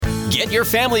Get your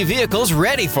family vehicles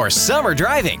ready for summer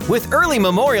driving with early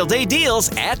Memorial Day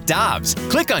deals at Dobbs.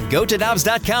 Click on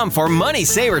gotodobbs.com for money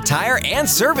saver tire and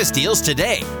service deals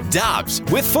today. Dobbs,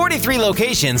 with 43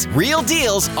 locations, real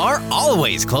deals are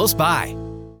always close by.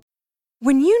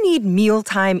 When you need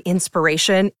mealtime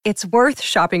inspiration, it's worth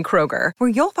shopping Kroger, where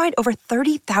you'll find over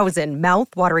 30,000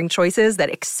 mouth-watering choices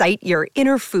that excite your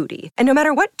inner foodie. And no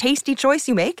matter what tasty choice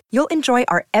you make, you'll enjoy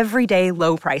our everyday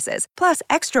low prices, plus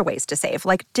extra ways to save,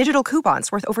 like digital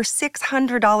coupons worth over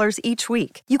 $600 each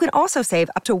week. You can also save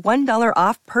up to $1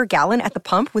 off per gallon at the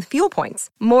pump with fuel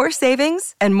points. More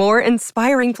savings and more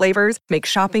inspiring flavors make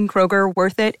shopping Kroger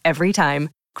worth it every time.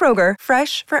 Kroger,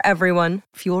 fresh for everyone.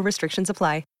 Fuel restrictions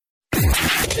apply.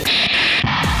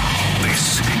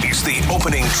 This is the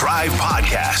Opening Drive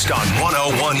Podcast on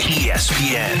 101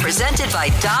 ESPN. Presented by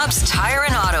Dobbs Tire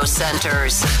and Auto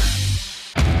Centers.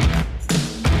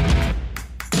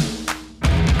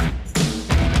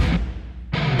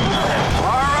 All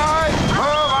right,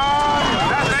 move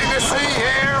on. Nothing to see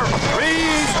here.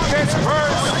 Please,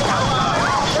 Pittsburgh.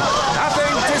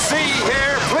 Nothing to see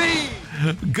here, please.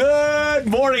 Good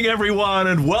morning, everyone,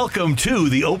 and welcome to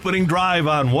the Opening Drive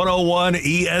on 101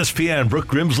 ESPN. Brooke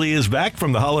Grimsley is back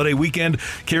from the holiday weekend.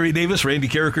 Carrie Davis, Randy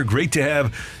Carricker, great to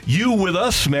have you with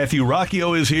us. Matthew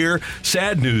Rocchio is here.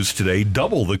 Sad news today,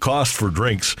 double the cost for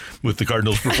drinks with the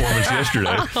Cardinals' performance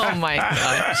yesterday. Oh, my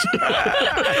gosh.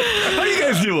 How are you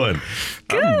guys doing?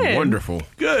 Good. I'm wonderful.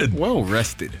 Good. Well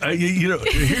rested.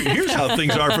 Here's how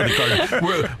things are for the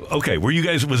Cardinals. Were you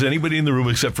guys, was anybody in the room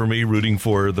except for me rooting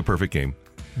for the perfect game?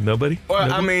 Nobody? Well,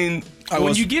 Nobody? I mean,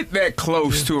 when you get that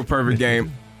close to a perfect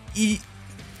game, you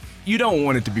don't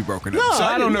want it to be broken up. No, so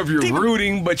I don't know if you're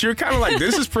rooting, but you're kind of like,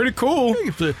 this is pretty cool.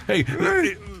 Hey,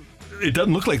 it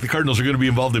doesn't look like the Cardinals are going to be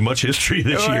involved in much history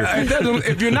this year. It doesn't,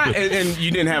 if you're not, and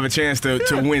you didn't have a chance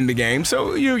to win the game,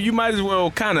 so you might as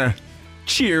well kind of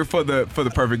cheer for the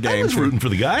perfect game. I was rooting for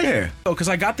the guy. Yeah. Oh, because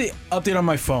I got the update on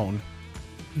my phone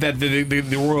that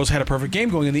the Royals had a perfect game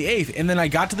going in the 8th, and then I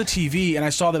got to the TV and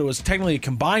I saw that it was technically a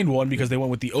combined one because they went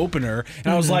with the opener, and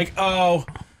I was like,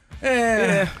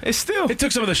 it's still. It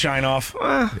took some of the shine off.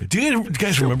 Do you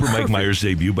guys remember Mike Myers'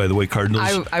 debut, by the way,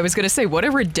 Cardinals? I was going to say, what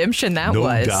a redemption that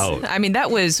was. No doubt. I mean, that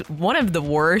was one of the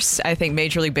worst, I think,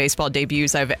 Major League Baseball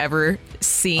debuts I've ever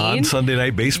seen. On Sunday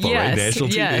Night Baseball, yes, right? National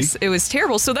TV? Yes, it was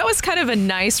terrible. So that was kind of a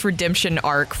nice redemption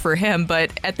arc for him, but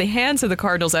at the hands of the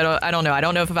Cardinals, I don't know. I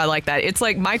don't know if I like that. It's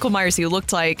like Michael Myers. He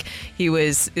looked like he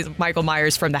was Michael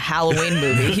Myers from the Halloween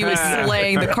movie. He was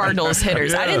slaying the Cardinals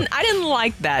hitters. Yeah. I didn't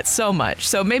like that so much.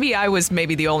 So maybe I was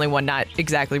the only one not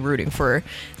exactly rooting for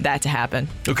that to happen.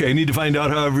 Okay, I need to find out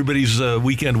how everybody's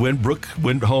weekend went. Brooke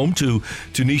went home to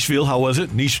Nashville. How was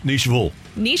it? Nashville.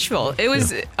 It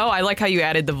was, I like how you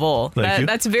added the vol.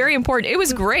 That's very important. It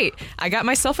was great. I got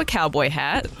myself a cowboy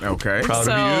hat. Okay. Proud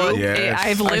of you. Yes.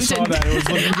 I've lived in That. It was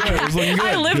looking good. It was looking good.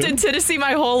 I lived in Tennessee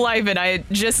my whole life, and I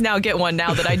just now get one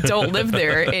now that I don't live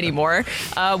there anymore.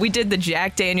 We did the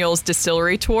Jack Daniel's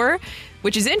distillery tour,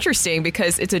 which is interesting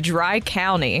because it's a dry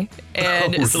county,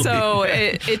 and really? so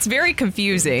it's very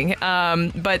confusing.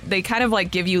 But they kind of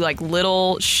like give you like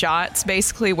little shots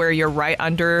basically where you're right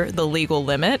under the legal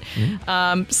limit.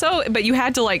 But you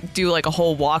had to like do like a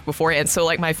whole walk beforehand. So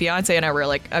like my fiance and I were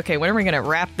like, okay, when are we gonna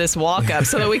wrap this walk up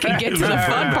so that we can get to the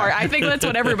fun part? I think that's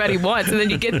what everybody wants. And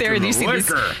then you get there and you see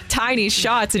these tiny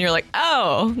shots, and you're like,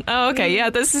 okay,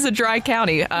 yeah, this is a dry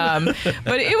county.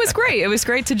 But it was great. It was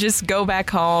great to just go back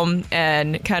home and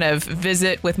kind of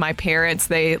visit with my parents.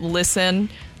 They listen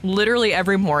literally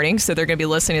every morning, so they're going to be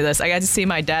listening to this. I got to see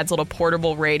my dad's little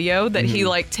portable radio that he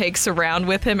like takes around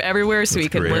with him everywhere so he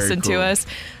can listen to us.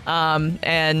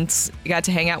 And got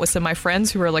to hang out with some of my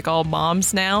friends who are like all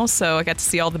moms now, so I got to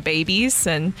see all the babies,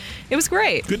 and it was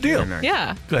great. Good deal. Nice.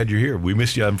 Yeah. Glad you're here. We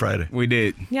missed you on Friday. We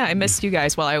did. Yeah, I missed you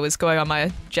guys while I was going on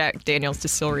my Jack Daniel's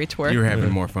distillery tour. You were having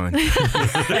more fun.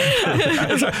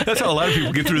 That's how a lot of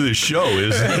people get through this show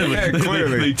is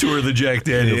clearly. they tour the Jack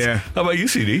Daniels. Yeah. How about you,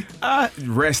 CD?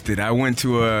 Rested. I went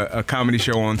to a comedy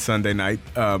show on Sunday night,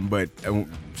 but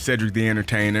Cedric the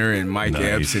Entertainer and Mike Nice.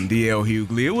 Epps and D.L.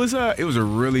 Hughley. It was a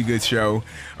really good show.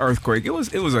 Earthquake. It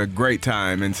was a great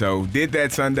time, and so did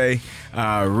that Sunday.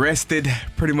 Rested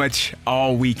pretty much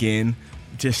all weekend.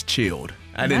 Just chilled.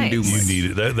 I didn't do much. You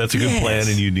needed that. That's a good plan,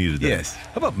 and you needed that. Yes.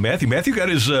 How about Matthew? Matthew got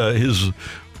his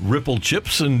Ripple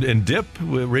chips and dip.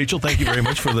 Rachel, thank you very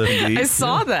much for the. I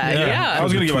saw that. Yeah. I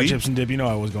was going to get my tweet. chips and dip. You know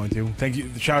I was going to. Thank you.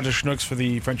 Shout out to Schnucks for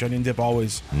the French onion dip.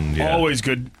 Always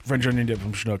good French onion dip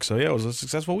from Schnucks. So, yeah, it was a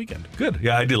successful weekend. Good.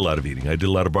 Yeah, I did a lot of eating. I did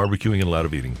a lot of barbecuing and a lot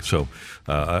of eating. So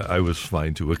I was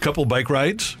fine, too. A couple bike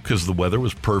rides because the weather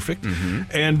was perfect.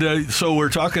 Mm-hmm. And so we're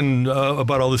talking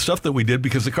about all this stuff that we did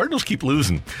because the Cardinals keep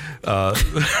losing.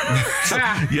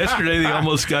 Yesterday, they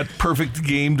almost got perfect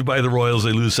gamed by the Royals.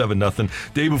 They lose 7-0.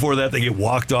 Day before that, they get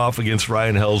walked off against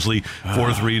Ryan Helsley,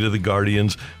 4-3 to the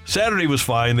Guardians. Saturday was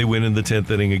fine. They win in the 10th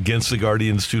inning against the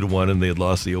Guardians 2-1, and they had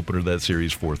lost the opener of that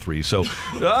series 4-3. So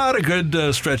not a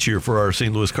good stretch here for our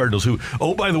St. Louis Cardinals, who,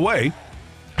 oh, by the way,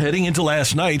 heading into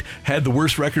last night, had the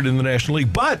worst record in the National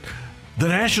League. But the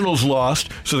Nationals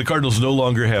lost, so the Cardinals no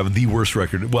longer have the worst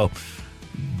record. Well,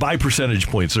 by percentage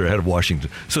points, they're ahead of Washington.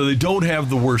 So they don't have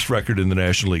the worst record in the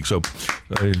National League. So,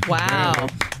 Wow.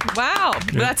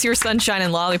 That's your sunshine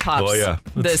and lollipops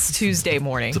this Tuesday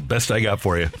morning. It's the best I got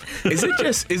for you. Is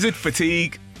it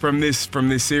fatigue from this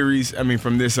series? I mean,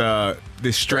 from this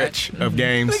stretch of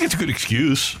games? I think it's a good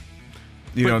excuse.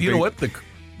 You know what?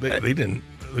 They didn't.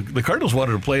 The Cardinals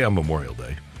wanted to play on Memorial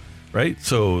Day, right?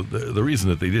 So the reason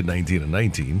that they did 19 and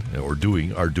 19 are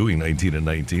doing 19 and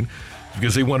 19 is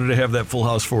because they wanted to have that full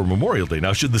house for Memorial Day.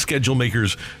 Now, should the schedule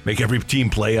makers make every team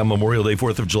play on Memorial Day,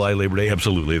 4th of July, Labor Day?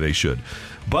 Absolutely, they should.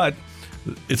 But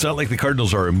it's not like the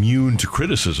Cardinals are immune to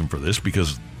criticism for this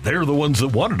because they're the ones that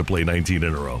wanted to play 19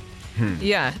 in a row.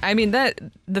 Yeah, I mean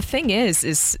the thing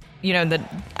is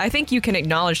I think you can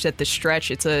acknowledge that the stretch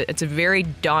it's a very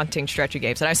daunting stretch of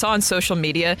games. And I saw on social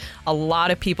media a lot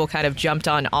of people kind of jumped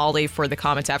on Ollie for the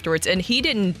comments afterwards, and he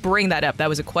didn't bring that up. That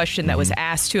was a question that was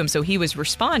asked to him, so he was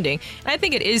responding. And I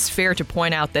think it is fair to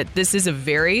point out that this is a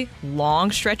very long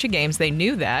stretch of games. They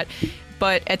knew that.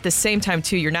 But at the same time,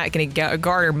 too, you're not going to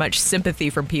garner much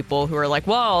sympathy from people who are like,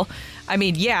 well, I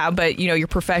mean, yeah, but, you're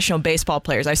professional baseball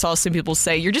players. I saw some people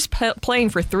say, you're just playing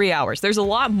for 3 hours. There's a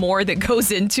lot more that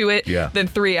goes into it than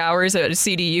 3 hours.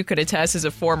 CD, you could attest as a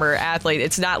former athlete.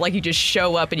 It's not like you just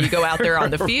show up and you go out there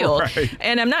on the field. Right.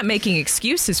 And I'm not making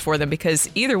excuses for them because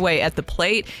either way, at the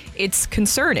plate, it's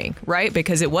concerning, right?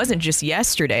 Because it wasn't just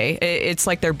yesterday. It's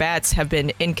like their bats have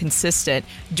been inconsistent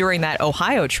during that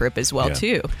Ohio trip as well,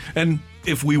 too. And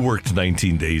if we worked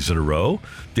 19 days in a row,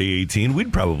 day 18,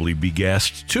 we'd probably be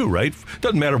gassed too, right?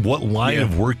 Doesn't matter what line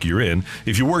of work you're in.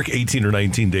 If you work 18 or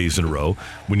 19 days in a row,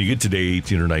 when you get to day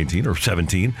 18 or 19 or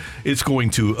 17, it's going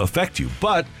to affect you.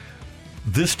 But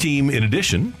this team, in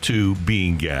addition to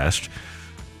being gassed,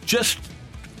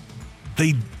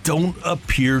 they don't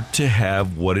appear to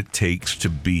have what it takes to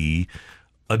be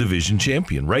a division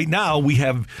champion. Right now,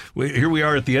 here we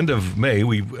are at the end of May.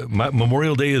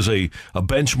 Memorial Day is a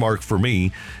benchmark for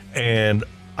me, and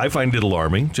I find it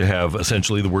alarming to have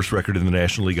essentially the worst record in the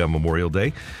National League on Memorial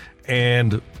Day.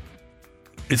 And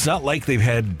it's not like they've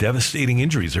had devastating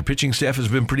injuries. Their pitching staff has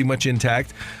been pretty much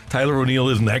intact. Tyler O'Neill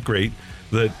isn't that great.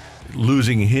 That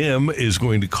losing him is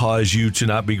going to cause you to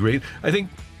not be great. I think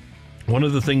one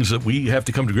of the things that we have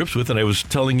to come to grips with, and I was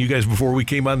telling you guys before we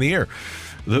came on the air,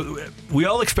 we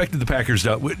all expected the Packers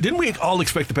to... Didn't we all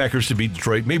expect the Packers to beat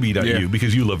Detroit? Maybe not you,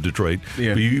 because you love Detroit.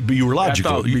 Yeah. But you were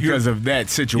logical. I thought because of that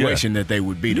situation that they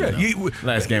would beat them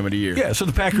last game of the year. Yeah, so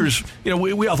the Packers,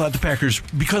 we all thought the Packers,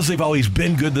 because they've always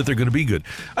been good, that they're going to be good.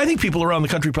 I think people around the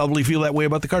country probably feel that way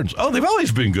about the Cardinals. Oh, they've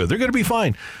always been good. They're going to be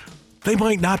fine. They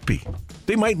might not be.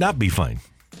 They might not be fine.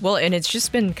 Well, and it's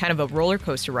just been kind of a roller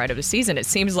coaster ride of the season. It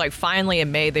seems like finally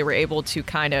in May they were able to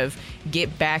kind of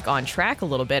get back on track a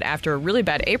little bit after a really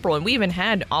bad April. And we even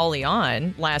had Ollie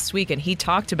on last week, and he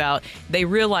talked about they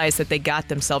realized that they got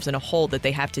themselves in a hole that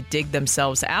they have to dig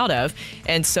themselves out of.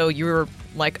 And so you're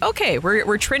like, okay,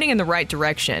 we're trending in the right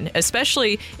direction.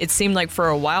 Especially, it seemed like for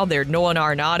a while there, Nolan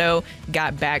Arenado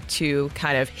got back to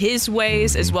kind of his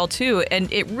ways as well, too.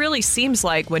 And it really seems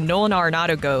like when Nolan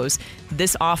Arenado goes,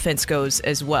 this offense goes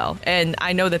as well. And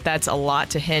I know that that's a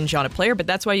lot to hinge on a player, but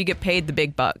that's why you get paid the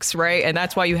big bucks, right? And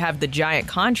that's why you have the giant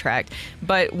contract.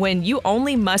 But when you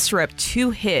only muster up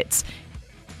 2 hits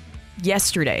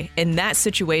yesterday in that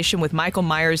situation with Michael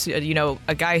Myers,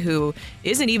 a guy who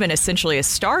isn't even essentially a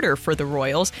starter for the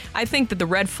Royals, I think that the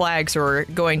red flags are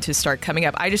going to start coming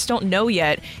up. I just don't know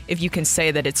yet if you can say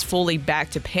that it's fully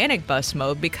back to panic bus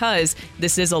mode because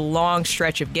this is a long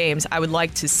stretch of games. I would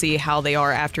like to see how they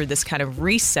are after this kind of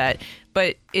reset.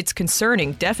 But it's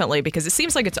concerning, definitely, because it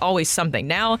seems like it's always something.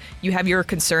 Now you have your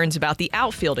concerns about the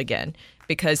outfield again,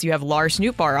 because you have Lars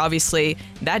Nootbaar. Obviously,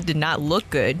 that did not look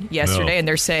good yesterday, and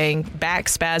they're saying back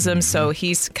spasms, so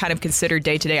he's kind of considered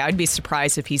day-to-day. I'd be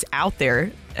surprised if he's out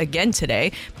there again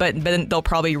today, but then they'll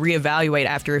probably reevaluate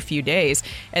after a few days.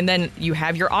 And then you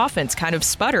have your offense kind of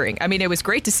sputtering. I mean, it was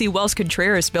great to see Wells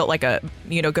Contreras get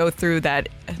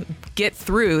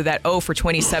through that 0 for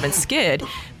 27 skid,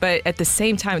 but at the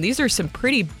same time, these are some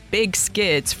pretty big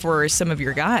skids for some of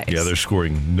your guys. Yeah, they're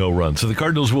scoring no runs. So the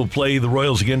Cardinals will play the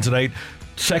Royals again tonight.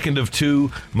 Second of two,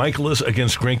 Michaelis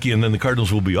against Greinke, and then the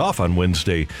Cardinals will be off on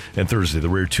Wednesday and Thursday, the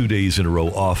rare 2 days in a row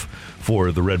off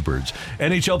for the Redbirds.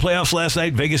 NHL playoffs last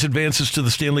night. Vegas advances to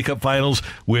the Stanley Cup Finals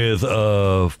with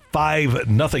a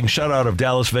 5-0 shutout of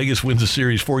Dallas. Vegas wins the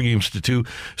series 4-2,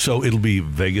 so it'll be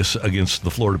Vegas against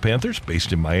the Florida Panthers,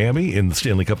 based in Miami, in the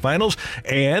Stanley Cup Finals,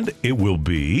 and it will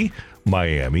be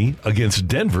Miami against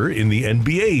Denver in the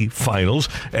NBA Finals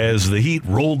as the Heat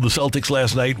rolled the Celtics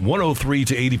last night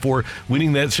 103-84,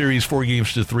 winning that series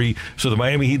 4-3. So the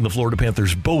Miami Heat and the Florida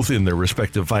Panthers both in their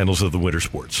respective finals of the winter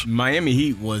sports. Miami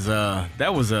Heat was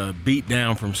that was a beat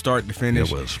down from start to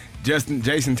finish. It was.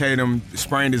 Jason Tatum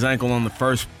sprained his ankle on the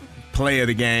first play of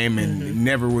the game and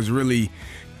never was really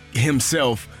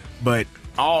himself, but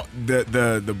all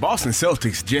the Boston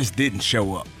Celtics just didn't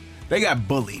show up. They got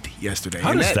bullied yesterday.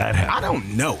 How does that happen? I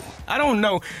don't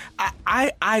know.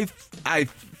 I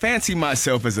fancy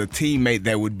myself as a teammate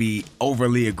that would be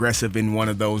overly aggressive in one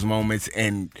of those moments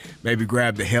and maybe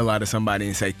grab the hell out of somebody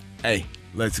and say, hey,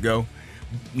 let's go.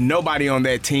 Nobody on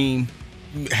that team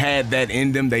had that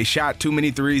in them. They shot too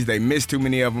many threes. They missed too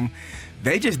many of them.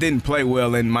 They just didn't play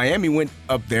well, and Miami went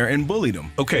up there and bullied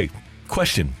them. Okay,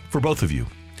 question for both of you.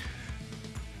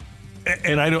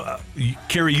 And I don't,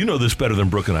 Carrie, you know this better than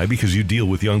Brooke and I because you deal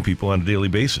with young people on a daily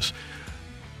basis.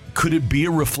 Could it be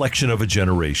a reflection of a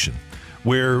generation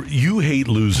where you hate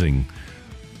losing?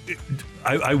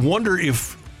 I wonder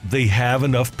if they have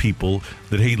enough people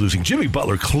that hate losing. Jimmy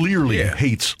Butler clearly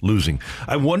hates losing.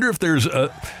 I wonder if there's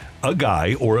a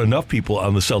guy or enough people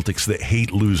on the Celtics that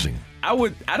hate losing. I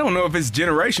don't know if it's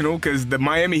generational because the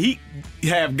Miami Heat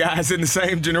have guys in the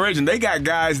same generation. They got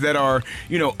guys that are,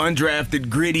 undrafted,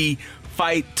 gritty,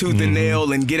 fight tooth and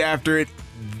nail and get after it.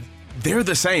 They're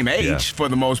the same age for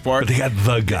the most part. But they got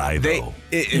the guy, though.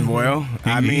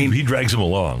 He drags him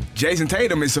along. Jason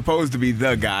Tatum is supposed to be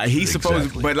the guy. He's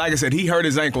supposed, but like I said, he hurt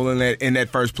his ankle in that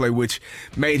first play, which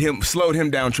slowed him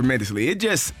down tremendously. It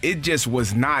just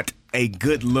was not a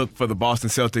good look for the Boston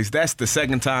Celtics. That's the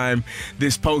second time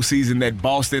this postseason that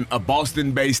a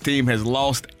Boston-based team has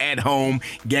lost at home,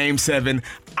 Game 7.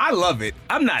 I love it.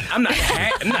 I'm not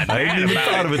mad about it. I hadn't even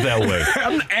thought of it that way.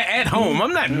 I'm at home.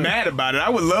 I'm not mad about it. I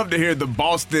would love to hear the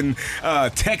Boston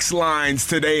text lines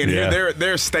today and hear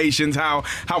their stations, how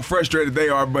frustrated they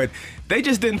are, but they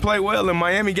just didn't play well, and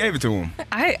Miami gave it to them.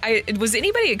 Was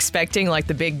anybody expecting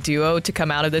the big duo to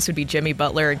come out of this would be Jimmy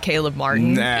Butler and Caleb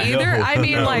Martin?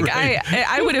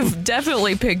 I would have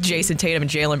definitely picked Jason Tatum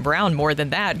and Jaylen Brown more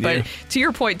than that. But to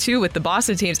your point too, with the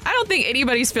Boston teams, I don't think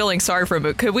anybody's feeling sorry for them.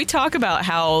 But could we talk about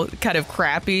how kind of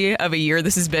crappy of a year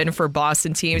this has been for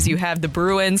Boston teams? You have the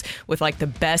Bruins with the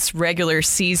best regular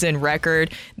season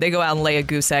record. They go out and lay a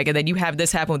goose egg, and then you have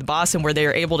this happen with Boston where they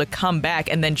are able to come back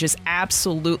and then just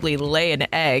absolutely lay an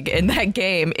egg in that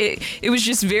game. It was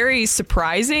just very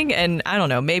surprising, and I don't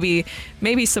know, maybe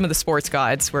some of the sports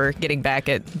gods were getting back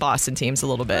at Boston teams a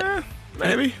little bit.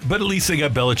 Maybe. But at least they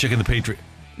got Belichick and the Patriots.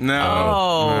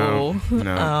 No.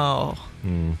 Oh.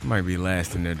 Might be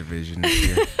last in their division this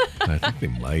year. I think they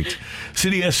might.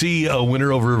 City SC a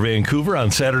winner over Vancouver on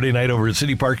Saturday night over at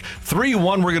City Park.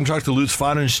 3-1. We're going to talk to Lutz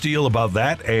Pfannenstiel about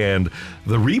that and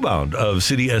the rebound of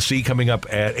City SC coming up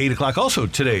at 8 o'clock. Also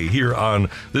today here on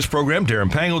this program,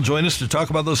 Darren Pang will join us to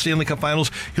talk about those Stanley Cup Finals.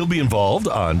 He'll be involved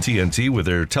on TNT with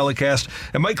their telecast.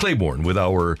 And Mike Claiborne with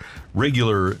our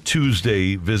regular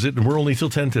Tuesday visit. And we're only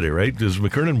till 10 today, right? Is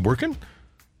McKernan working?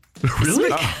 Really?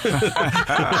 I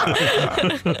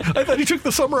thought he took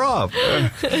the summer off.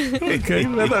 Okay.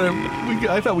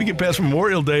 I thought we get past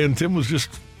Memorial Day and Tim was just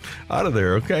out of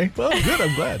there. Okay. Well, good.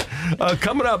 I'm glad.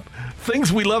 Coming up,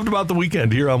 things we loved about the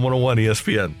weekend here on 101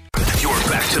 ESPN. You're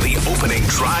back to the Opening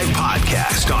Drive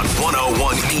podcast on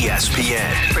 101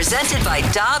 ESPN. Presented by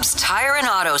Dobbs Tire and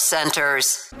Auto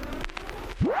Centers.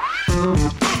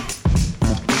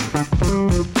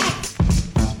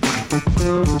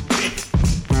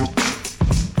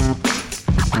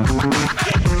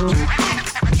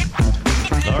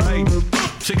 All right.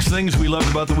 6 things we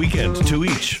loved about the weekend. 2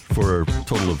 each for a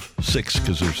total of 6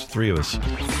 because there's 3 of us.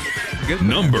 good.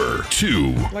 Number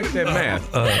 2. I like that math.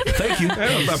 Thank you.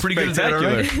 I'm pretty good at that, all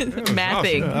right?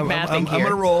 Mathing. I'm going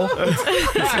to roll.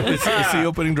 It's the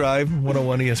opening drive,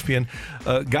 101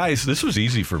 ESPN. Guys, this was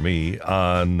easy for me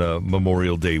on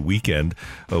Memorial Day weekend.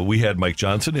 We had Mike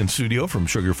Johnson in studio from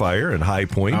Sugar Fire and High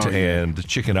Point and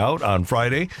Chicken Out on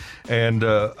Friday. And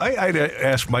I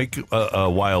asked Mike a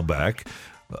while back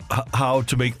how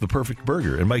to make the perfect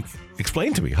burger. And Mike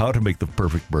explained to me how to make the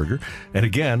perfect burger. And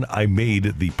again, I made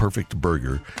the perfect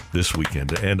burger this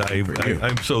weekend. And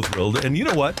I'm so thrilled. And you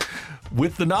know what?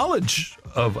 With the knowledge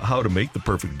of how to make the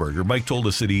perfect burger, Mike told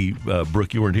us that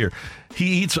Brooke, you weren't here, he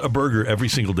eats a burger every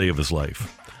single day of his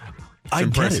life. I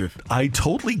impressive. Get it. I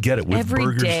totally get it with Every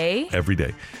burgers. day? Every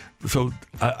day. So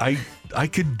I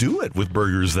could do it with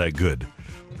burgers that good.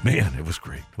 Man, it was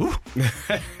great. Ooh.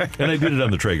 And I did it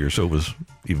on the Traeger, so it was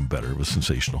even better. It was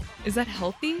sensational. Is that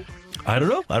healthy? I don't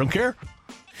know. I don't care.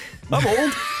 I'm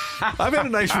old. I've had a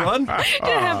nice run.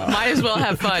 Might as well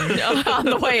have fun on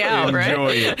the way out, Enjoy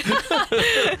right?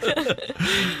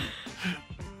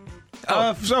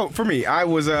 it. So for me, I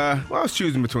was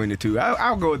choosing between the two.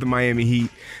 I'll go with the Miami Heat.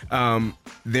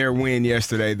 Their win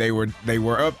yesterday, they were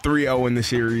up 3-0 in the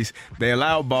series. They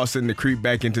allowed Boston to creep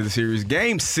back into the series.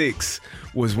 Game 6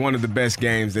 was one of the best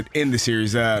games that in the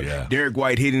series. Derek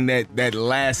White hitting that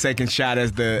last second shot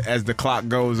as the clock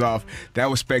goes off. That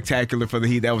was spectacular for the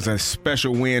Heat. That was a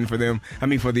special win for them. I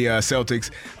mean, for the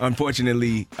Celtics.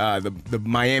 Unfortunately, the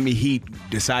Miami Heat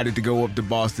decided to go up to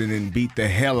Boston and beat the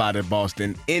hell out of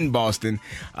Boston in Boston,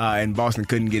 and Boston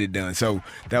couldn't get it done. So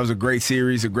that was a great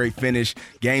series, a great finish.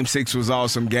 Game 6 was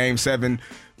awesome. Game 7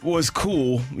 was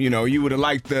cool. You know, you would have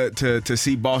liked to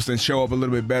see Boston show up a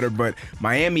little bit better, but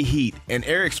Miami Heat and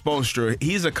Eric Spoelstra,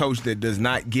 he's a coach that does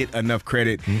not get enough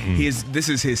credit. This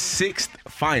is his 6th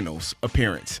finals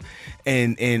appearance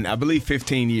in I believe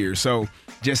 15 years. So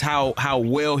just how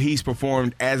well he's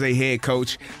performed as a head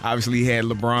coach. Obviously, he had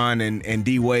LeBron and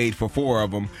D. Wade for 4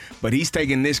 of them, but he's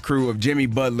taken this crew of Jimmy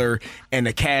Butler and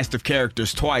a cast of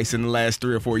characters twice in the last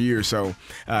 3 or 4 years. So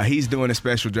he's doing a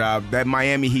special job. That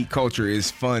Miami Heat culture is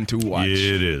fun to watch.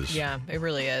 It is. Yeah, it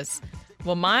really is.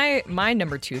 Well, my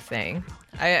number 2 thing,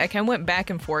 I kind of went back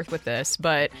and forth with this,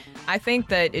 but I think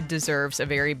that it deserves a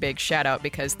very big shout out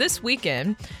because this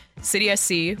weekend, City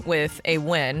SC with a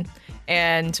win.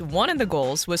 And one of the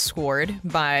goals was scored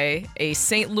by a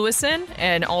St. Louisan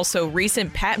and also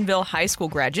recent Pattonville High School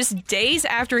grad. Just days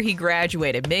after he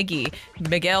graduated,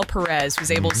 Miguel Perez was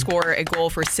able to score a goal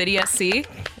for City SC.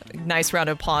 Nice round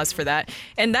of applause for that.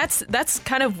 And that's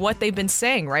kind of what they've been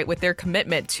saying, right? With their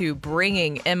commitment to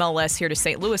bringing MLS here to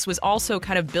St. Louis was also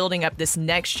kind of building up this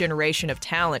next generation of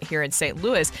talent here in St.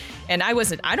 Louis. And I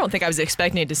don't think I was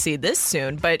expecting to see this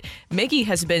soon, but Miggy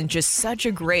has been just such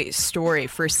a great story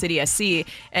for City SC.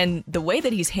 And the way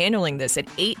that he's handling this at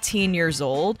 18 years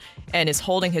old and is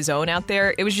holding his own out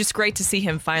there, it was just great to see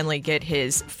him finally get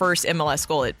his first MLS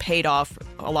goal. It paid off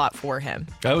a lot for him.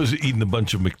 I was eating a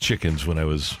bunch of McChickens when I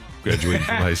was graduating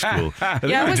from high school. I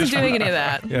wasn't doing any of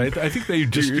that. Yeah, I think they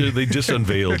just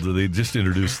unveiled, they just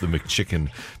introduced the McChicken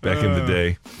back in the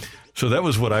day. So that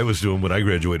was what I was doing when I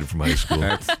graduated from high school.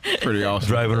 That's pretty awesome.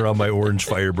 Driving around my orange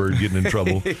Firebird, getting in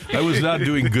trouble. I was not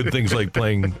doing good things like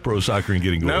playing pro soccer and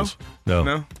getting goals.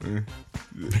 No.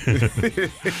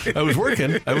 I was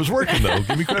working, though.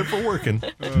 Give me credit for working.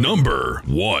 Number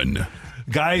 1.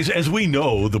 Guys, as we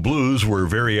know, the Blues were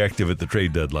very active at the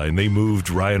trade deadline. They moved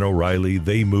Ryan O'Reilly.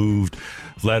 They moved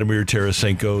Vladimir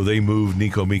Tarasenko. They moved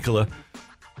Niko Mikkola.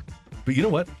 But you know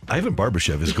what? Ivan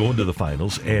Barbashev is going to the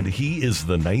finals, and he is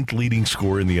the 9th leading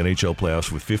scorer in the NHL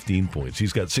playoffs with 15 points.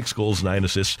 He's got 6 goals, 9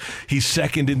 assists. He's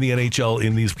second in the NHL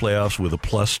in these playoffs with a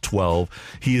plus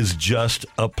 12. He is just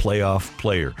a playoff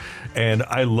player. And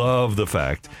I love the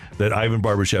fact that Ivan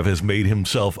Barbashev has made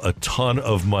himself a ton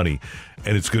of money.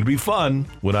 And it's going to be fun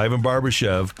when Ivan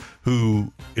Barbashev,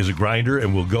 who is a grinder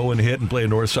and will go and hit and play a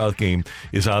North-South game,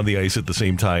 is on the ice at the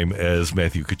same time as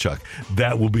Matthew Tkachuk.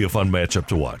 That will be a fun matchup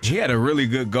to watch. He had a really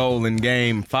good goal in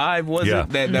Game 5, was it?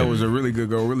 That was a really good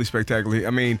goal, really spectacular.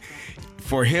 I mean,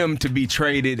 for him to be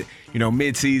traded,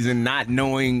 mid-season, not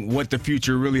knowing what the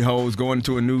future really holds, going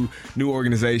to a new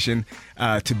organization,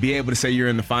 to be able to say you're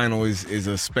in the final is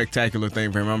a spectacular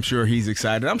thing for him. I'm sure he's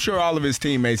excited. I'm sure all of his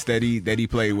teammates that he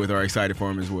played with are excited for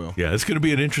him as well. Yeah, it's going to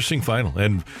be an interesting final.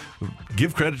 And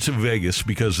give credit to Vegas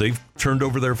because they've turned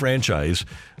over their franchise,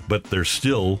 but they're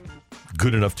still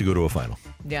good enough to go to a final.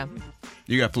 Yeah.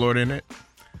 You got Florida in it?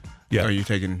 Yeah. Or are you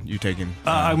taking?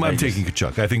 I'm taking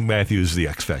Tkachuk. I think Matthew is the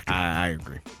X factor. I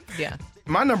agree. Yeah.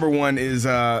 My number one is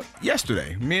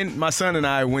yesterday. My son and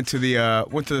I went to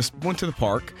the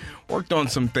park. Worked on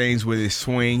some things with his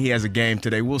swing. He has a game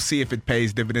today. We'll see if it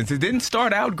pays dividends. It didn't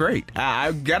start out great.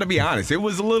 I've got to be honest. It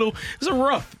was a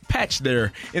rough patch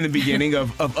there in the beginning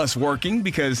of us working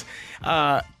because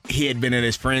he had been at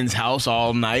his friend's house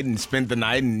all night and spent the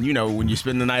night. And, when you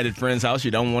spend the night at a friend's house,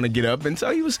 you don't want to get up. And so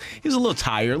he was a little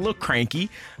tired, a little cranky.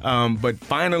 But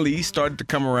finally, he started to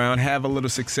come around, have a little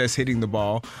success hitting the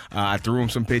ball. I threw him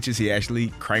some pitches. He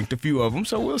actually cranked a few of them.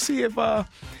 So we'll see if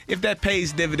that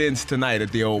pays dividends tonight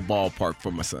at the old ballpark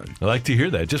for my son. I like to hear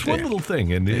that. Just one little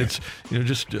thing. And it's,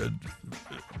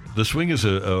 the swing is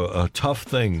a tough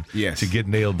thing to get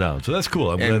nailed down. So that's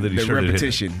cool. I'm glad that he started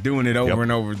repetition, hitting. doing it over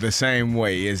and over the same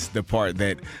way is the part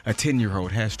that a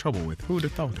 10-year-old has trouble with. Who would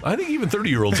have thought? I think even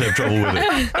 30-year-olds have trouble with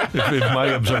it, if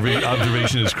my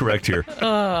observation is correct here.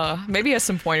 Maybe he has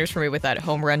some pointers for me with that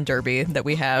home run derby that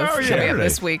we have coming up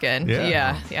this weekend.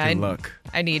 Yeah. Good luck.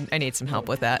 I need some help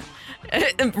with that.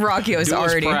 Rocchio's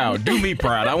already proud. Do me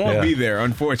proud. I won't be there,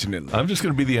 unfortunately. I'm just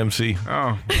going to be the MC.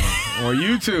 Oh, well,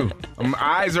 you too.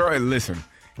 Eyes are. Listen,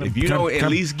 if you don't at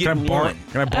least get one,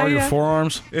 can I borrow your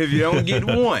forearms? If you don't get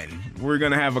one, we're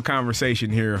gonna have a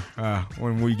conversation here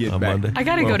when we get back. Monday. I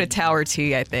gotta go to Tower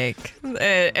T, I think,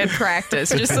 and practice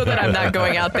just so that I'm not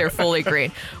going out there fully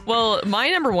green. Well,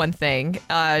 my number one thing,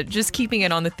 just keeping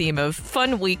it on the theme of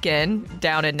fun weekend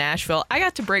down in Nashville, I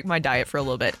got to break my diet for a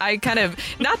little bit. I kind of,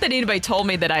 not that anybody told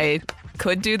me that I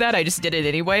could do that. I just did it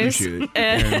anyways. You should.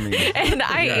 And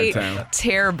I ate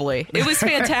terribly. It was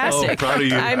fantastic. Proud of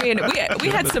you. I mean, we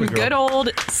had some good old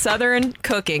Southern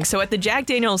cooking. So at the Jack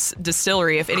Daniel's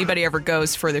Distillery, if anybody ever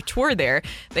goes for the tour there,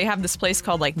 they have this place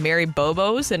called like Mary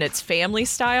Bobo's, and it's family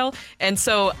style. And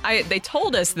so they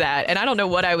told us that, and I don't know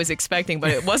what I was expecting, but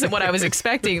it wasn't what I was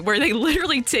expecting, where they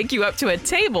literally take you up to a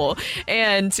table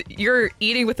and you're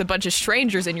eating with a bunch of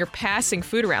strangers and you're passing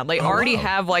food around. They already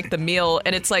have like the meal,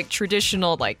 and it's like traditional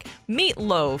like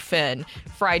meatloaf and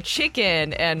fried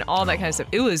chicken and all that kind of stuff.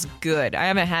 It was good. I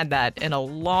haven't had that in a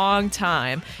long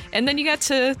time. And then you got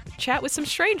to chat with some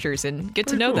strangers and get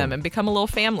to know them and become a little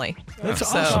family. That's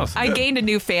awesome. I gained a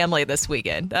new family this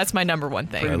weekend. That's my number one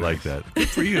thing. I like that. Good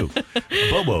for you.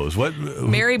 Bobo's. What?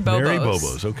 Mary Bobo's. Mary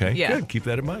Bobo's. Okay. Yeah. Good. Keep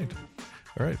that in mind.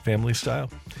 All right. Family style.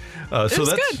 So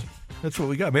that's good. That's what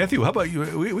we got. Matthew, how about you?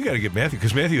 We got to get Matthew,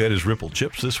 because Matthew had his Ripple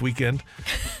chips this weekend.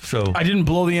 So I didn't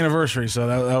blow the anniversary, so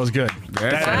that was good.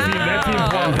 That's the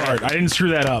important part. I didn't screw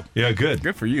that up. Yeah, good.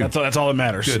 Good for you. That's all that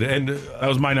matters. Good. And that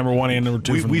was my number one and number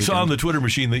two. We saw on the Twitter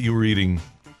machine that you were eating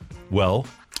well.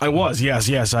 I was,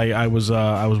 yes. I was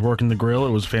working the grill.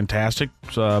 It was fantastic.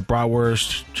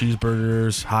 Bratwurst,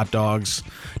 cheeseburgers, hot dogs.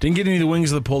 Didn't get any of the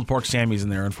wings of the pulled pork Sammys in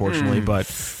there, unfortunately, but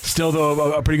still,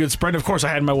 though, a pretty good spread. Of course, I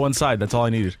had my one side. That's all I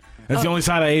needed. That's the only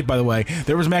side I ate, by the way.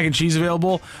 There was mac and cheese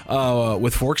available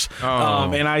with forks,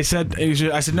 and I said,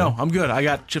 no, I'm good. I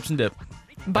got chips and dip.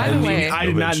 By the way, I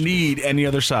did not need any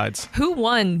other sides. Who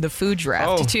won the food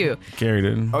draft too? Carrie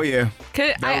did. Oh yeah.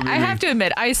 I have to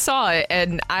admit, I saw it,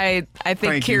 and I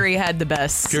think Carrie had the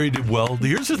best. Carrie did well.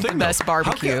 Here's the thing, best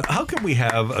barbecue. How can we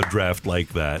have a draft like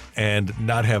that and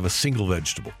not have a single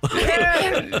vegetable?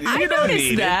 I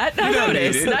noticed that. I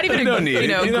noticed. Not even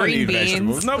green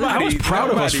beans. I was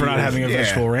proud of us for not having a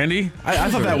vegetable, Randy.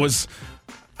 I thought that was.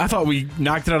 I thought we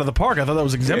knocked it out of the park. I thought that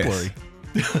was exemplary.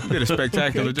 You did a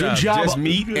spectacular job. Good job. Just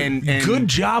meat and good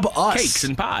job us. Cakes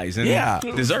and pies and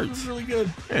desserts. It was really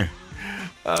good. Yeah.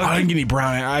 I didn't get any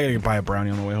brownie. I gotta buy a brownie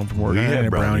on the way home from work. We I had had a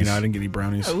brownie. brownies. No, I didn't get any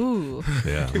brownies. Ooh.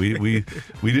 Yeah, we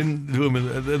didn't do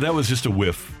them. That was just a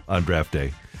whiff on draft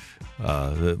day.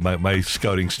 My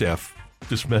scouting staff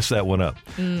just messed that one up.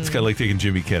 It's kind of like taking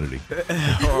Jimmy Kennedy.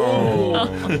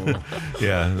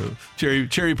 Yeah,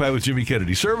 cherry pie with Jimmy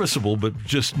Kennedy, serviceable, but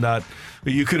just not.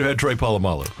 You could have had Troy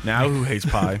Polamalu. Now who hates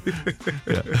pie?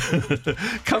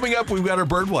 Coming up, we've got our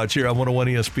Birdwatch here on 101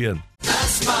 ESPN. The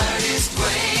smartest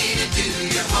way to do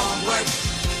your homework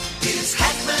is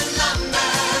Heckman Lumber.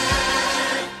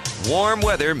 Warm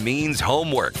weather means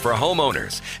homework for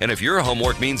homeowners. And if your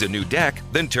homework means a new deck,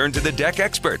 then turn to the deck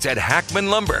experts at Hackman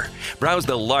Lumber. Browse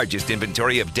the largest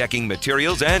inventory of decking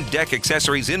materials and deck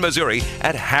accessories in Missouri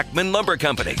at Hackman Lumber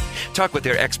Company. Talk with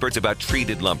their experts about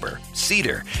treated lumber,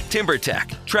 cedar,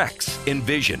 TimberTech, Trex,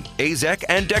 Envision, AZEK,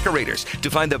 and Decorators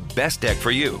to find the best deck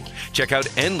for you. Check out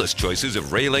endless choices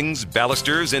of railings,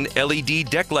 balusters, and LED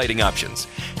deck lighting options.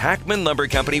 Hackman Lumber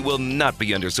Company will not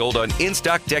be undersold on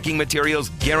in-stock decking materials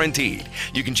guaranteed. guaranteed.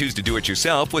 You can choose to do it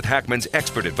yourself with Hackman's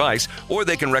expert advice, or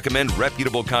they can recommend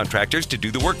reputable contractors to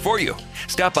do the work for you.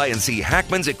 Stop by and see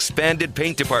Hackman's expanded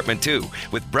paint department too,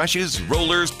 with brushes,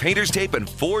 rollers, painter's tape, and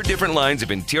 4 different lines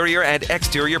of interior and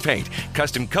exterior paint.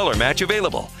 Custom color match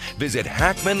available. Visit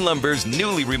Hackman Lumber's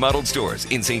newly remodeled stores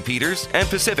in St. Peters and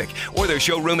Pacific, or their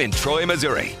showroom in Troy,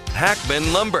 Missouri.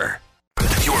 Hackman Lumber.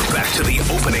 You're back to the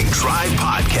Opening Drive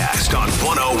podcast on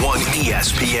 101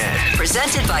 ESPN.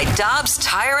 Presented by Dobbs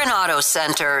Tire and Auto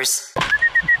Centers.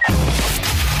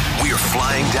 We're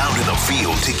flying down to the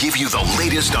field to give you the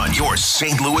latest on your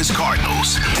St. Louis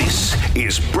Cardinals. This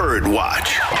is Bird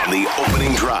Watch on the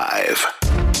Opening Drive.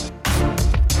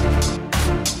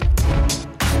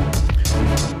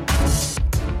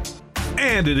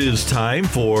 And it is time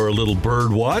for a little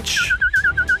Bird Watch.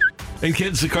 And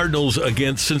Kansas City Cardinals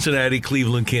against Cincinnati,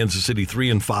 Cleveland, Kansas City,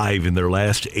 3-5 in their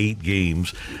last 8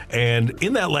 games. And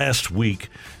in that last week,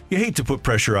 you hate to put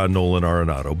pressure on Nolan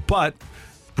Arenado, but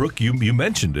Brooke, you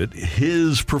mentioned it.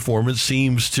 His performance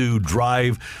seems to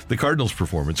drive the Cardinals'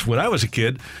 performance. When I was a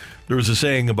kid, there was a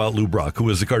saying about Lou Brock, who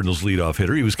was the Cardinals' leadoff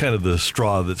hitter. He was kind of the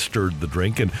straw that stirred the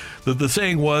drink. And the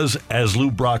saying was, as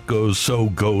Lou Brock goes, so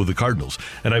go the Cardinals.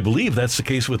 And I believe that's the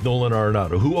case with Nolan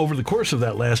Arenado, who over the course of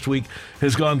that last week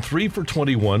has gone 3 for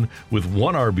 21 with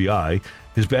 1 RBI.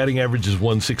 His batting average is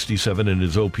 167 and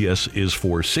his OPS is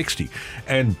 460.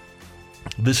 And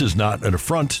this is not an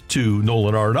affront to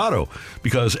Nolan Arenado,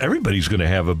 because everybody's going to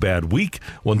have a bad week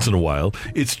once in a while.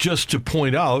 It's just to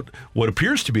point out what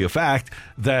appears to be a fact,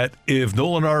 that if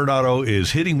Nolan Arenado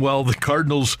is hitting well, the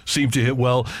Cardinals seem to hit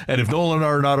well. And if Nolan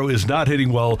Arenado is not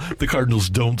hitting well, the Cardinals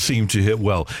don't seem to hit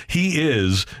well. He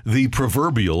is the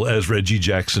proverbial, as Reggie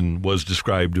Jackson was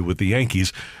described with the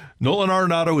Yankees, Nolan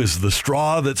Arenado is the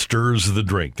straw that stirs the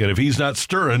drink. And if he's not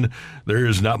stirring, there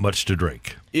is not much to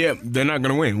drink. Yeah, they're not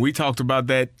going to win. We talked about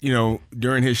that,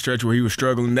 during his stretch where he was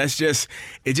struggling.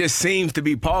 It just seems to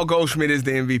be Paul Goldschmidt is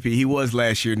the MVP. He was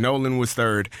last year. Nolan was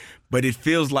third. But it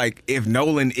feels like if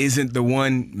Nolan isn't the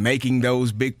one making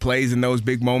those big plays and those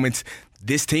big moments,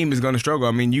 this team is going to struggle.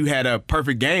 I mean, you had a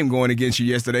perfect game going against you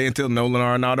yesterday until Nolan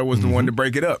Arenado was the one to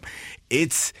break it up.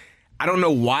 I don't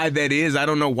know why that is. I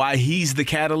don't know why he's the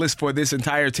catalyst for this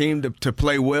entire team to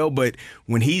play well, but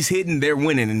when he's hitting, they're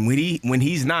winning. And when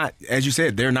he's not, as you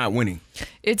said, they're not winning.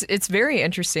 It's very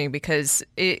interesting because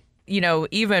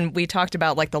even we talked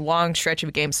about like the long stretch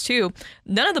of games too.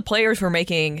 None of the players were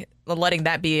letting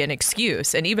that be an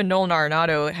excuse. And even Nolan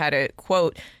Arenado had a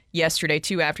quote yesterday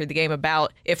too after the game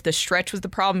about if the stretch was the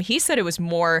problem. He said it was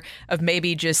more of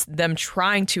maybe just them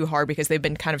trying too hard because they've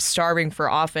been kind of starving for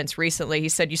offense recently. He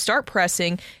said you start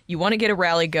pressing, you want to get a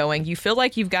rally going, you feel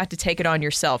like you've got to take it on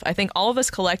yourself. I think all of us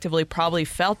collectively probably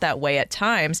felt that way at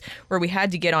times where we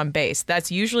had to get on base.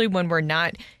 That's usually when we're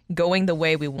not going the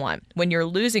way we want. When you're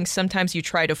losing, sometimes you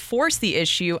try to force the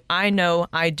issue. I know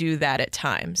I do that at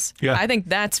times. Yeah. I think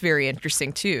that's very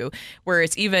interesting too, where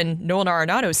it's even Nolan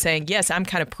Arenado saying, yes, I'm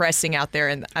kind of pressing out there,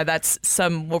 and that's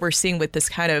what we're seeing with this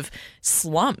kind of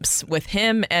slumps with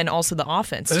him and also the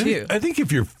offense too. I think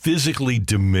if you're physically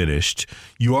diminished,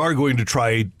 you are going to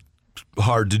try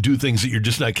hard to do things that you're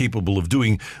just not capable of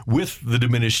doing with the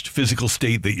diminished physical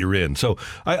state that you're in. So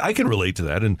I can relate to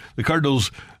that. And the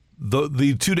Cardinals,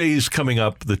 the 2 days coming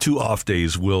up, the 2 off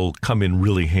days will come in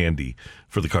really handy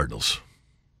for the Cardinals.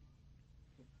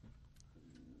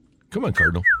 Come on,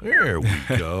 Cardinal. There we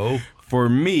go. For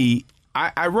me,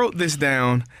 I wrote this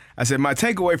down. I said my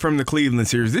takeaway from the Cleveland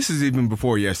series, this is even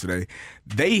before yesterday,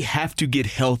 they have to get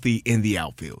healthy in the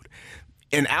outfield.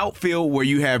 An outfield where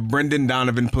you have Brendan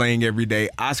Donovan playing every day.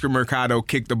 Oscar Mercado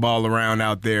kicked the ball around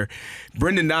out there.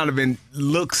 Brendan Donovan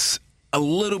looks a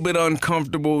little bit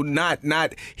uncomfortable. Not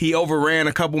he overran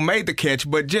a couple, made the catch,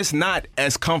 but just not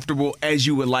as comfortable as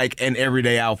you would like an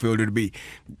everyday outfielder to be.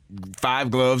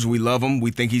 5 gloves, we love him.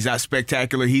 We think he's not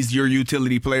spectacular. He's your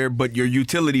utility player, but your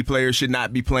utility player should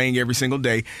not be playing every single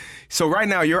day. So right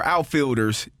now, your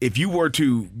outfielders, if you were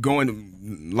to go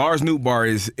in, Lars Nootbaar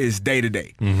is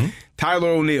day-to-day. Mm-hmm. Tyler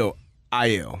O'Neill,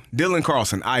 IL. Dylan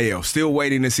Carlson, IL. Still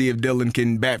waiting to see if Dylan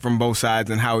can bat from both sides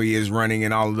and how he is running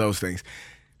and all of those things.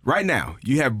 Right now,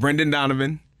 you have Brendan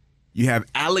Donovan, you have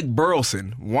Alec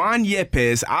Burleson, Juan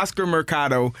Yepes, Oscar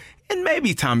Mercado, and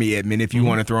maybe Tommy Edman if you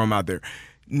want to throw him out there.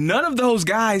 None of those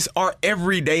guys are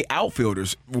everyday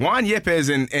outfielders. Juan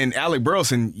Yepes and Alec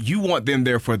Burleson, you want them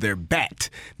there for their bat,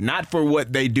 not for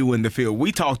what they do in the field.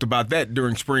 We talked about that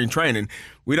during spring training.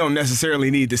 We don't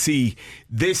necessarily need to see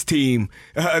this team,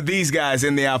 these guys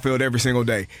in the outfield every single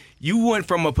day. You went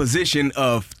from a position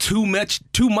of too much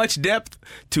depth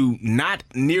to not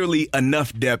nearly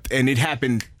enough depth, and it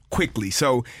happened quickly.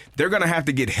 So they're going to have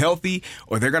to get healthy,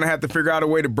 or they're going to have to figure out a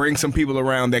way to bring some people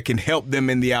around that can help them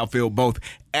in the outfield, both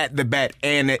at the bat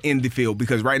and in the field,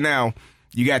 because right now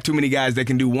you got too many guys that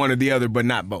can do one or the other, but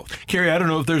not both. Kerry, I don't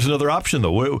know if there's another option,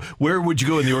 though. Where would you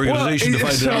go in the organization to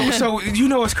find it out? So you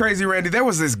know what's crazy, Randy? There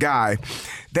was this guy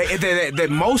that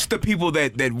most of the people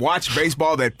that watch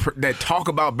baseball, that talk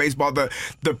about baseball, the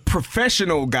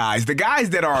professional guys, the guys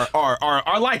that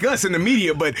are like us in the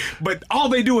media, but all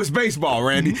they do is baseball,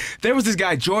 Randy. Mm-hmm. There was this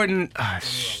guy, Jordan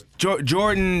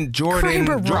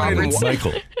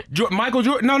Michael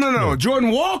Jordan. No.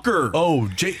 Jordan Walker. Oh,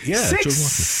 yeah.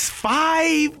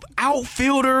 6'5"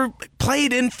 outfielder,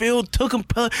 played infield, told him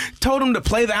to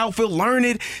play the outfield, learn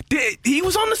it. He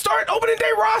was on the opening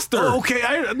day roster. Oh, okay.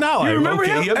 I remember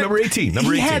him. Yep, number 18.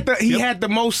 He had the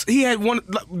most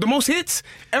hits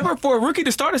ever for a rookie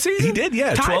to start a season. He did,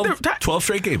 yeah. 12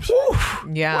 straight games. Woo.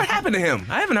 Yeah. What happened to him?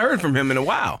 I haven't heard from him in a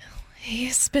while.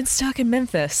 He's been stuck in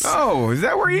Memphis. Oh, is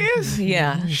that where he is?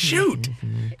 Yeah. Shoot.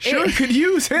 Sure could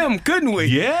use him, couldn't we?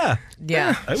 Yeah.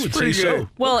 Yeah. I would say so.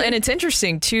 Well, and it's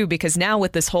interesting, too, because now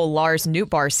with this whole Lars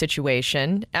Nootbaar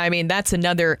situation, I mean, that's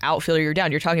another outfielder you're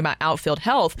down. You're talking about outfield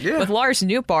health. Yeah. With Lars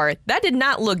Nootbaar, that did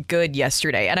not look good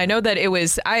yesterday. And I know that it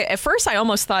was, at first I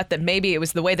almost thought that maybe it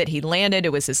was the way that he landed,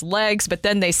 it was his legs, but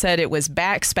then they said it was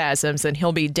back spasms and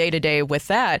he'll be day-to-day with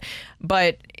that.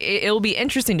 But it'll be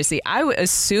interesting to see. I would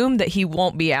assume that he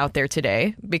won't be out there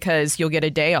today because you'll get a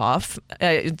day off,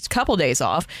 a couple days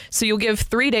off. So you'll give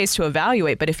 3 days to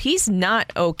evaluate. But if he's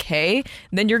not okay,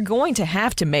 then you're going to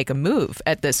have to make a move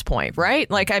at this point, right?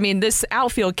 Like, I mean, this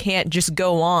outfield can't just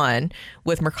go on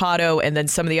with Mercado and then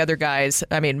some of the other guys.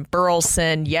 I mean,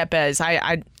 Burleson, Yepes.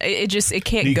 It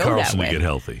can't Need go Carlson that way. to get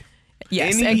healthy.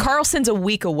 Yes, and Carlson's a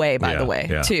week away, by the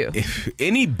way, too. If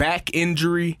any back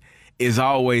injury is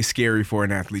always scary for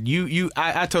an athlete.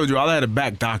 I told you, I had a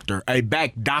back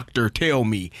doctor tell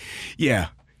me,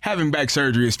 having back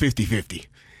surgery is 50-50.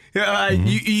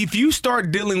 If you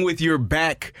start dealing with your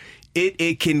back,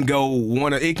 it can go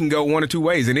one or two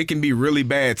ways, and it can be really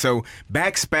bad. So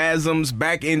back spasms,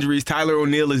 back injuries. Tyler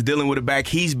O'Neill is dealing with a back.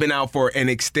 He's been out for an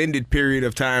extended period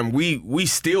of time. We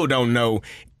still don't know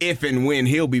if and when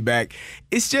he'll be back.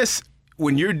 It's just,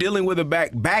 when you're dealing with a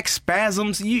back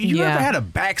spasms, you ever had a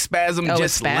back spasm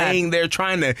just laying there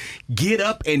trying to get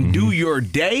up and do your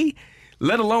day,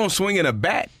 let alone swinging a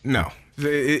bat? No,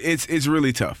 it's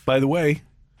really tough. By the way,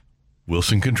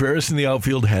 Wilson Contreras in the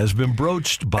outfield has been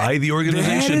broached by the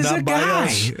organization, not by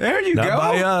us. There you go. Not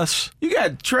by us. You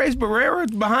got Trace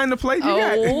Barrera behind the plate.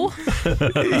 Well,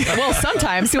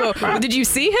 sometimes. Did you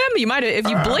see him? You might have. If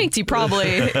you blinked, you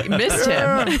probably missed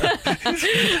him.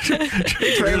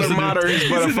 Taylor Motter is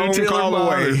but a phone call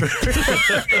away.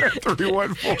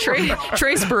 314.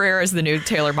 Trace Barrera is the new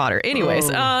Taylor Motter.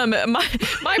 Anyways,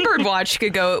 my bird watch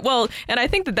could go well, and I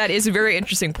think that is a very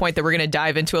interesting point that we're going to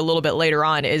dive into a little bit later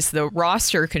on. Is the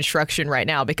roster construction right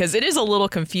now, because it is a little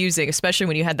confusing, especially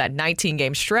when you had that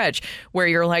 19-game stretch where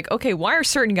you're like, okay, why are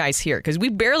certain guys here? Because we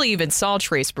barely even saw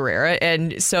Trace Barrera,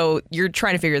 and so you're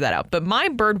trying to figure that out. But my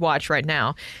bird watch right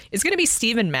now is going to be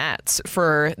Steven Matz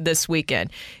for this weekend.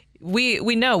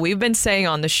 We know, we've been saying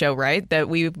on the show, right, that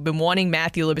we've been wanting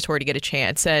Matthew Liberatore to get a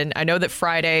chance. And I know that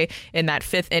Friday in that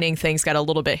fifth inning, things got a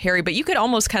little bit hairy, but you could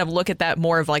almost kind of look at that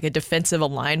more of like a defensive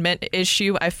alignment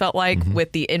issue, I felt like,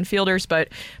 with the infielders. But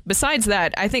besides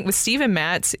that, I think with Steven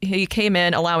Matz, he came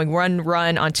in allowing one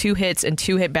run on 2 hits and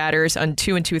 2 hit batters on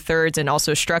 2 2/3 and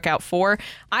also struck out 4.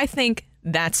 I think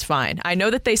that's fine. I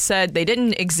know that they said they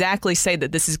didn't exactly say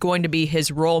that this is going to be his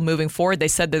role moving forward. They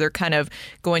said that they're kind of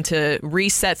going to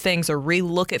reset things or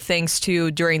relook at things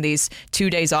too during these 2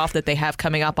 days off that they have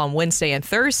coming up on Wednesday and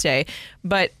Thursday.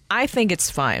 But I think it's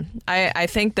fine. I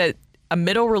think that a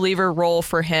middle reliever role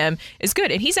for him is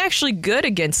good. And he's actually good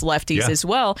against lefties as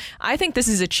well. I think this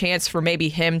is a chance for maybe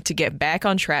him to get back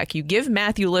on track. You give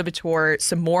Matthew Liberatore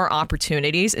some more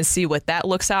opportunities and see what that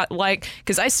looks out like.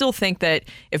 Because I still think that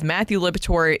if Matthew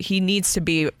Liberatore, he needs to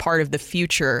be part of the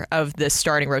future of the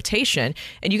starting rotation.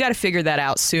 And you got to figure that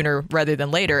out sooner rather than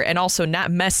later. And also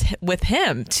not mess with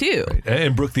him, too. Right.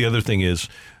 And, Brooke, the other thing is,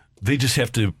 they just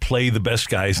have to play the best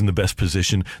guys in the best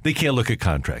position. They can't look at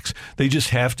contracts. They just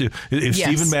have to. If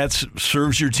Steven Matz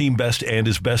serves your team best and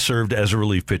is best served as a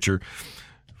relief pitcher,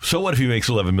 so what if he makes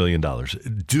 $11 million?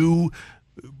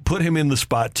 Put him in the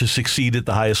spot to succeed at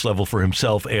the highest level for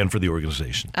himself and for the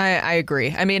organization. I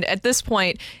agree. I mean, at this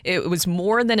point, it was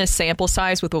more than a sample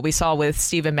size with what we saw with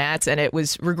Steven Matz, and it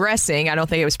was regressing. I don't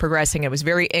think it was progressing. It was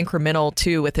very incremental,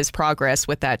 too, with his progress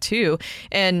with that, too.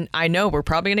 And I know we're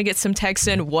probably going to get some texts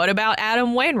in, what about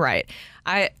Adam Wainwright?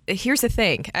 Here's the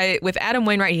thing. With Adam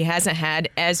Wainwright, he hasn't had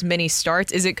as many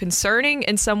starts. Is it concerning?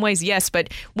 In some ways, yes.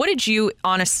 But what did you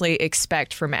honestly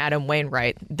expect from Adam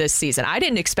Wainwright this season? I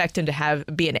didn't expect him to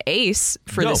be an ace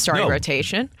for the starting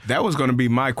rotation. That was going to be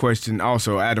my question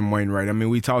also, Adam Wainwright. I mean,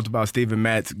 we talked about Steven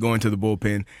Matz going to the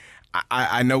bullpen.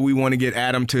 I know we want to get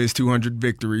Adam to his 200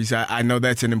 victories. I know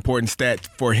that's an important stat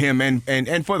for him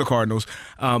and for the Cardinals.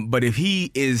 But if he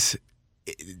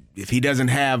doesn't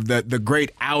have the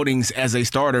great outings as a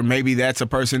starter, maybe that's a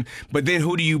person. But then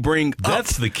who do you bring up?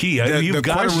 That's the key. You've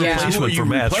got a replacement for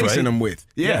Matz, right? Replacing him with.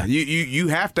 Yeah. You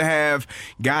have to have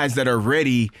guys that are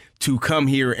ready to come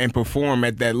here and perform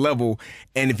at that level.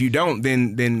 And if you don't,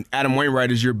 then Adam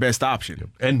Wainwright is your best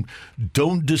option. And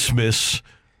don't dismiss,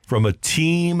 from a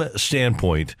team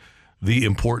standpoint, the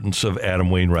importance of Adam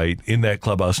Wainwright in that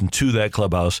clubhouse and to that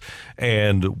clubhouse,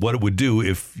 and what it would do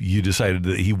if you decided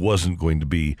that he wasn't going to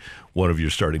be one of your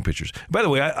starting pitchers. By the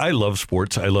way, I love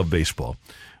sports. I love baseball.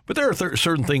 But there are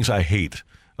certain things I hate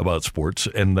about sports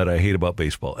and that I hate about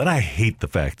baseball. And I hate the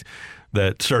fact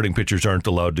that starting pitchers aren't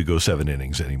allowed to go 7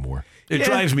 innings anymore. It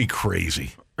drives me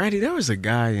crazy. Randy, there was a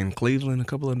guy in Cleveland a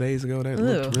couple of days ago that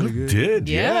looked really good. Did?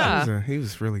 Yeah. He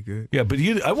was really good. Yeah, but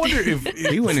I wonder if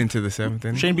he went into the 7th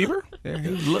inning. Shane Bieber?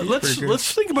 Yeah,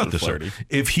 let's think about this, sir.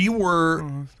 If he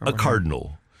were a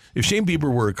Cardinal, if Shane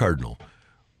Bieber were a Cardinal,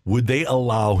 would they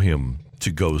allow him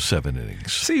to go 7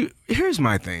 innings? See, here's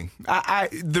my thing.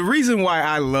 The reason why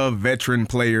I love veteran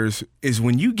players is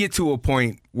when you get to a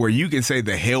point where you can say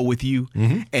the hell with you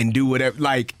and do whatever.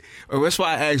 Like, that's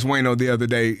why I asked Wayno the other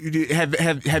day,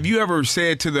 have you ever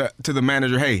said to the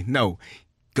manager, hey, no,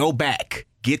 go back.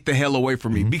 Get the hell away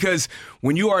from me. Because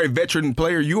when you are a veteran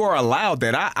player, you are allowed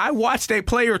that. I watched a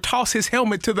player toss his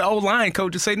helmet to the O-line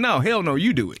coach and say, no, hell no,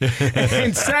 you do it.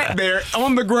 And sat there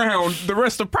on the ground the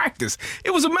rest of practice.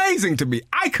 It was amazing to me.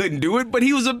 I couldn't do it, but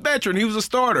he was a veteran. He was a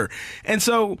starter. And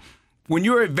so when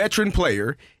you're a veteran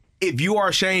player, if you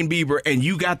are Shane Bieber and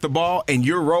you got the ball and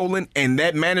you're rolling and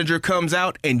that manager comes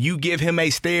out and you give him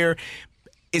a stare,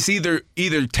 it's either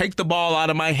take the ball out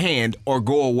of my hand or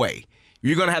go away.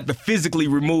 You're going to have to physically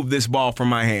remove this ball from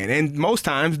my hand. And most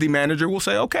times the manager will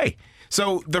say, okay.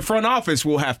 So the front office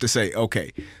will have to say,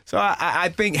 okay. So I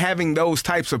think having those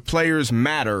types of players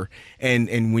matter.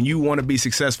 And when you want to be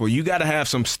successful, you got to have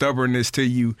some stubbornness to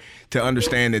you to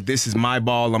understand that this is my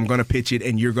ball. I'm going to pitch it,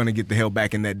 and you're going to get the hell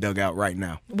back in that dugout right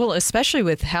now. Well, especially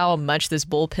with how much this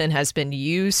bullpen has been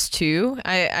used to.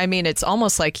 I mean, it's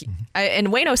almost like, and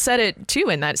Wayno said it too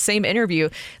in that same interview,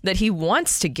 that he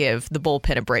wants to give the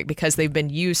bullpen a break because they've been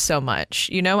used so much.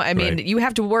 You know, I mean, you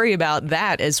have to worry about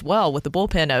that as well with the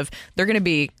bullpen of they're going to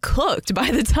be cooked by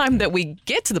the time that we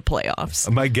get to the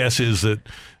playoffs. My guess is that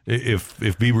if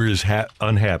Bieber is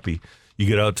unhappy, you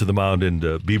get out to the mound and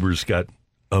Bieber's got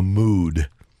a mood.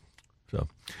 So,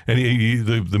 and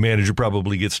the manager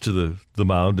probably gets to the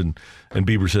mound and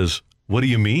Bieber says, "What do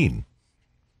you mean?"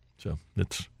 So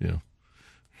it's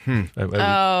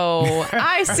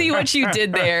I see what you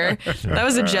did there. That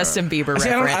was a Justin Bieber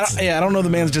reference. I don't know the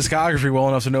man's discography well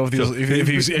enough to know if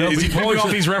he's pulling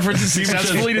off these references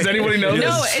successfully. Does anybody know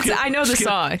this? No, I know the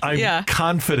song. I'm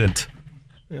confident.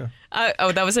 Yeah.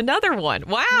 That was another one.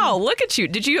 Wow, look at you.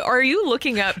 Are you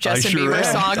looking up Justin Bieber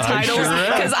song titles?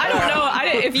 Because I don't know.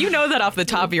 If you know that off the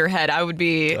top of your head, I would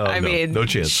be, no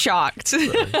chance. Shocked.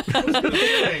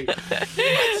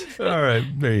 All right,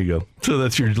 there you go. So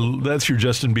that's your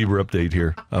Justin Bieber update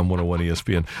here on 101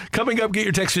 ESPN. Coming up, get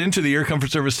your text into the Air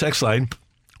Comfort Service text line.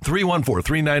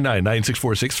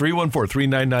 314-399-9646.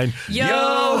 314-399.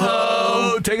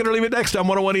 Yo-ho! Take it or leave it next on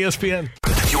 101 ESPN.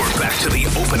 You're back to the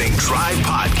Opening Drive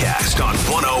podcast on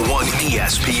 101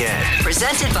 ESPN.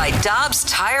 Presented by Dobbs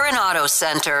Tire and Auto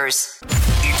Centers.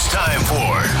 It's time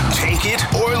for Take It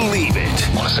or Leave It.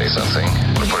 Want to say something?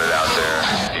 Want to put it out there.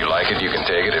 If you like it, you can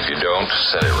take it. If you don't,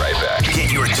 send it right back.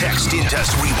 Get your text into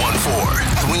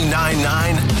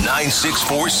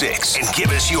 314-399-9646 and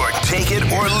give us your Take It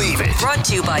or Leave It. Brought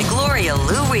to you by Gloria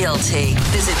Lou Realty.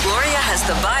 Visit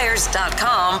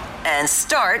GloriaHasTheBuyers.com and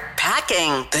start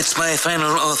packing. That's my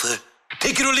final offer.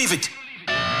 Take it or leave it.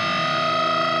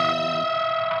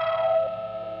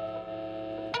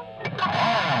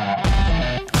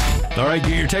 All right,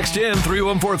 get your text in,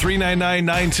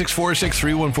 314-399-9646,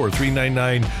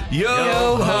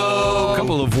 314-399-YO-HO. A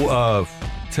couple of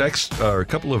texts, or a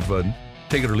couple of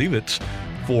Take It or Leave It's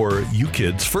for you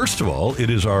kids. First of all, it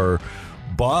is our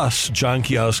boss, John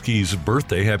Kiowski's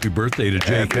birthday. Happy birthday to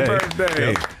JK. Happy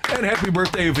birthday. Yep. And happy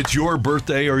birthday if it's your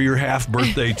birthday or your half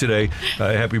birthday today.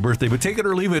 Happy birthday. But take it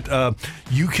or leave it.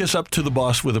 You kiss up to the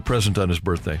boss with a present on his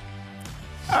birthday.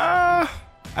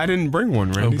 I didn't bring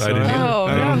one, Randy. I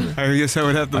didn't I guess I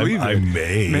would have to leave it. I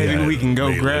may. Maybe we can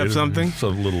go grab later. something. A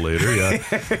little later, yeah.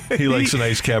 He likes a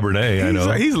nice Cabernet, I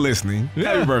know. He's listening.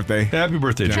 Yeah. Happy birthday. Happy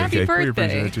birthday, John. Happy Kay. birthday.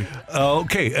 We appreciate you.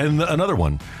 Okay, and another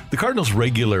one. The Cardinals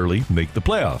regularly make the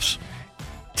playoffs.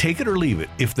 Take it or leave it.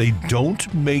 If they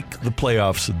don't make the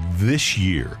playoffs this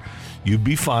year, you'd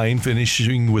be fine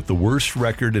finishing with the worst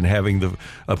record and having the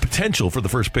potential for the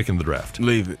first pick in the draft.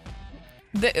 Leave it.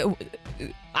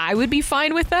 I would be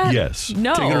fine with that? Yes.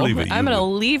 No. Take it or leave it. I'm going to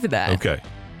leave that. Okay.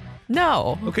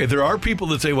 No. Okay, there are people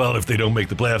that say, well, if they don't make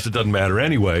the playoffs, it doesn't matter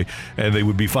anyway, and they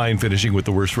would be fine finishing with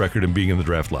the worst record and being in the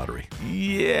draft lottery.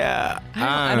 Yeah.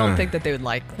 I don't think that they would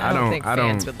like. I don't think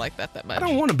fans would like that much. I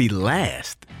don't want to be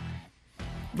last.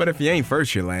 But if you ain't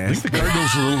first, you're I last. think the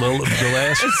Cardinals are a little the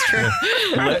last. It's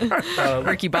true.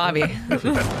 Ricky Bobby.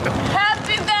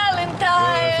 Happy Valentine's.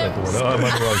 That's not the one. Oh, I'm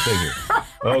on the wrong thing here.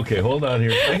 Okay, hold on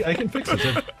here. I can fix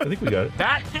this. I think we got it.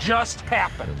 That just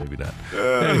happened. Maybe not.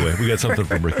 Anyway, we got something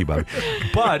from Ricky Bobby.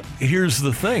 But here's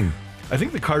the thing. I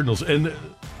think the Cardinals, and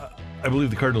I believe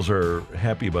the Cardinals are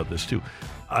happy about this too.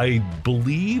 I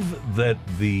believe that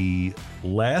the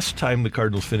last time the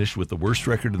Cardinals finished with the worst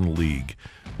record in the league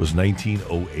was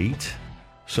 1908.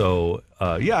 So,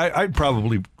 I'd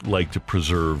probably like to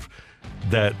preserve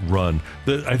that run.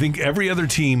 I think every other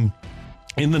team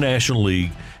in the National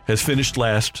League has finished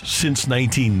last since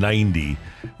 1990,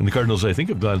 and the Cardinals, I think,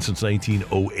 have gone since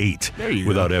 1908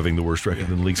 without having the worst record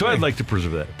in the league. So I'd like to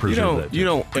preserve that. You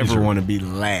don't ever want to be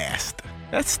last.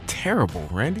 That's terrible,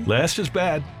 Randy. Last is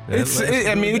bad.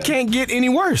 It can't get any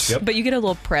worse. Yep. But you get a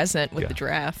little present with the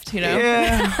draft, you know?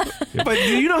 Yeah. But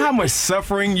do you know how much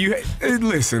suffering you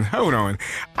listen, hold on.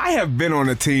 I have been on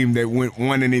a team that went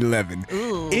 1-11.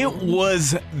 Ooh. It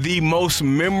was the most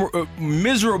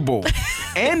miserable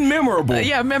and memorable.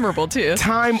 Memorable too.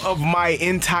 Time of my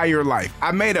entire life.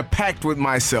 I made a pact with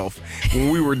myself when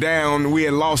we were down. We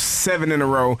had lost 6 in a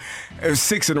row.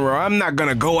 I'm not going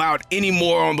to go out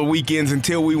anymore on the weekends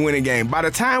until we win a game. By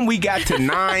the time we got to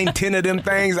 9, 10 of them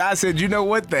things, I said, you know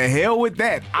what? The hell with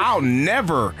that. I'll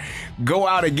never go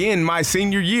out again my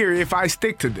senior year if I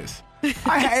stick to this.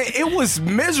 It was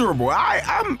miserable.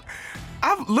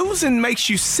 Losing makes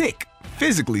you sick,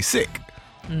 physically sick.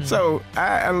 So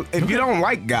if you don't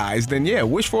like guys, then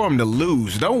wish for them to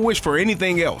lose. Don't wish for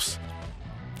anything else.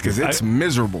 Because it's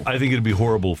miserable. I think it'd be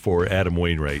horrible for Adam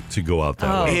Wainwright to go out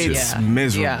that way. It's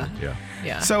miserable.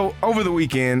 Yeah. So over the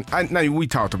weekend, we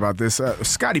talked about this.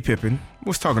 Scottie Pippen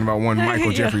was talking about one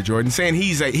Michael Jeffrey Jordan, saying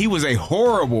he was a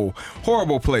horrible,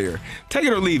 horrible player. Take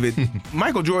it or leave it.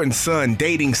 Michael Jordan's son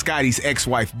dating Scottie's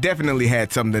ex-wife definitely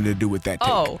had something to do with that take.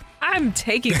 Oh, I'm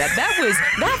taking that.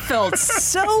 That felt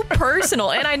so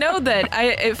personal, and I know that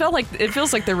it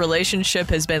feels like the relationship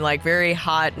has been like very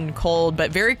hot and cold,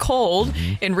 but very cold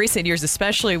in recent years,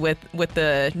 especially with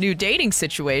the new dating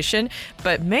situation.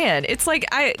 But man, it's like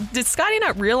did Scottie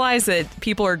not realize that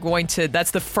people are going to? That's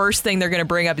the first thing they're going to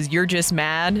bring up is you're just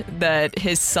mad that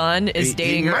his son is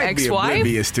dating your ex-wife. He might be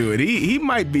oblivious to it. He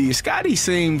might be. Scottie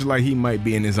seems like he might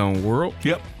be in his own world.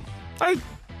 Yep.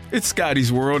 It's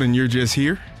Scottie's world, and you're just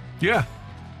here. Yeah.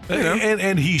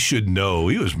 And he should know.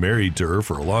 He was married to her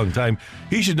for a long time.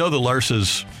 He should know that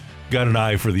Larsa's got an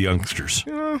eye for the youngsters,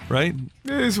 right?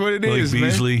 It is what it like is,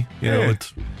 Beasley, man.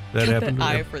 That happened. An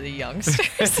eye for the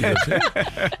youngsters.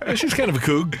 Yeah, she's kind of a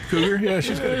cougar. Yeah,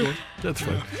 she's kind of cool. That's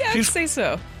fine. Yeah, I'd say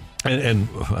so. And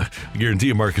I guarantee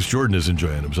you Marcus Jordan is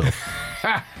enjoying himself.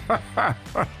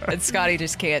 And Scottie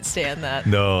just can't stand that.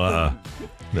 No.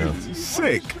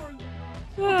 Sick.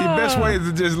 The best way is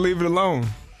to just leave it alone.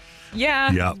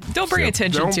 Yeah. Don't bring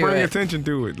attention to it. Don't bring attention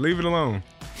to it. Leave it alone.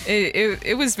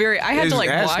 It was very. I had to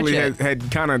watch it. Had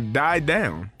kind of died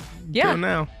down. Yeah. Until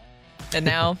now. And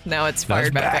now it's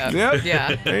fired back up. Yep.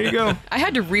 Yeah. There you go. I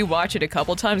had to rewatch it a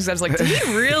couple times because I was like, do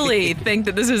you really think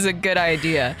that this is a good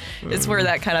idea? It's where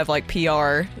that kind of like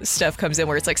PR stuff comes in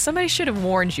where it's like somebody should have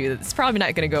warned you that it's probably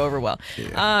not going to go over well.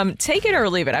 Yeah. Take it or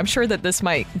leave it. I'm sure that this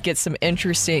might get some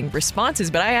interesting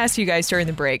responses, but I asked you guys during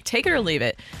the break, take it or leave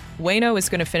it. Waino is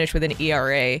going to finish with an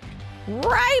ERA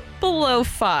right below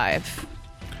 5.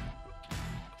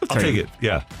 I'll take it.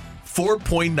 Yeah.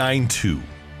 4.92.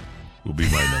 Will be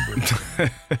my number.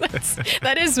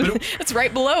 That's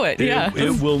right below it.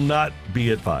 It will not be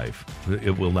at 5.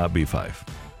 It will not be 5.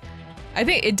 I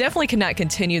think it definitely cannot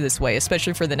continue this way,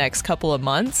 especially for the next couple of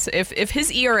months. If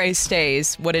his ERA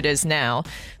stays what it is now,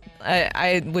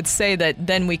 I would say that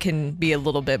then we can be a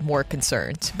little bit more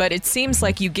concerned. But it seems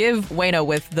like you give Waino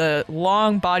with the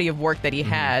long body of work that he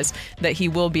has, that he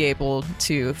will be able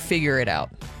to figure it out.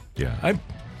 Yeah,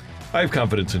 I have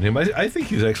confidence in him. I think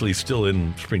he's actually still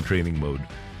in spring training mode.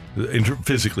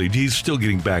 physically. He's still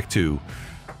getting back to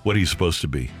what he's supposed to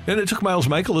be. And it took Miles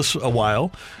Michaelis a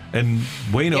while, and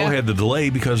Waino had the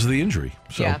delay because of the injury.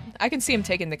 So. Yeah, I can see him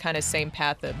taking the kind of same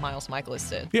path that Miles Michaelis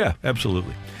did. Yeah,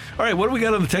 absolutely. All right, what do we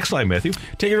got on the text line, Matthew?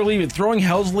 Take it or leave it. Throwing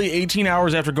Helsley 18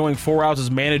 hours after going 4 outs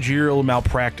is managerial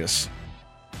malpractice.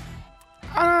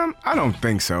 I don't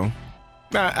think so.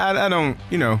 I don't,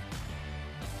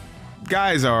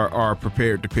 guys are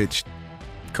prepared to pitch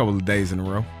a couple of days in a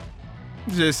row.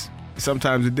 It's just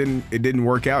sometimes it didn't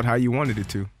work out how you wanted it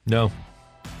to. No.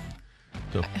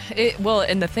 So.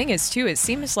 And the thing is, too, it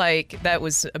seems like that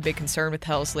was a big concern with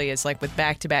Helsley is like with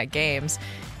back-to-back games,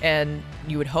 and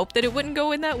you would hope that it wouldn't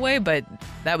go in that way, but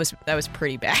that was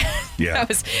pretty bad. Yeah. that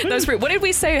was pretty. What did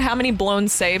we say? How many blown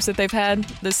saves that they've had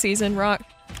this season, Rock?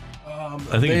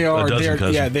 I think a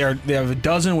dozen. Yeah, they have a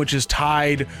dozen, which is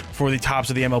tied for the tops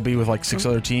of the MLB with like 6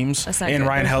 other teams. That's not and good.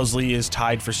 Ryan Helsley is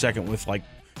tied for second with like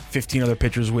 15 other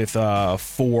pitchers with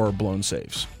 4 blown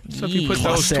saves. So if you put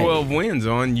those 12 wins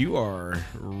on, you are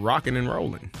rocking and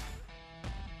rolling.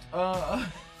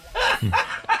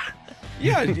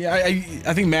 Yeah,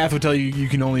 I think math would tell you you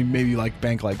can only maybe like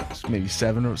bank like maybe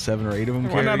 7 or 8 of them.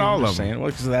 Why not all of them? Well,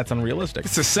 because that's unrealistic.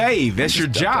 It's a save. That's your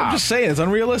job. I'm just saying it's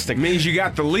unrealistic. Means you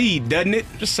got the lead, doesn't it?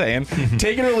 Just saying.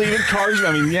 Take it or leave it. Cards.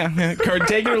 I mean,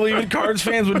 take it or leave it. Cards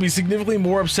fans would be significantly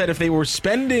more upset if they were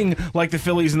spending like the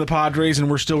Phillies and the Padres and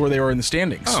were still where they were in the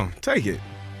standings. Oh, take it.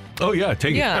 Oh, yeah,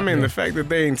 take it. I mean, the fact that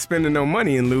they ain't spending no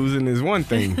money and losing is one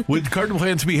thing. Would Cardinal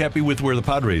fans be happy with where the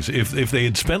Padres, if they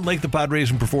had spent like the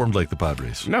Padres and performed like the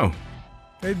Padres? No.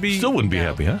 They'd be still wouldn't be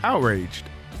happy, huh? Outraged.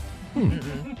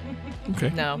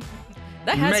 Okay. No.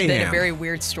 That has been Mayhem. a very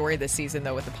weird story this season,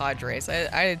 though, with the Padres.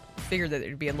 I figured that it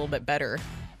would be a little bit better.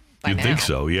 You'd think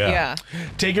so, yeah. Yeah.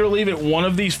 Take it or leave it. One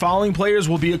of these following players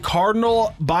will be a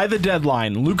Cardinal by the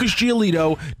deadline. Lucas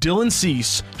Giolito, Dylan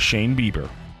Cease, Shane Bieber.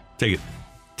 Take it.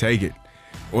 Take it.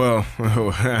 Well,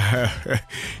 a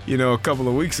couple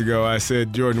of weeks ago I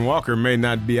said Jordan Walker may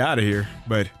not be out of here,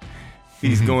 but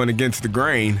he's going against the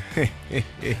grain.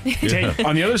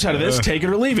 On the other side of this, take it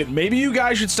or leave it. Maybe you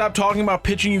guys should stop talking about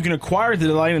pitching you can acquire at the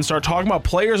deadline and start talking about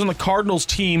players on the Cardinals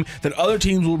team that other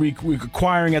teams will be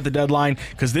acquiring at the deadline,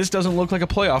 because this doesn't look like a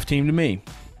playoff team to me.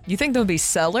 You think they'll be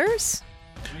sellers?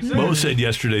 Mo said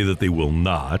yesterday that they will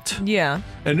not. Yeah.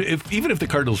 And even if the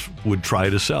Cardinals would try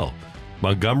to sell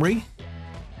Montgomery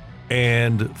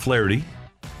and Flaherty,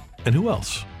 and who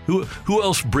else? Who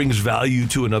else brings value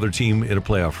to another team in a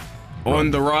playoff run? On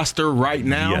the roster right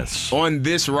now? Yes. On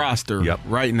this roster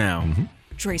right now. Mm-hmm.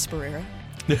 Trace Barrera.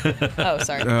 Oh,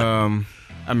 sorry.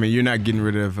 I mean, you're not getting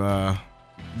rid of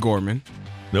Gorman.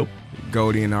 Nope.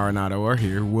 Goldie and Arenado are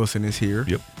here. Wilson is here.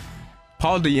 Yep.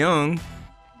 Paul DeYoung,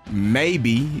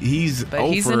 maybe. He's But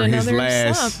over he's in his another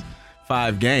last slump.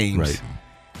 5 games. Right.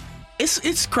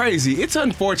 It's crazy. It's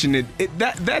unfortunate.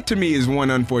 That to me is one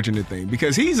unfortunate thing,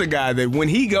 because he's a guy that when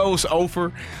he goes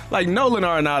over, like Nolan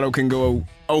Arenado can go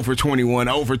over 21,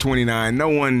 over 29. No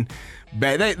one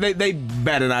bat. They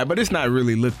bat an eye, but it's not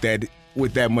really looked at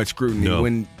with that much scrutiny. No.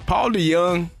 When Paul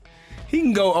DeYoung, he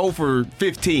can go over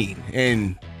 15,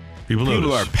 and people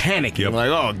notice. are panicking. Yep. Like,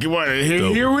 oh,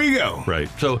 here we go. Right.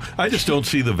 So I just don't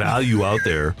see the value out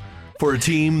there for a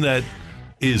team that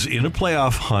is in a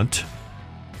playoff hunt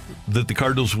that the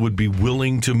Cardinals would be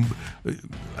willing to.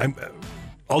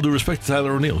 All due respect to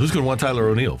Tyler O'Neill. Who's going to want Tyler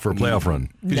O'Neill for a playoff run?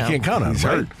 Because No. you can't count on He's him,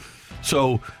 right? hurt.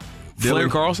 So, Dylan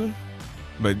Carlson?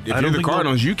 But if I you're don't the think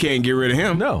Cardinals, you can't get rid of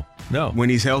him. No. When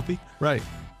he's healthy. Right.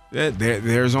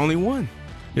 There's only one.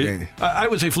 I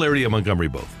would say Flaherty and Montgomery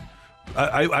both.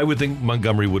 I would think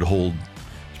Montgomery would hold,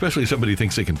 especially if somebody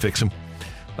thinks they can fix him.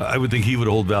 I would think he would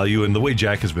hold value. And the way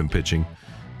Jack has been pitching,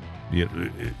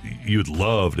 you'd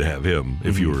love to have him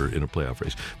if you were in a playoff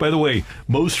race. By the way,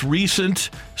 most recent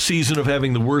season of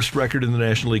having the worst record in the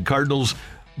National League, Cardinals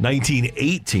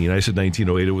 1918. I said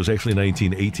 1908. It was actually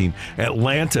 1918.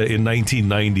 Atlanta in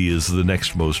 1990 is the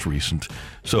next most recent.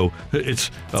 So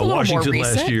it's a little more Washington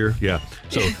last recent. year. Yeah.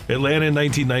 So Atlanta in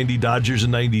 1990, Dodgers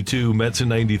in 92, Mets in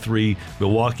 93,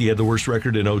 Milwaukee had the worst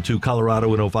record in 02,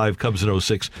 Colorado in 05, Cubs in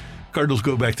 06. Cardinals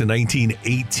go back to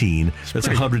 1918. That's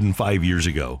 105 years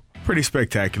ago. Pretty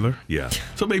spectacular. Yeah.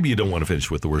 So maybe you don't want to finish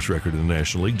with the worst record in the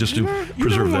National League just to You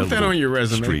preserve don't want that little on your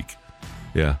resume. streak.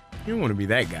 Yeah. You don't want to be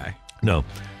that guy. No.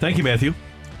 Thank you, Matthew.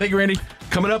 Thank you, Randy.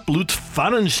 Coming up, Lutz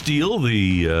Pfannenstiel,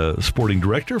 the sporting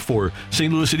director for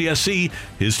St. Louis City SC.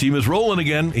 His team is rolling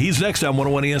again. He's next on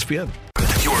 101 ESPN.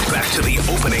 You're back to the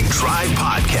Opening Drive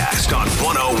podcast on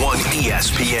 101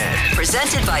 ESPN.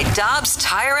 Presented by Dobbs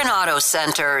Tire and Auto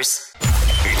Centers.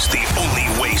 It's the only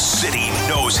way City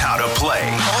knows how to play.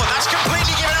 Oh, that's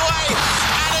completely given away.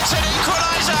 And it's an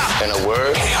equalizer. In a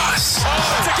word,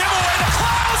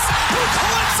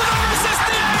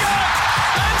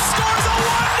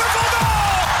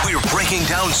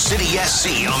 down City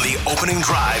SC on the opening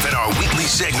drive in our weekly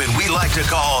segment we like to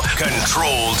call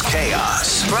Controlled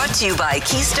Chaos. Brought to you by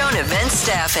Keystone Event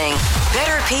Staffing.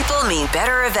 Better people mean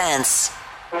better events.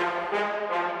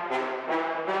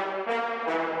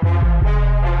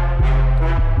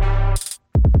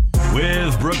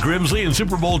 With Brooke Grimsley and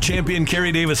Super Bowl champion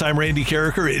Kerry Davis, I'm Randy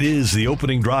Carricker. It is the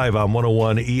opening drive on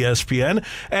 101 ESPN.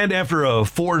 And after a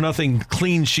 4-0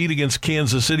 clean sheet against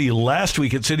Kansas City last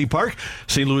week at City Park,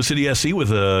 St. Louis City SC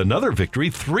with another victory,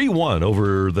 3-1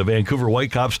 over the Vancouver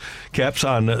Whitecaps Caps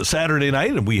on Saturday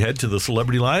night. And we head to the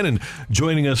Celebrity Line. And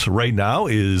joining us right now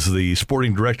is the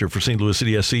sporting director for St. Louis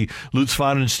City SC, Lutz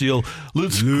Pfannenstiel.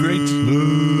 Lutz,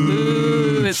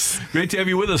 great to have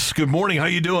you with us. Good morning. How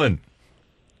you doing?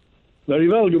 Very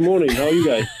well. Good morning. How are you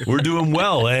guys? We're doing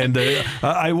well, and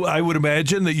I would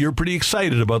imagine that you're pretty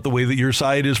excited about the way that your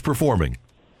side is performing.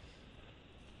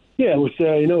 Yeah, it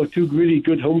was two really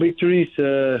good home victories,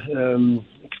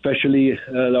 especially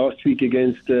last week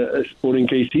against Sporting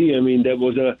KC. I mean, that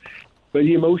was where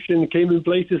the emotion came in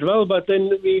place as well. But then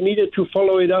we needed to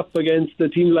follow it up against a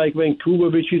team like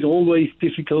Vancouver, which is always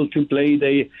difficult to play.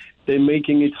 They're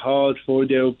making it hard for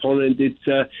their opponent.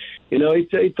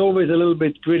 It's always a little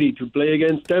bit gritty to play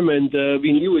against them, and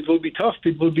we knew it will be tough.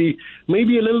 It will be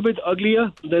maybe a little bit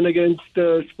uglier than against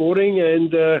Sporting,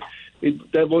 and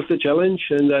that was the challenge.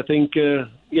 And I think,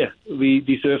 we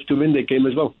deserve to win the game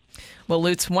as well. Well,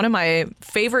 Lutz, one of my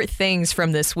favorite things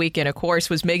from this weekend, of course,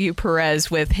 was Miggy Perez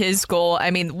with his goal.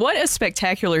 I mean, what a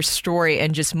spectacular story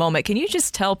and just moment. Can you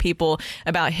just tell people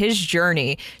about his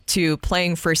journey to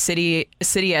playing for City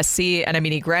SC? And I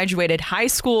mean, he graduated high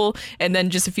school, and then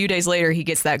just a few days later, he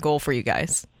gets that goal for you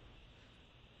guys.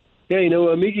 Yeah,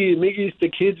 Miggy is the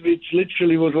kid which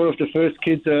literally was one of the first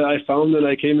kids I found when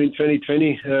I came in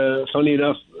 2020. Funny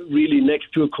enough, really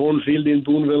next to a cornfield in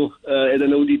Boonville at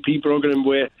an ODP program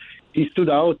where he stood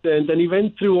out, and then he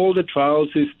went through all the trial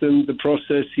system, the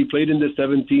process. He played in the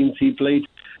 17s. He played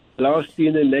last year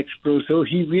in the next pro. So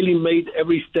he really made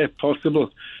every step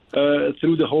possible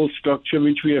through the whole structure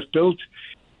which we have built.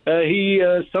 He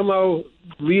somehow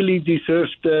really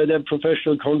deserved that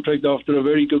professional contract after a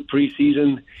very good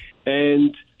preseason.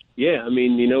 And yeah, I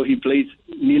mean, he plays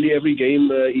nearly every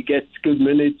game. He gets good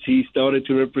minutes. He started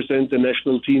to represent the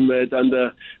national team at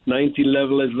under 19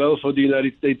 level as well for the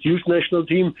United States Youth National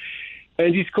Team.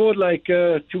 And he scored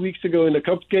 2 weeks ago in a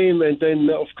cup game. And then,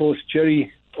 of course,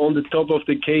 cherry on the top of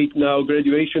the cake now,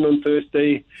 graduation on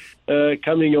Thursday,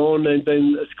 coming on and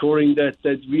then scoring that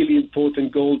really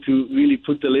important goal to really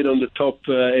put the lid on the top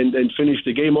and finish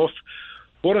the game off.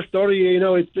 What a story!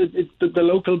 It's the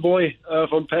local boy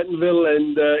from Pattonville,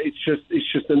 and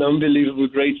it's just an unbelievable,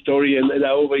 great story. And I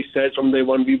always said from day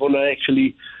one, we want to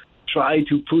actually try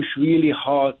to push really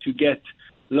hard to get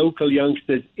local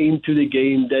youngsters into the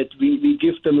game, that we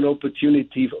give them an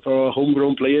opportunity for our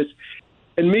homegrown players.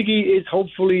 And Miggy is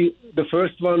hopefully the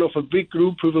first one of a big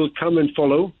group who will come and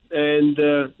follow. And,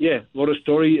 what a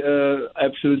story.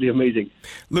 Absolutely amazing.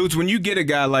 Lutz, when you get a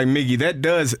guy like Miggy, that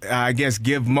does, I guess,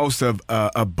 give most of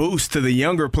a boost to the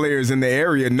younger players in the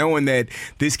area, knowing that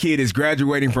this kid is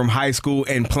graduating from high school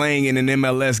and playing in an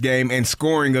MLS game and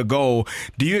scoring a goal.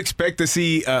 Do you expect to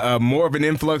see more of an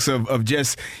influx of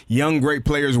just young, great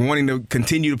players wanting to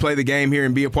continue to play the game here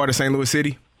and be a part of St. Louis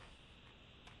City?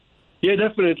 Yeah,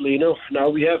 definitely. Now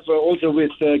we have also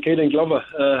with Caden Glover,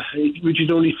 which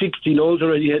is only 16, also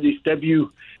already had his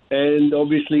debut. And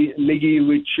obviously Miggy,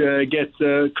 which gets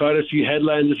quite a few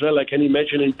headlines as well. I can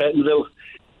imagine in Pattonville,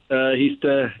 he's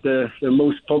the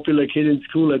most popular kid in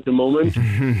school at the moment.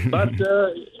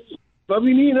 But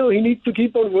we need, he needs to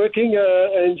keep on working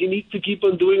and he needs to keep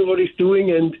on doing what he's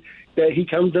doing. And he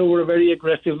comes over a very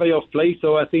aggressive way of play.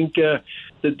 So I think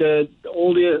that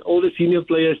all the senior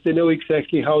players, they know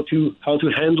exactly how to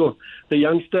handle the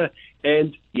youngster.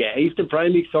 And yeah, he's the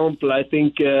prime example. I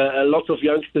think a lot of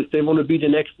youngsters, they want to be the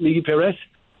next Miggy Perez.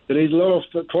 There is a lot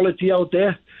of quality out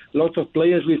there, lots of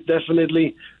players with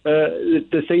definitely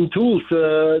the same tools.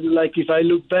 Like if I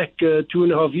look back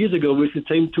 2.5 years ago with the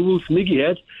same tools Miggy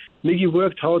had, Miggy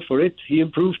worked hard for it. He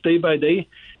improved day by day.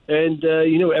 And,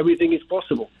 everything is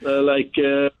possible.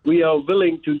 We are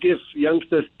willing to give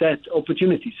youngsters that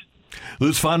opportunities.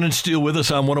 Lutz Pfannenstiel with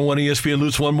us on 101 ESPN.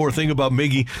 Lutz, one more thing about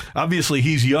Miggy. Obviously,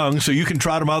 he's young, so you can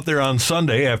trot him out there on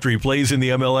Sunday after he plays in the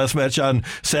MLS match on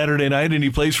Saturday night, and he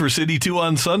plays for City 2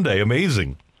 on Sunday.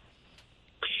 Amazing.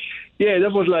 Yeah,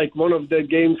 that was one of the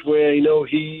games where,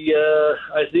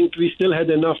 I think we still had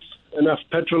enough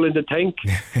petrol in the tank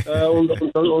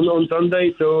on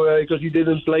Sunday, so because he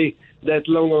didn't play that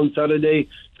long on Saturday,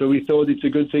 so we thought it's a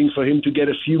good thing for him to get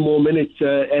a few more minutes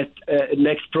at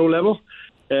next pro level.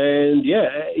 And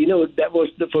that was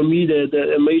for me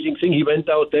the amazing thing. He went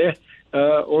out there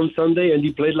on Sunday and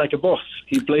he played like a boss.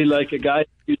 He played like a guy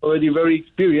who's already very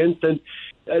experienced, and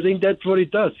I think that's what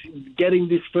it does. Getting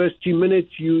these first 2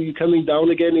 minutes, you coming down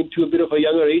again into a bit of a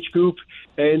younger age group,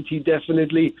 and he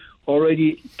definitely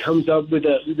already comes up with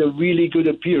a really good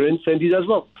appearance, and he does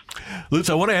well. Lutz,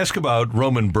 I want to ask about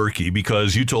Roman Bürki,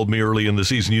 because you told me early in the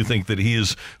season you think that he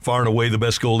is far and away the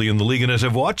best goalie in the league. And as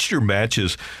I've watched your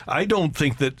matches, I don't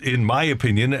think that, in my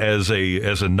opinion, as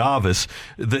a novice,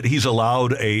 that he's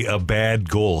allowed a bad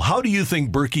goal. How do you think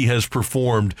Bürki has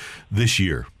performed this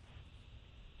year?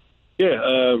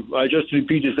 Yeah, I just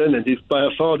repeat the sentence. He's by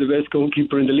far the best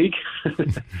goalkeeper in the league.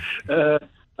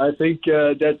 I think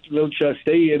that will just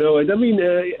stay, And I mean,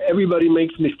 everybody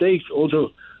makes mistakes.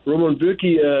 Also, Roman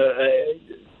Bürki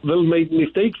will make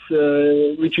mistakes,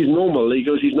 which is normal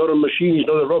because he's not a machine, he's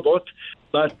not a robot.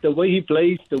 But the way he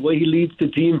plays, the way he leads the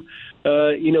team,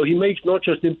 he makes not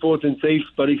just important saves,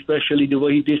 but especially the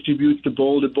way he distributes the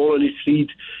ball on his feet,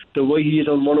 the way he is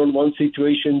on one-on-one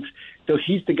situations. So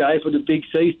he's the guy for the big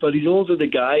saves, but he's also the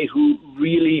guy who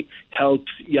really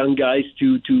helps young guys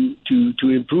to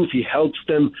improve. He helps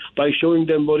them by showing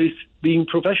them what is being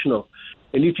professional.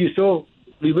 And if you saw,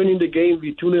 we win in the game,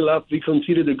 we 2-0 up, we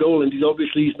conceded a goal, and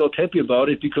he's not happy about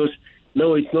it because,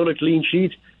 no, it's not a clean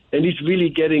sheet, and he's really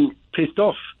getting pissed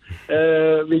off,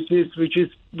 which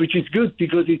is good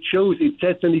because it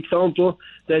sets an example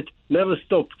that never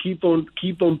stop, keep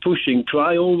on pushing,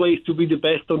 try always to be the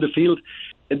best on the field.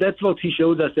 And that's what he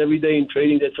shows us every day in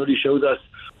training. That's what he shows us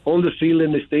on the field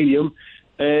in the stadium.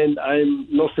 And I'm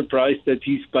not surprised that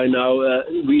he's by now a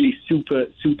really super,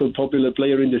 super popular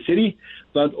player in the city,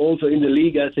 but also in the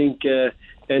league. I think,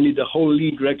 and the whole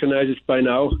league recognizes by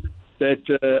now that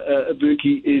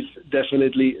Bürki is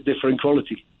definitely different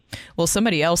quality. Well,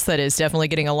 somebody else that is definitely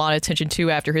getting a lot of attention too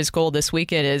after his goal this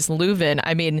weekend is Leuven.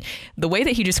 I mean, the way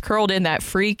that he just curled in that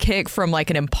free kick from like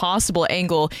an impossible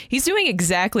angle, he's doing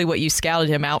exactly what you scouted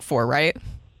him out for, right?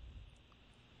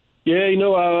 Yeah,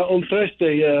 on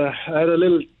Thursday, I had a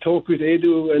little talk with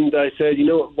Edu, and I said,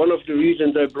 one of the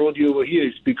reasons I brought you over here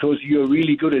is because you're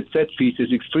really good at set pieces.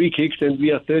 It's free kicks, and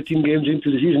we are 13 games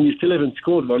into the season. You still haven't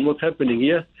scored one. What's happening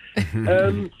here?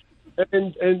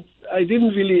 And I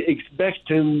didn't really expect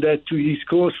him he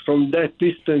scores from that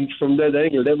distance, from that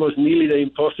angle. That was nearly the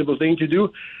impossible thing to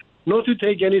do. Not to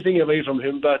take anything away from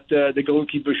him, but the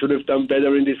goalkeeper should have done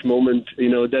better in this moment.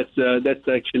 That's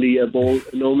actually a ball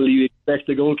normally you expect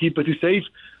the goalkeeper to save.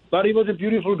 But it was a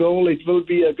beautiful goal. It will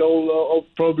be a goal,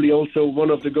 probably also one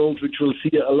of the goals which we'll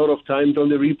see a lot of times on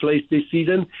the replays this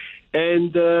season.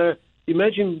 And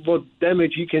imagine what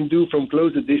damage he can do from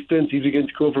closer distance if he can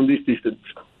score from this distance.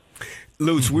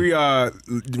 Lutz, we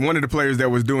one of the players that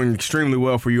was doing extremely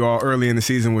well for you all early in the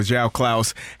season was João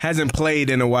Klaus. Hasn't played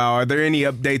in a while. Are there any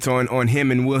updates on him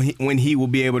and when he will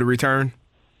be able to return?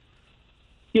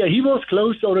 Yeah, he was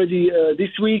close already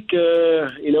this week,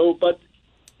 but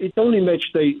it's only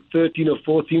match day 13 or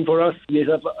 14 for us. We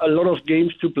have a lot of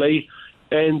games to play,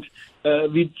 and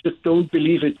we just don't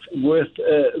believe it's worth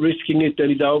risking it that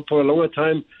he's out for a longer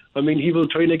time. I mean, he will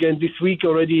train again this week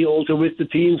already, also with the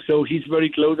team, so he's very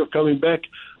close of coming back.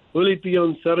 Will it be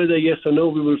on Saturday? Yes or no?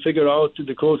 We will figure out in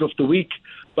the course of the week,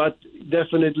 but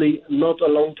definitely not a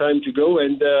long time to go.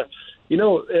 And,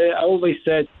 I always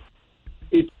said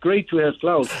it's great to have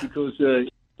Klaus because he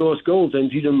scores goals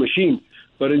and he's a machine.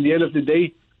 But in the end of the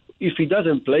day, if he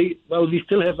doesn't play, well, we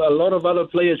still have a lot of other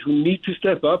players who need to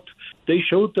step up. They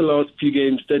showed the last few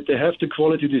games that they have the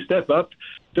quality to step up.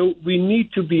 So we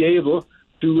need to be able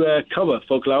to cover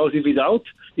for Klaus if he's out.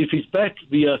 If he's back,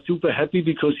 we are super happy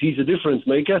because he's a difference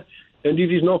maker. And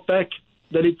if he's not back,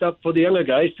 then it's up for the younger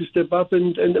guys to step up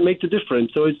and make the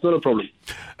difference. So it's not a problem.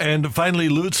 And finally,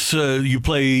 Lutz, you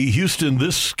play Houston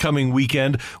this coming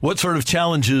weekend. What sort of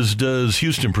challenges does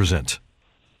Houston present?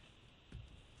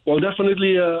 Well,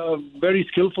 definitely a very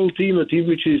skillful team, a team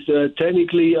which is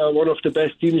technically one of the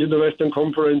best teams in the Western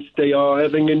Conference. They are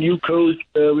having a new coach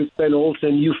with Ben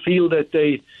Olsen. You feel that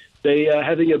they are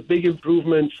having a big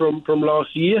improvement from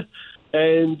last year,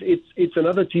 and it's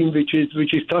another team which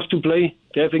is tough to play.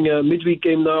 They're having a midweek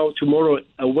game now tomorrow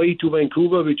away to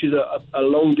Vancouver, which is a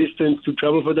long distance to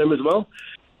travel for them as well.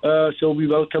 So we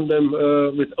welcome them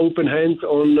with open hands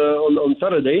on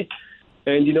Saturday.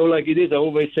 And like it is, I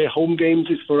always say home games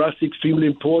is for us extremely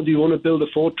important. We want to build a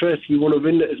fortress. We want to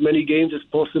win as many games as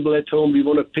possible at home. We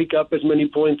want to pick up as many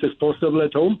points as possible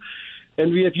at home.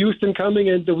 And we have Houston coming,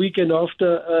 and the weekend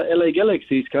after, LA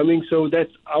Galaxy is coming. So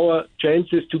that's our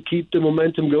chances to keep the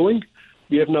momentum going.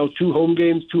 We have now 2 home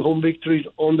games, 2 home victories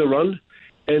on the run,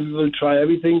 and we will try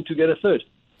everything to get a third.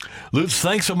 Lutz,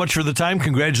 thanks so much for the time.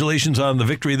 Congratulations on the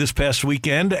victory this past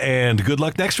weekend, and good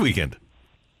luck next weekend.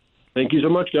 Thank you so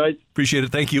much, guys. Appreciate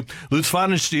it. Thank you. Lutz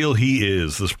Pfannenstiel, he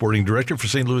is the sporting director for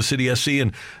St. Louis City SC,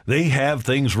 and they have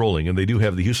things rolling, and they do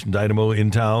have the Houston Dynamo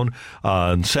in town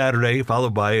on Saturday,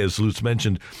 followed by, as Lutz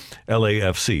mentioned,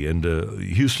 LAFC. And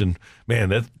Houston, man,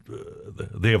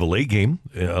 they have a late game,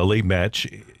 a late match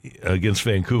against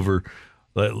Vancouver,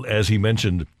 as he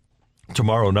mentioned,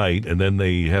 tomorrow night, and then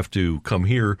they have to come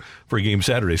here for a game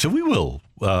Saturday. So we will.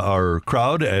 Our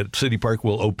crowd at City Park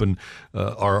will open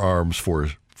our arms for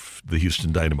the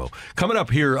Houston Dynamo. Coming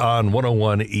up here on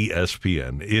 101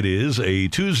 ESPN. It is a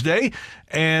Tuesday,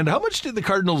 and how much did the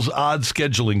Cardinals' odd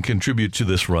scheduling contribute to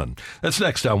this run? That's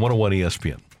next on 101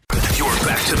 ESPN. You're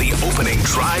back to the Opening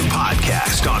Drive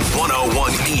podcast on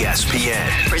 101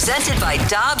 ESPN. Presented by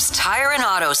Dobbs Tire and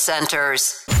Auto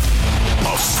Centers.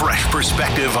 A fresh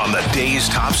perspective on the day's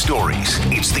top stories.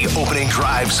 It's the Opening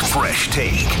Drive's Fresh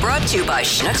Take. Brought to you by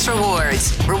Schnucks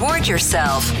Rewards. Reward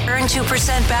yourself. Earn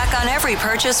 2% back on every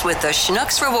purchase with the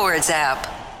Schnucks Rewards app.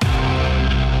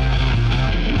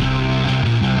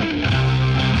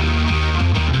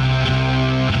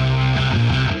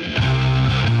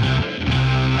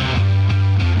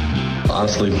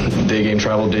 Honestly, day game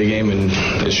traveled day game, and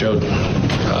it showed.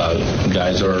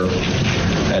 Guys are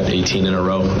at 18 in a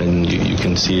row, and you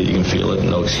can see it, you can feel it.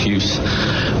 No excuse,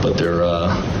 but they're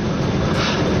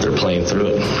playing through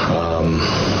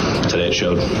it. Today it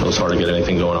showed. It was hard to get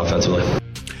anything going offensively.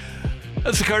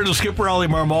 That's the Cardinals skipper, Oli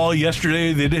Marmol.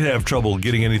 Yesterday, they did have trouble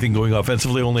getting anything going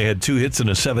offensively. Only had 2 hits and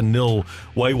a 7-0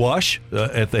 whitewash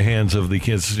at the hands of the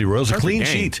Kansas City Royals. Perfect A clean game.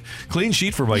 sheet. Clean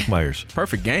sheet for Mike Myers.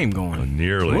 Perfect game going.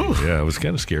 Nearly. Woo. Yeah, it was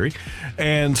kind of scary.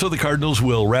 And so the Cardinals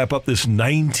will wrap up this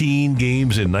 19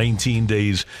 games in 19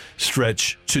 days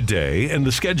stretch today. And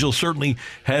the schedule certainly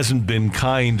hasn't been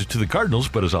kind to the Cardinals,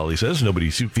 but as Oli says, nobody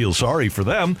feels sorry for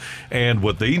them. And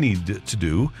what they need to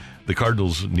do, the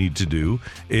Cardinals need to do,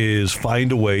 is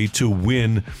find a way to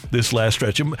win this last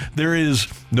stretch. There is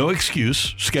no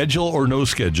excuse, schedule or no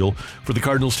schedule, for the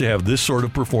Cardinals to have this sort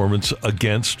of performance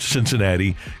against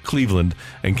Cincinnati, Cleveland,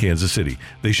 and Kansas City.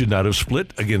 They should not have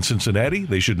split against Cincinnati.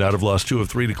 They should not have lost 2 of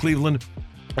 3 to Cleveland.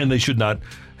 And they should not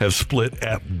have split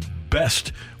at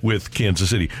best with Kansas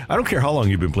City. I don't care how long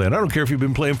you've been playing. I don't care if you've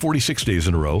been playing 46 days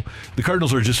in a row. The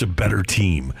Cardinals are just a better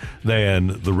team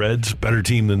than the Reds, better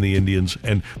team than the Indians.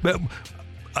 And let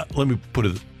me put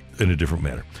it in a different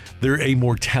manner. They're a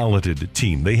more talented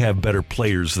team. They have better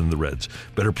players than the Reds,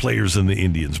 better players than the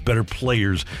Indians, better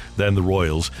players than the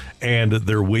Royals, and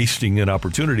they're wasting an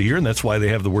opportunity here, and that's why they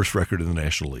have the worst record in the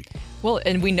National League. Well,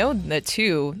 and we know that,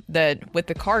 too, that with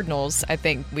the Cardinals, I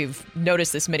think we've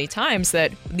noticed this many times,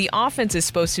 that the offense is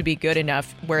supposed to be good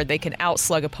enough where they can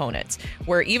outslug opponents,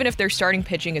 where even if their starting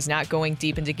pitching is not going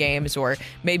deep into games or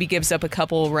maybe gives up a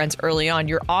couple runs early on,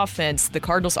 your offense, the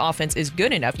Cardinals' offense, is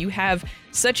good enough. You have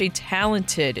such a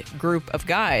talented group of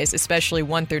guys, especially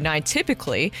 1 through 9,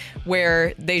 typically,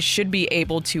 where they should be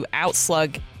able to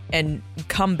outslug and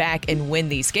come back and win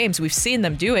these games. We've seen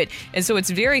them do it. And so it's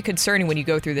very concerning when you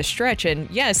go through this stretch. And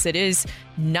yes, it is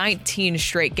 19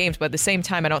 straight games, but at the same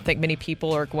time, I don't think many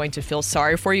people are going to feel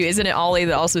sorry for you. Isn't it Oli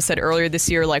that also said earlier this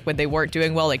year, like when they weren't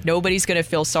doing well, like nobody's going to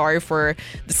feel sorry for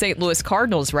the St. Louis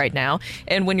Cardinals right now.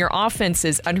 And when your offense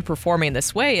is underperforming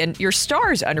this way, and your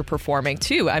stars underperforming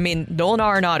too. I mean, Nolan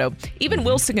Arenado, even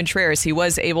Wilson Contreras, he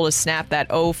was able to snap that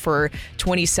 0 for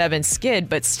 27 skid,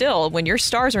 but still, when your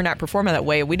stars are not performing that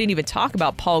way, we didn't even talk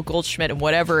about Paul Goldschmidt and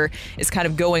whatever is kind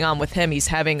of going on with him. He's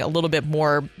having a little bit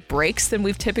more breaks than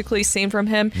we've typically seen from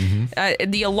him.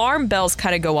 The alarm bells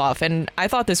kind of go off, and I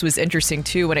thought this was interesting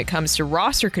too when it comes to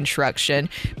roster construction,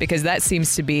 because that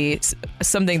seems to be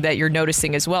something that you're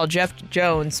noticing as well. Jeff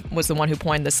Jones was the one who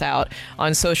pointed this out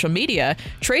on social media.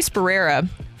 Trace Barrera,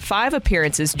 5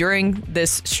 appearances during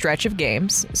this stretch of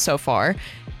games so far.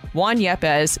 Juan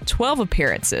Yepez, 12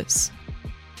 appearances.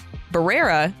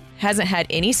 Barrera hasn't had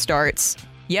any starts.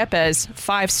 Yepez,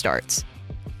 5 starts.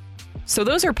 So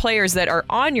those are players that are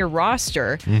on your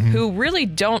roster who really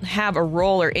don't have a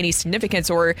role or any significance,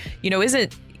 or, you know,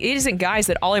 it isn't guys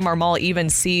that Oli Marmol even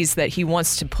sees that he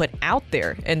wants to put out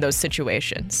there in those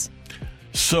situations.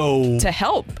 So to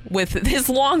help with this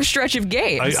long stretch of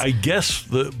games. I guess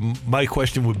my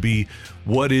question would be,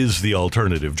 what is the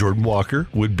alternative? Jordan Walker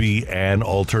would be an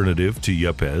alternative to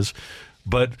Yepez,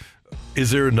 but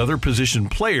is there another position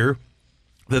player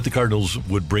that the Cardinals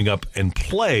would bring up and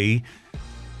play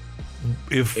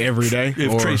if every day,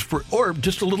 or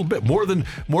just a little bit more than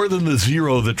the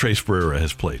 0 that Trace Barrera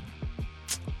has played?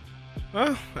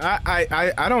 Well,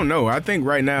 I don't know. I think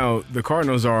right now the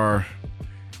Cardinals are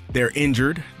They're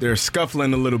injured. They're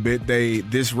scuffling a little bit.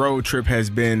 This road trip has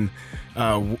been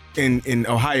in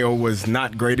Ohio was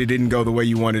not great. It didn't go the way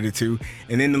you wanted it to.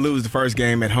 And then to lose the first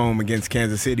game at home against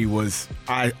Kansas City was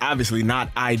obviously not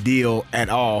ideal at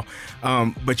all.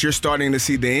 But you're starting to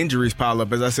see the injuries pile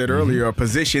up. As I said earlier, a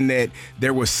position that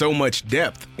there was so much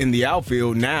depth in the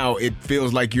outfield, now it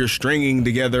feels like you're stringing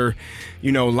together,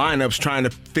 lineups trying to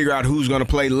figure out who's going to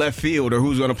play left field or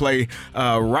who's going to play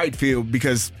right field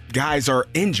because guys are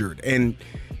injured. And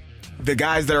the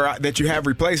guys that you have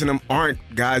replacing them aren't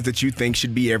guys that you think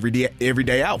should be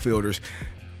everyday outfielders.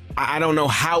 I don't know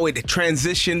how it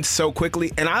transitioned so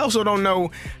quickly, and I also don't know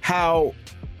how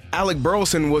Alec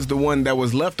Burleson was the one that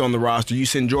was left on the roster. You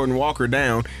send Jordan Walker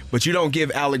down, but you don't give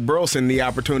Alec Burleson the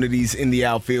opportunities in the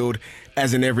outfield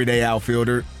as an everyday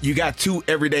outfielder. You got two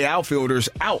everyday outfielders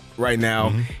out right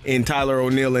now in Tyler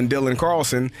O'Neill and Dylan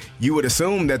Carlson. You would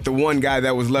assume that the one guy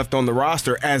that was left on the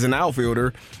roster as an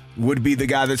outfielder would be the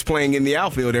guy that's playing in the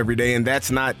outfield every day, and that's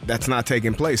not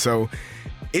taking place. So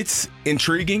it's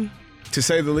intriguing, to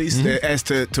say the least, as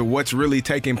to what's really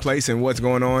taking place and what's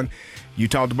going on. You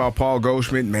talked about Paul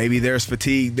Goldschmidt. Maybe there's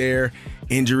fatigue there,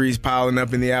 injuries piling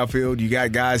up in the outfield. You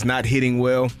got guys not hitting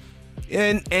well.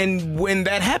 And when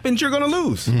that happens, you're going to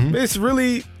lose. It's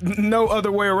really no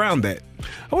other way around that.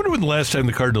 I wonder when the last time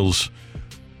the Cardinals,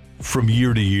 from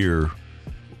year to year,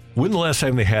 when the last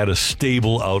time they had a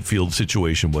stable outfield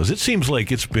situation was. It seems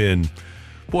like it's been,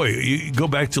 you go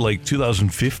back to like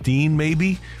 2015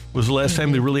 maybe, was the last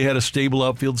time they really had a stable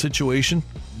outfield situation.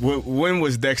 When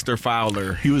was Dexter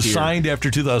Fowler? He was signed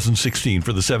after 2016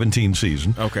 for the 17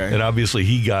 season. Okay. And obviously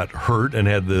he got hurt and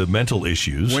had the mental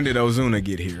issues. When did Ozuna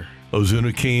get here?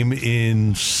 Ozuna came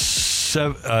in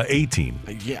 18.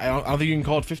 Yeah, I don't think you can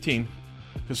call it 15.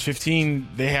 Because 15,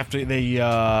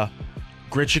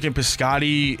 Grichuk and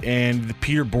Piscotty and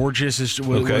Peter Borges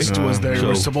was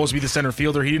supposed to be the center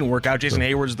fielder. He didn't work out. Jason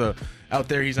Hayward's out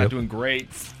there. He's not doing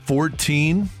great.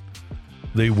 14,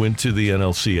 they went to the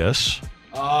NLCS.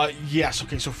 Yes.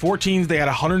 Okay. So 14, they had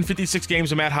 156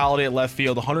 games of Matt Holliday at left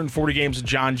field, 140 games of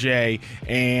John Jay,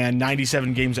 and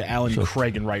 97 games of Alan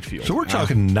Craig in right field. So we're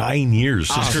talking 9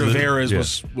 years. Oscar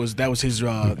Rivera's was his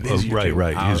year.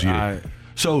 Right. His year.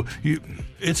 So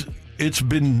it's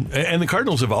been, and the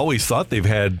Cardinals have always thought they've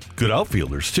had good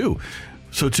outfielders too.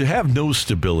 So to have no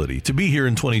stability, to be here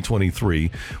in 2023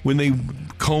 when they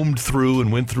combed through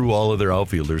and went through all of their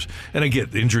outfielders, and I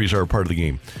get injuries are a part of the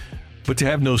game, but to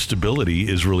have no stability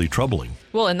is really troubling.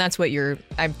 Well, and that's what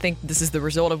I think this is the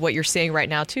result of what you're seeing right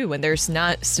now, too. When there's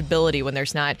not stability, when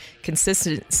there's not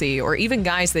consistency, or even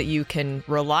guys that you can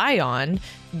rely on,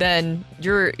 then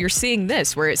you're seeing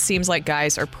this, where it seems like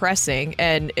guys are pressing,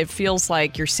 and it feels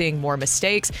like you're seeing more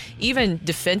mistakes. Even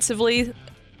defensively,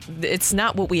 it's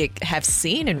not what we have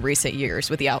seen in recent years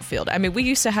with the outfield. I mean, we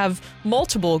used to have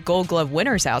multiple Gold Glove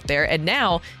winners out there, and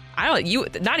now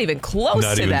not even close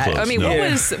to that. Close, I mean, no.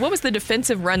 What was the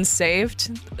defensive runs saved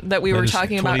that we were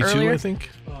talking about earlier? I think.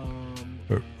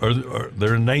 Or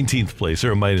they're in 19th place.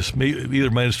 They're either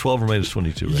minus 12 or minus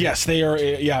 22. Right? Yes, they are.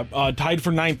 Tied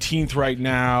for 19th right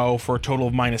now for a total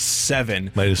of minus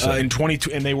 7. In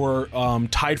 22, and they were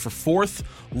tied for 4th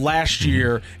last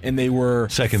year, and they were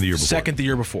second the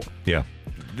year before. Yeah.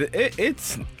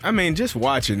 It's. I mean, just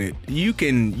watching it, you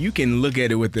can look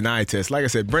at it with an eye test. Like I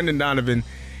said, Brendan Donovan.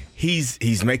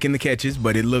 He's making the catches,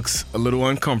 but it looks a little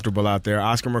uncomfortable out there.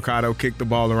 Oscar Mercado kicked the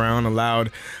ball around,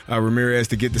 allowed Ramirez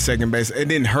to get to second base. It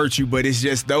didn't hurt you, but it's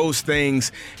just those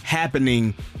things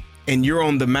happening, and you're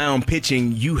on the mound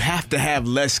pitching. You have to have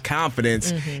less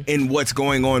confidence in what's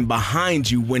going on behind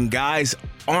you when guys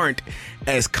aren't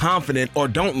as confident or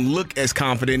don't look as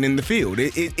confident in the field.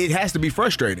 It has to be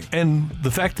frustrating. And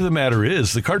the fact of the matter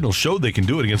is, the Cardinals showed they can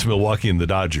do it against Milwaukee and the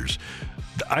Dodgers.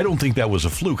 I don't think that was a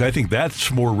fluke. I think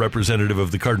that's more representative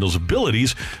of the Cardinals'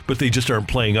 abilities, but they just aren't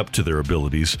playing up to their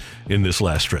abilities in this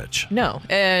last stretch. No.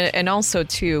 And also,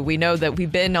 too, we know that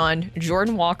we've been on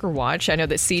Jordan Walker watch. I know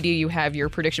that CD, you have your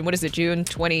prediction. What is it, June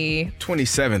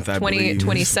 27th, I believe.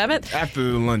 27th? After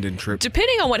the London trip.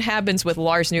 Depending on what happens with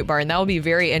Lars Nootbaar, and that will be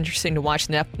very interesting to watch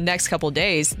the next couple of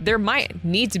days, there might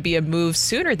need to be a move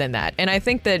sooner than that. And I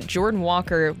think that Jordan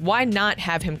Walker, why not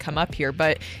have him come up here?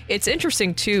 But it's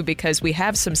interesting, too, because we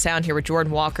have some sound here with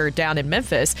Jordan Walker down in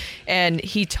Memphis, and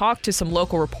he talked to some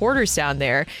local reporters down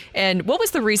there. And what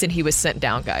was the reason he was sent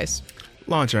down, guys?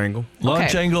 Launch angle.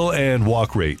 Launch angle and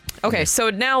walk rate. Okay, so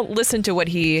now listen to what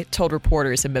he told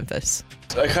reporters in Memphis.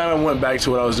 I kind of went back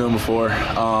to what I was doing before.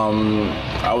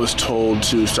 I was told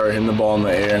to start hitting the ball in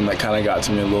the air, and that kind of got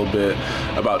to me a little bit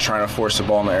about trying to force the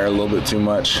ball in the air a little bit too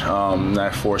much. And I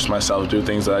forced myself to do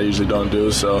things that I usually don't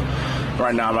do. So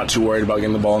right now I'm not too worried about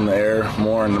getting the ball in the air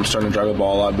more, and I'm starting to drive the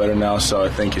ball a lot better now. So I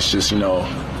think it's just,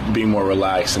 being more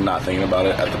relaxed and not thinking about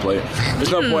it at the plate.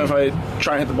 There's no point if I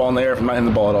try and hit the ball in the air if I'm not hitting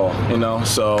the ball at all,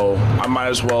 So I might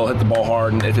as well hit the ball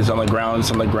hard, and if it's on the ground,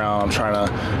 it's on the ground. I'm trying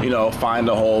to, find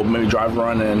a hole, maybe drive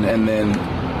run in, and then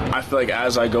I feel like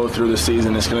as I go through the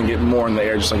season, it's going to get more in the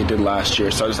air just like it did last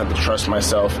year. So I just have to trust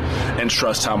myself and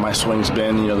trust how my swing's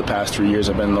been, the past 3 years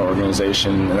I've been in the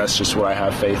organization, and that's just what I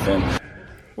have faith in.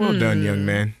 Well done, young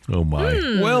man. Oh, my.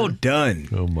 Well done.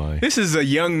 Oh, my. This is a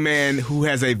young man who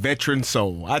has a veteran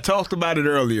soul. I talked about it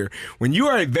earlier. When you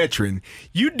are a veteran,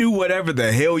 you do whatever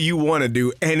the hell you want to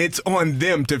do, and it's on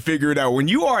them to figure it out. When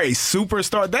you are a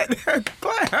superstar,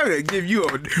 I give you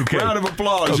a round of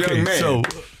applause, young man. So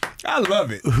I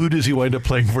love it. Who does he wind up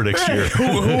playing for next year?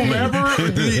 Whomever,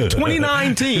 the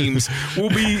 29 teams will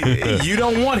be, you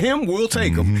don't want him, we'll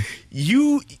take him.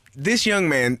 This young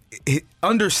man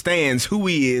understands who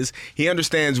he is. He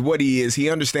understands what he is. He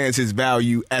understands his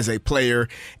value as a player,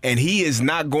 and he is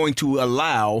not going to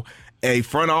allow a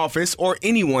front office or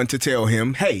anyone to tell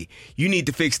him, hey, you need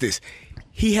to fix this.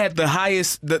 He had the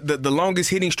highest, the longest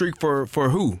hitting streak for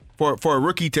who? For a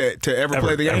rookie to ever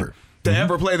play the game?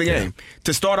 Ever play the game.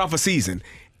 To start off a season.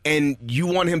 And you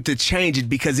want him to change it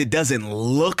because it doesn't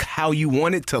look how you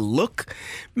want it to look,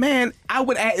 man, I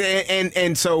would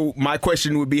and so my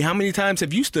question would be, how many times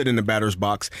have you stood in the batter's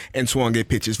box and swung at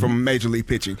pitches from Major League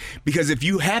pitching? Because if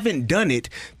you haven't done it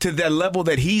to that level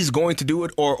that he's going to do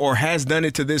it or has done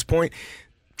it to this point,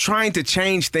 trying to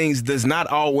change things does not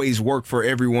always work for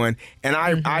everyone. And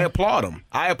I applaud him.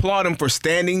 I applaud him for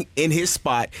standing in his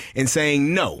spot and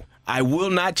saying no. I will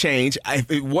not change. At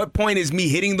what point is me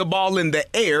hitting the ball in the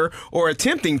air or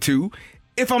attempting to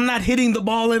if I'm not hitting the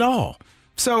ball at all?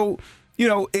 So,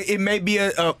 it may be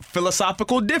a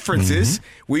philosophical differences.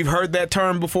 We've heard that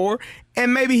term before.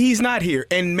 And maybe he's not here.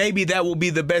 And maybe that will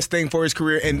be the best thing for his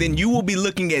career. And then you will be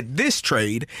looking at this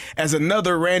trade as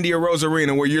another Randy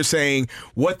Arozarena where you're saying,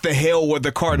 what the hell were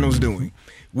the Cardinals doing?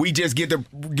 We just get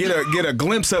a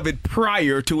glimpse of it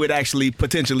prior to it actually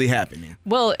potentially happening.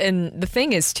 Well, and the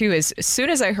thing is, too, is as soon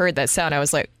as I heard that sound, I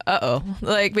was like, uh-oh.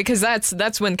 Because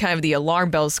that's when kind of the alarm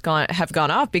bells have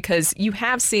gone off, because you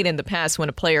have seen in the past when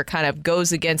a player kind of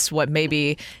goes against what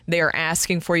maybe they are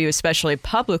asking for you, especially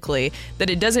publicly, that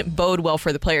it doesn't bode well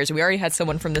for the players. We already had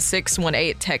someone from the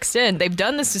 618 text in. They've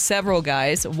done this to several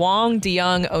guys, Wong,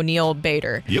 DeYoung, O'Neill,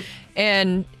 Bader. Yep.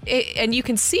 And you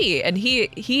can see, and he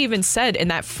even said in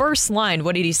that first line,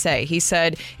 what did he say? He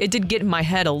said, it did get in my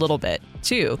head a little bit,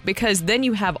 too, because then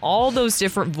you have all those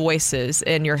different voices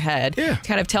in your head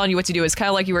kind of telling you what to do. It's kind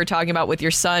of like you were talking about with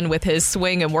your son, with his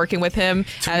swing and working with him.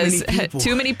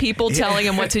 Too many people telling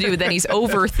him what to do, then he's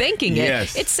overthinking it.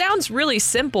 Yes. It sounds really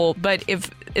simple, but if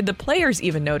the players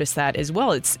even notice that as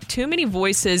well, it's too many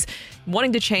voices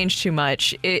wanting to change too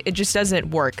much. It just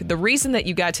doesn't work. The reason that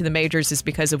you got to the majors is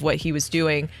because of what he was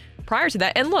doing prior to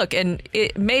that. And look,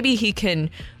 maybe he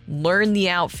can learn the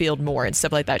outfield more and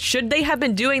stuff like that. Should they have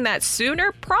been doing that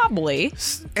sooner? Probably.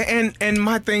 And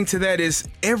my thing to that is,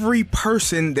 every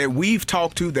person that we've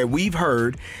talked to, that we've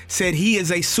heard, said he is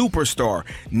a superstar.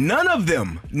 None of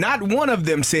them, not one of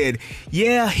them, said,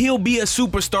 yeah, he'll be a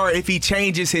superstar if he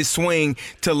changes his swing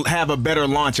to have a better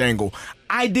launch angle.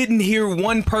 I didn't hear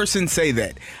one person say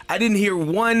that. I didn't hear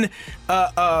one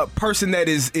person that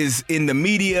is in the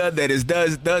media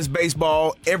that does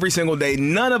baseball every single day.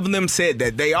 None of them said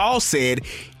that. They all said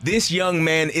this young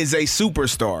man is a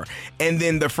superstar. And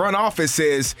then the front office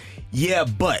says, yeah,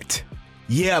 but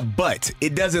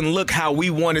it doesn't look how we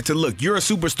want it to look. You're a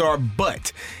superstar,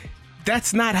 but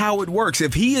that's not how it works.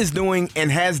 If he is doing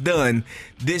and has done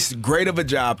this great of a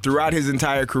job throughout his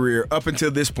entire career up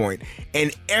until this point,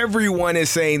 and everyone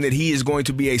is saying that he is going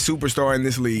to be a superstar in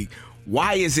this league,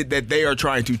 why is it that they are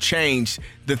trying to change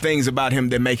the things about him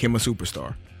that make him a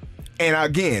superstar? And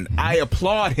again, I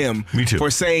applaud him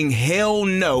for saying, hell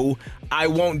no, I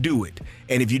won't do it.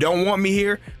 And if you don't want me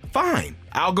here, fine.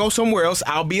 I'll go somewhere else.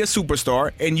 I'll be a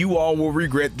superstar, and you all will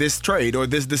regret this trade or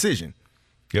this decision.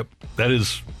 Yep,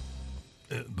 that's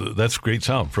great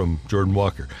sound from Jordan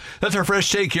Walker. That's our fresh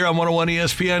take here on 101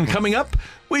 ESPN. Coming up,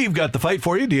 we've got the fight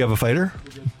for you. Do you have a fighter?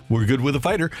 We're good with a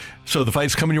fighter. So the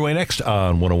fight's coming your way next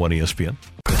on 101 ESPN.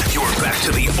 You're back back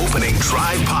to the Opening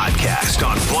Drive podcast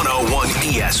on 101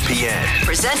 ESPN.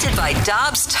 Presented by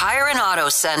Dobbs Tire and Auto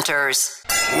Centers.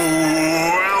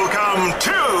 Welcome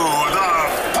to the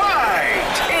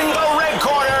fight. In the red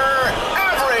corner,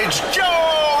 Average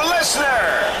Joe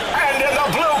Listener. And in the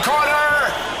blue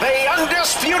corner, the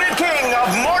undisputed king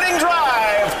of morning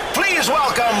drive. Please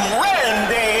welcome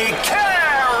Randy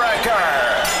Carricker.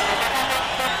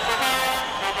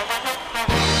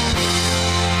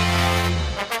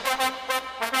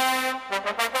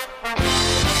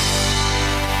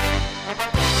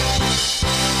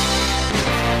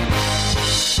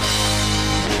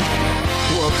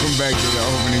 Welcome back to the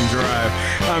Opening Drive.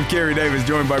 I'm Kerry Davis,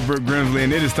 joined by Brooke Grimsley,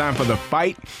 and it is time for the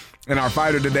fight. And our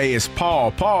fighter today is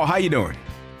Paul. Paul, how you doing?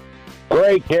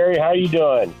 Great, Kerry. How you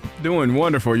doing? Doing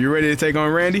wonderful. You ready to take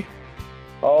on Randy?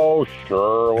 Oh,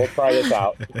 sure. We'll try this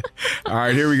out. All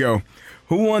right, here we go.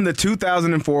 Who won the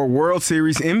 2004 World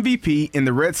Series MVP in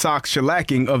the Red Sox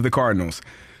shellacking of the Cardinals?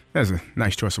 That's a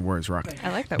nice choice of words, Rocky.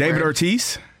 I like that David word.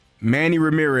 Ortiz, Manny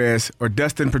Ramirez, or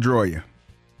Dustin Pedroia?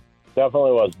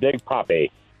 Definitely was Big Papi.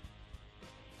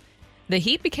 The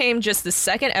Heat became just the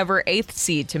second ever 8th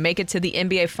seed to make it to the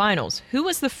NBA Finals. Who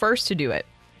was the first to do it?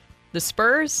 The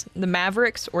Spurs, the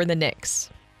Mavericks, or the Knicks?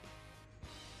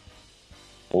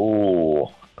 Ooh.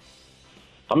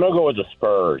 I'm going to go with the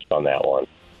Spurs on that one.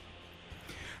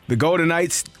 The Golden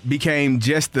Knights became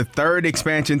just the third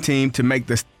expansion team to make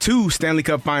the 2 Stanley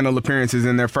Cup final appearances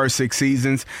in their first 6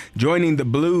 seasons, joining the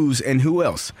Blues and who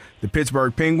else? The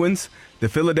Pittsburgh Penguins, the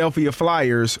Philadelphia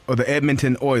Flyers, or the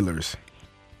Edmonton Oilers?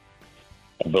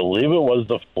 I believe it was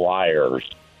the Flyers.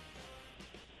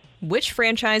 Which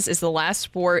franchise is the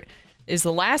last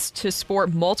to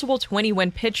sport multiple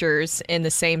 20-win pitchers in the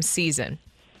same season?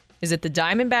 Is it the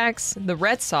Diamondbacks, the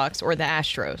Red Sox, or the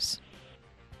Astros?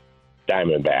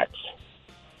 Diamondbacks.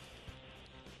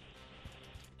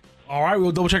 All right,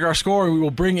 we'll double check our score and we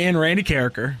will bring in Randy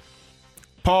Carricker.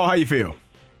 Paul, how you feel?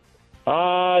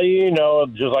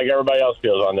 Just like everybody else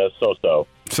feels on this, so.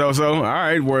 So, all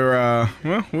right,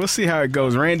 we'll see how it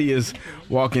goes. Randy is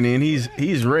walking in.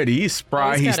 He's ready. He's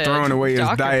spry. He's throwing away his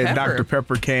Diet Dr.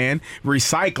 Pepper can.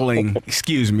 Recycling,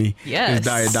 excuse me, yes. his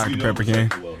Diet Dr. Pepper can.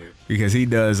 Because he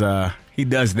does that. He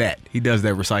does that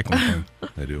recycling thing.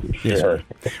 I do. Yes, sir.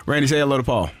 Randy, say hello to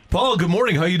Paul. Paul, good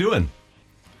morning. How you doing?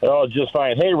 Oh, just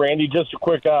fine. Hey, Randy, just a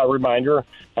quick reminder.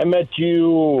 I met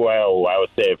you, I would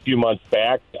say a few months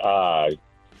back,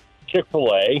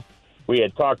 Chick-fil-A. We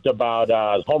had talked about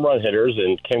home run hitters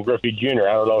and Ken Griffey Jr.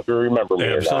 I don't know if you remember me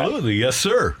or not. Absolutely. Yes,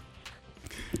 sir.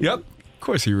 Yep. Of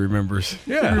course he remembers.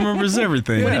 Yeah. He remembers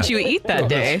everything. What did you eat that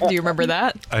day? Do you remember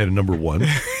that? I had a number 1.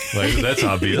 That's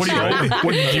obvious, right?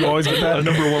 What did you always get that? A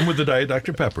number 1 with the Diet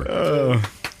Dr. Pepper.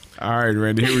 All right,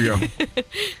 Randy, here we go.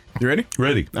 You ready?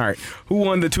 Ready. All right. Who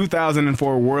won the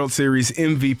 2004 World Series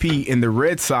MVP in the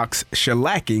Red Sox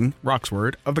shellacking, Rock's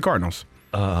word, of the Cardinals?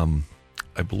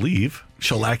 I believe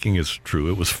shellacking is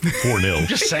true. It was 4-0.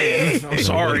 Just saying. I'm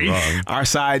sorry. Wrong. Our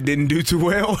side didn't do too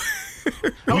well.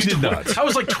 We did not. I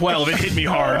was like 12. It hit me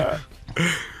hard.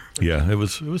 Yeah, it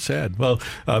was sad. Well,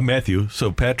 Matthew, so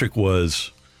Patrick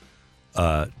was,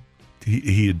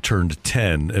 he had turned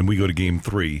 10, and we go to game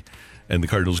 3, and the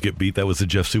Cardinals get beat. That was the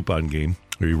Jeff Suppan game,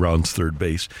 where he rounds third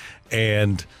base.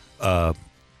 And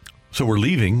so we're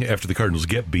leaving after the Cardinals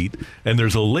get beat, and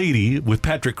there's a lady with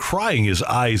Patrick crying his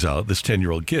eyes out, this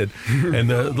 10-year-old kid. And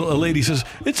the lady says,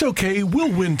 "It's okay,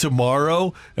 we'll win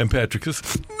tomorrow." And Patrick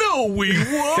says, "No, we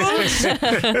won't."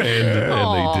 and they didn't.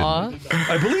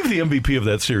 I believe the MVP of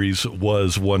that series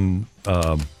was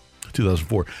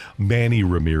 2004, Manny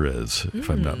Ramirez, if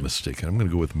I'm not mistaken. I'm going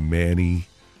to go with Manny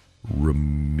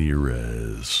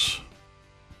Ramirez.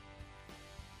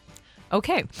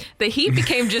 Okay. The Heat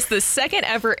became just the second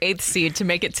ever 8th seed to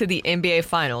make it to the NBA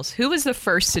Finals. Who was the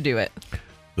first to do it?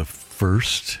 The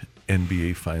first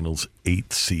NBA Finals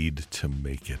 8th seed to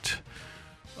make it.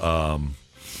 Brooke,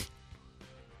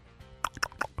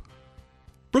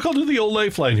 I'll do the old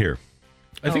lifeline here.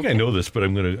 I think I know this, but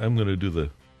I'm gonna do the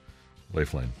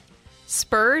lifeline.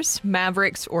 Spurs,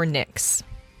 Mavericks, or Knicks?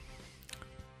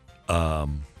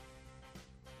 I'm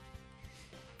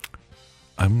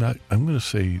gonna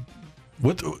say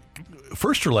what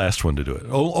first or last one to do it.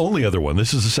 Only other one.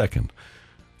 This is the second.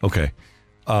 Okay.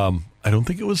 I don't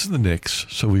think it was the Knicks,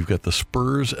 so we've got the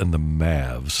Spurs and the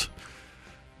Mavs.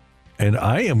 And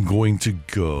I am going to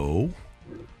go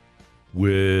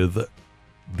with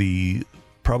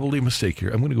probably a mistake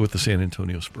here. I'm going to go with the San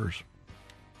Antonio Spurs.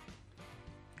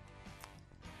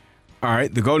 All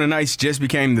right, the Golden Knights just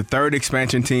became the third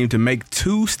expansion team to make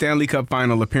 2 Stanley Cup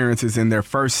final appearances in their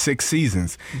first 6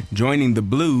 seasons, joining the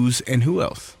Blues and who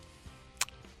else?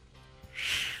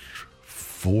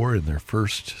 4 in their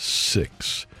first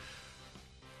 6.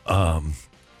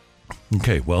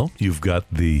 Okay, well, you've got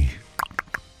the...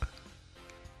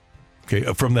 Okay,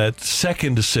 from that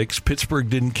 2nd to 6, Pittsburgh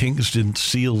didn't, Kings didn't,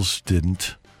 Seals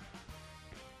didn't.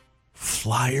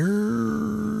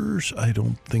 Flyers, I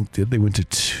don't think did. They went to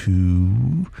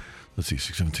 2. Let's see,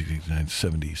 6, 7, 8, 9,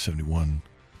 70, 71,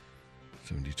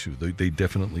 72. They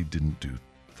definitely didn't do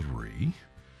 3.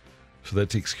 So that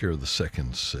takes care of the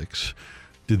second 6.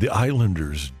 Did the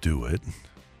Islanders do it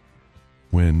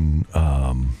when,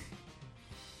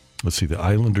 let's see, the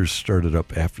Islanders started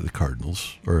up after the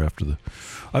Cardinals, or after the,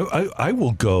 I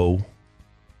will go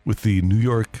with the New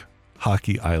York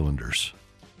Hockey Islanders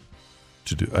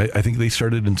to do, I think they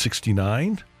started in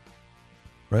 69,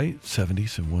 right? 70,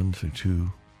 71,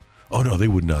 72. Oh, no, they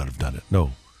would not have done it.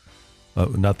 No,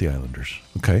 not the Islanders.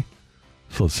 Okay.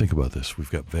 So let's think about this.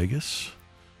 We've got Vegas.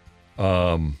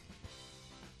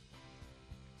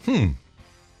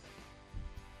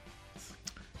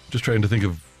 Just trying to think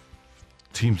of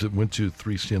teams that went to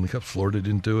 3 Stanley Cups. Florida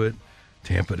didn't do it.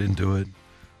 Tampa didn't do it.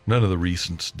 None of the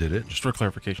recents did it. Just for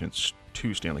clarification, it's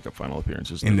 2 Stanley Cup final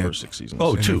appearances in their first 6 seasons.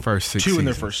 Oh, in 2. the first 6 2 in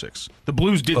their seasons. first 6. The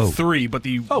Blues did 3, but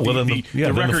the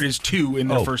record is 2 in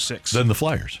their first 6. Then the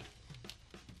Flyers.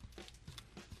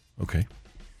 Okay.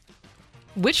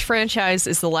 Which franchise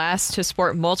is the last to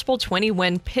sport multiple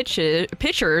 20-win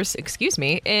pitchers,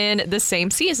 in the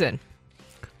same season?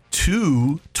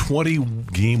 2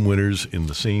 20-game winners in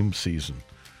the same season.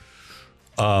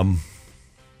 Well,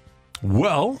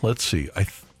 let's see. I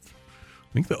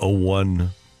think the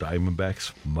 01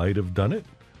 Diamondbacks might have done it.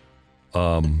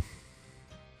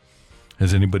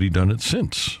 Has anybody done it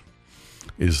since?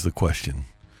 Is the question.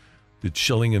 Did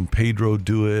Schilling and Pedro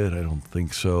do it? I don't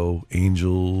think so.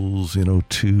 Angels in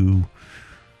 02.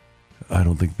 I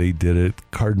don't think they did it.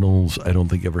 Cardinals, I don't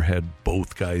think ever had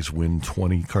both guys win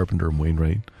 20, Carpenter and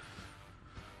Wainwright.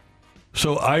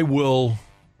 So I will,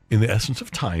 in the essence of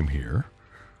time here,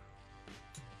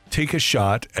 take a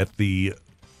shot at the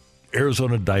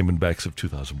Arizona Diamondbacks of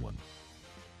 2001.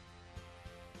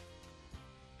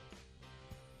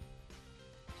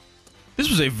 This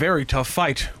was a very tough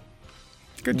fight.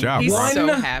 Good job, He's Rob. so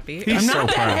happy. I'm so not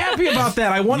that proud. happy about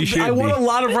that. I want a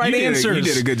lot of right answers. You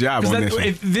did a good job on this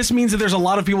one. This means that there's a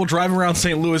lot of people driving around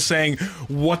St. Louis saying,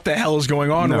 what the hell is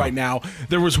going on right now?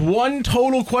 There was one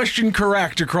total question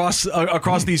correct across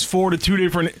these 4 to 2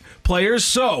 different players.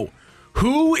 So,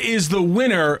 who is the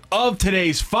winner of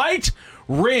today's fight?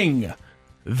 Ring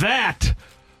that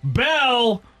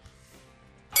bell.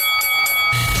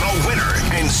 The winner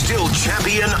and still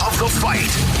champion of the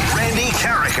fight, Randy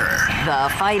Carricker.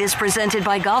 The fight is presented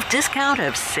by Golf Discount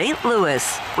of St.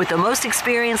 Louis, with the most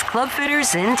experienced club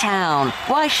fitters in town.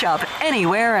 Why shop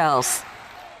anywhere else?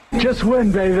 Just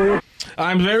win, baby.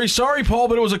 I'm very sorry, Paul,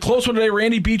 but it was a close one today.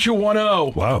 Randy beat you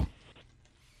 1-0. Wow.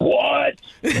 What?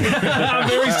 I'm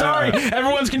very sorry.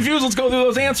 Everyone's confused. Let's go through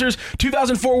those answers.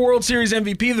 2004 World Series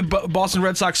MVP, the Boston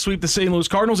Red Sox sweep the St. Louis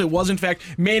Cardinals. It was, in fact,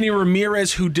 Manny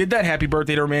Ramirez who did that. Happy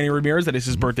birthday to Manny Ramirez. That is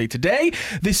his birthday today.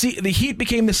 The Heat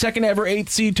became the second ever 8th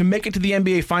seed to make it to the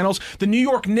NBA Finals. The New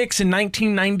York Knicks in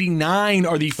 1999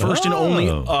 are the first and only,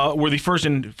 were the first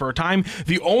in, for a time,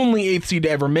 the only 8th seed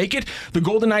to ever make it. The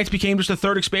Golden Knights became just the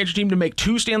 3rd expansion team to make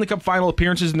 2 Stanley Cup final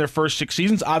appearances in their first 6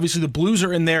 seasons. Obviously, the Blues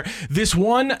are in there. This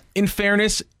one, in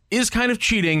fairness, is kind of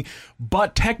cheating,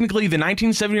 but technically the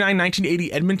 1979-1980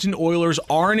 Edmonton Oilers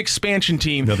are an expansion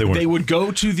team. No, they weren't. They would go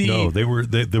to the... No, they were...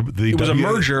 It was a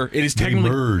merger. It is technically...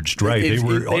 They merged, right. They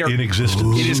were in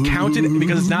existence. It is counted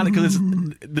because it's not... Because it's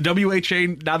the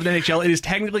WHA, not the NHL. It is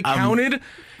technically counted.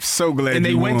 So glad and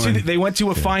they you went won. they went to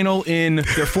a final in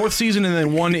their 4th season and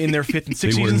then one in their 5th and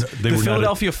 6th seasons. The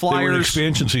Philadelphia Flyers... They were an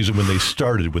expansion season when they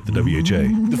started with the WHA.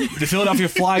 The Philadelphia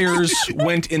Flyers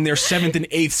went in their 7th and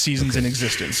 8th seasons in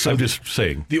existence. So I'm just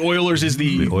saying. The Oilers is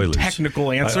the Oilers.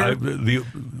 technical answer.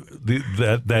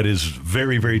 That is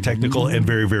very, very technical and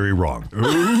very, very wrong.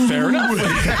 Fair enough.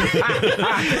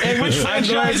 And which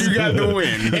franchise you got the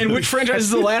win? And which franchise is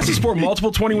the last to sport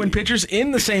multiple 20-win pitchers in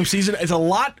the same season? It's a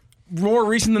lot more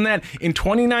recent than that. In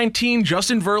 2019,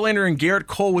 Justin Verlander and Garrett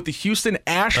Cole with the Houston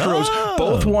Astros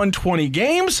both won 20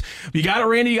 games. You got it,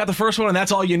 Randy. You got the first one, and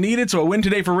that's all you needed. So a win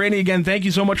today for Randy. Again, thank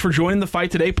you so much for joining the fight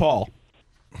today, Paul.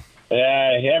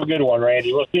 Have a good one,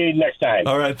 Randy. We'll see you next time.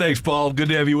 All right, thanks, Paul. Good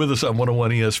to have you with us on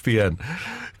 101 ESPN.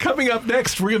 Coming up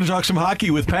next, we're going to talk some hockey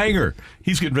with Panger.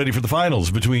 He's getting ready for the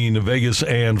finals between Vegas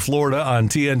and Florida on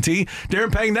TNT.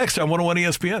 Darren Pang next on 101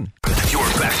 ESPN. You're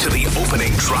back to the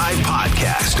Opening Drive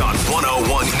podcast on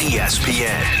 101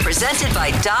 ESPN. Presented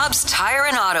by Dobbs Tire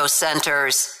and Auto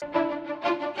Centers.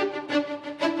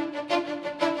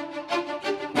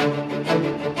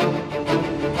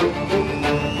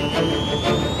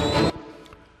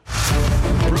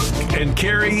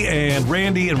 Carey and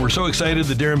Randy, and we're so excited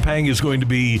that Darren Pang is going to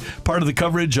be part of the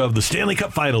coverage of the Stanley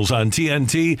Cup Finals on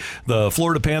TNT. The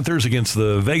Florida Panthers against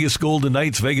the Vegas Golden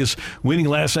Knights. Vegas winning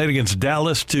last night against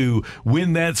Dallas to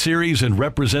win that series and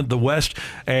represent the West.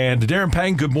 And Darren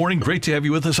Pang, good morning. Great to have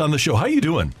you with us on the show. How you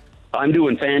doing? I'm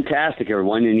doing fantastic,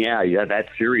 everyone. And yeah, that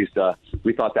series,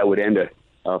 we thought that would end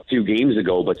a few games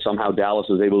ago, but somehow Dallas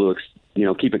was able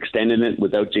to, keep extending it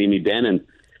without Jamie Benn.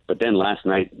 But then last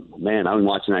night, man, I was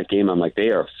watching that game. I'm like, they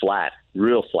are flat,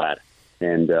 real flat.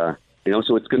 And, so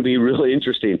it's going to be really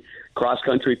interesting.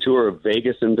 Cross-country tour of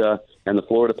Vegas and the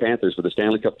Florida Panthers for the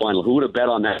Stanley Cup Final. Who would have bet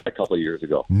on that a couple of years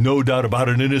ago? No doubt about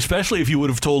it, and especially if you would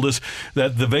have told us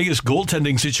that the Vegas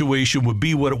goaltending situation would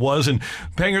be what it was. And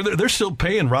Panger, they're still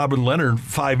paying Robin Lehner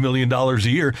 $5 million a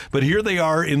year, but here they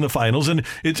are in the finals. And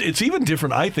it's even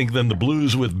different, I think, than the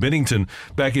Blues with Binnington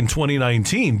back in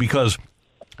 2019 because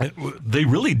they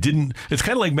really didn't. It's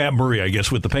kind of like Matt Murray, I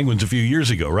guess, with the Penguins a few years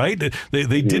ago, right? They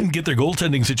didn't get their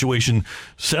goaltending situation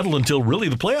settled until really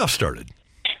the playoffs started.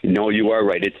 No, you are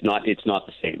right. It's not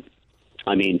the same.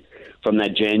 I mean, from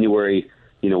that January,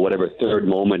 third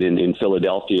moment in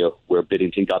Philadelphia where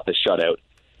Binnington got the shutout,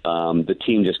 the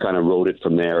team just kind of rode it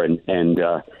from there. And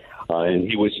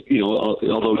he was,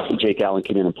 although Jake Allen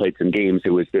came in and played some games,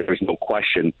 there was no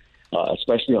question,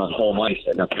 especially on home ice.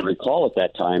 And if you recall at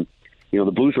that time, the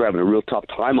Blues were having a real tough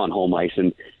time on home ice,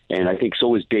 and I think so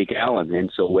was Jake Allen. And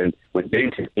so when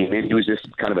Binnington came in, he was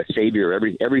just kind of a savior.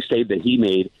 Every save that he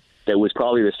made that was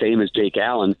probably the same as Jake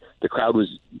Allen, the crowd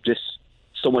was just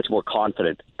so much more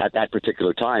confident at that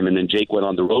particular time. And then Jake went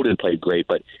on the road and played great.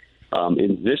 But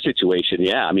in this situation,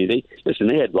 they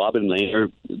had Robin Lehner.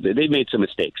 They made some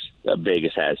mistakes.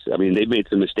 Vegas has. I mean, they've made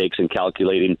some mistakes in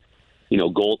calculating,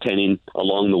 goaltending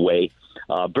along the way.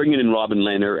 Bringing in Robin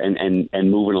Lehner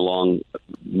and moving along,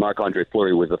 Marc-Andre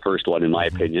Fleury was the first one, in my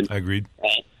opinion. I agreed.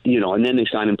 And then they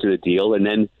signed him to the deal, and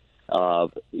then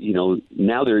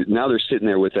now they're sitting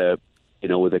there with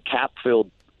a cap-filled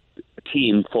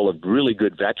team full of really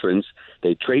good veterans.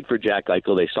 They trade for Jack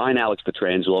Eichel, they sign Alex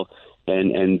Pietrangelo,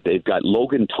 and they've got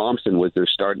Logan Thompson was their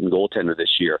starting goaltender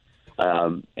this year.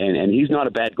 And he's not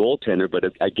a bad goaltender, but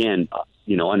again,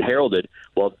 unheralded.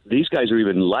 Well, these guys are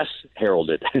even less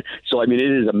heralded. So, I mean,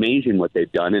 it is amazing what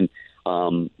they've done.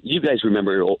 And you guys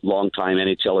remember long-time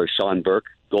NHLer Sean Burke,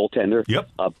 goaltender? Yep.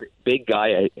 A big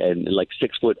guy and like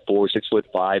 6'4",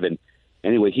 6'5", and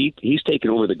anyway, he's taken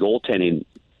over the goaltending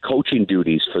coaching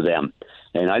duties for them.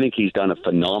 And I think he's done a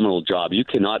phenomenal job. You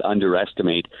cannot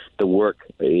underestimate the work.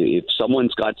 If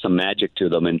someone's got some magic to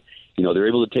them and, they're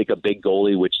able to take a big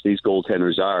goalie, which these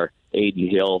goaltenders are, Aiden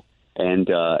Hill, and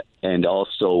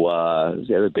also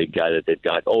the other big guy that they've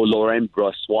got, Laurent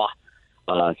Brossoit.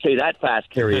 Say that fast,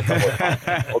 Kerry.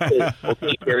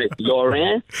 Okay, Kerry.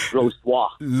 Laurent Brossoit.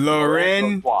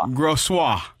 Laurent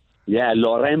Brossoit. Yeah,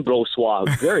 Laurent Brossoit.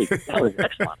 That was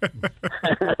excellent.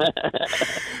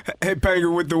 Hey,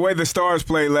 Panger, with the way the Stars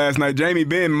played last night, Jamie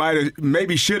Benn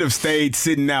maybe should have stayed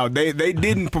sitting out. They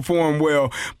didn't perform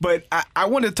well, but I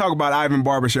want to talk about Ivan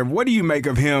Barbashev. What do you make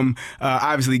of him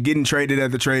obviously getting traded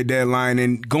at the trade deadline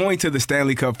and going to the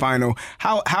Stanley Cup Final?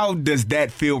 How does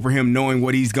that feel for him knowing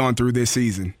what he's gone through this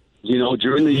season?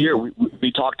 During the year,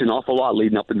 we talked an awful lot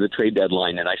leading up into the trade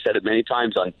deadline, and I said it many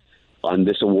times on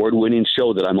this award-winning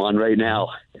show that I'm on right now.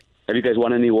 Have you guys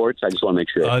won any awards? I just want to make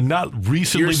sure. Not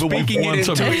recently, but we've won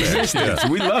some. Existence.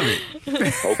 We love it.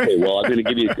 Okay, well, I'm going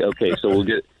to give you. Okay, so we'll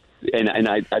get. And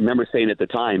I remember saying at the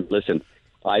time, listen,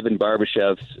 Ivan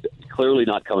Barbashev's clearly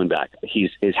not coming back.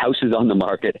 His house is on the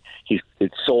market.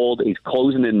 It's sold. He's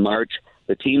closing in March.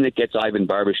 The team that gets Ivan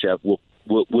Barbashev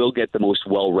will get the most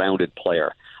well-rounded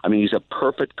player. I mean, he's a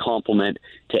perfect complement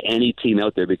to any team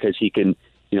out there because he can.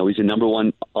 He's a number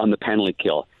one on the penalty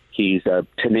kill. He's a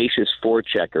tenacious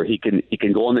forechecker. He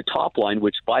can go on the top line,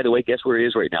 which, by the way, guess where he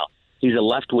is right now? He's a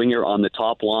left winger on the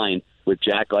top line with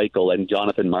Jack Eichel and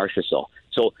Jonathan Marchessault.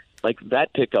 So,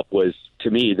 that pickup was,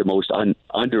 to me, the most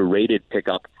underrated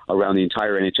pickup around the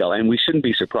entire NHL, and we shouldn't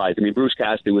be surprised. I mean, Bruce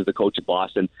Cassidy was the coach of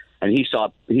Boston, and he saw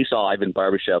Ivan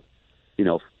Barbashev,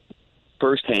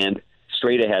 firsthand,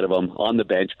 straight ahead of him on the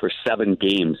bench for 7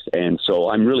 games, and so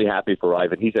I'm really happy for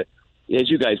Ivan. As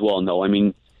you guys well know, I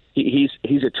mean, he's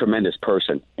a tremendous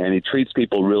person, and he treats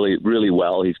people really, really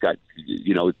well. He's got,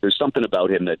 there's something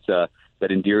about him that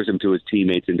endears him to his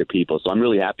teammates and to people. So I'm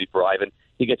really happy for Ivan.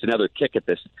 He gets another kick at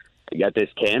this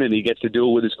can, and he gets to do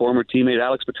it with his former teammate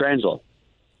Alex Pietrangelo.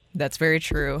 That's very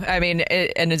true. I mean,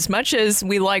 and as much as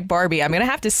we like Barbie, I'm going to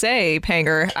have to say,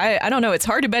 Panger, I don't know. It's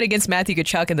hard to bet against Matthew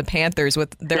Tkachuk and the Panthers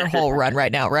with their whole run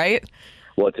right now, right?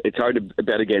 Well, it's hard to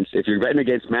bet against. If you're betting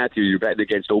against Matthew, you're betting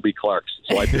against Obi Clarks.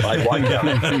 So I watch them.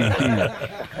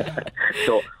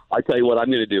 So I tell you what I'm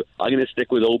going to do. I'm going to stick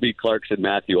with Obi Clarks and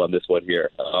Matthew on this one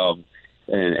here,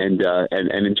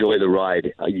 and enjoy the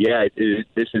ride.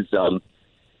 This is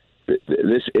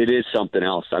something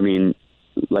else. I mean,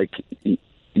 like,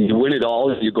 you win it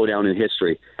all, you go down in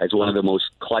history as one of the most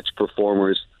clutch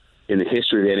performers in the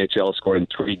history of the NHL, scoring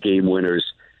 3 game winners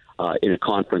in a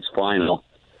conference final.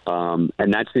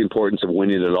 And that's the importance of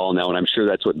winning it all now. And I'm sure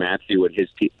that's what Matthew and his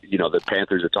team, the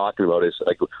Panthers are talking about, is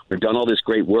like, we've done all this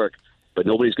great work, but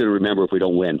nobody's going to remember if we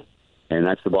don't win. And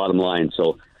that's the bottom line.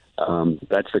 So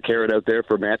that's the carrot out there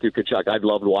for Matthew Tkachuk. I've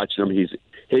loved watching him.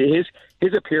 His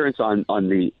appearance on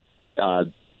the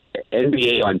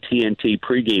NBA on TNT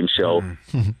pregame show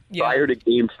prior to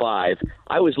Game 5.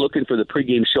 I was looking for the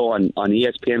pregame show on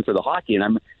ESPN for the hockey, and I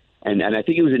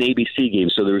think it was an ABC game,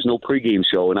 so there was no pregame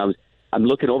show. And I'm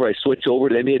looking over. I switch over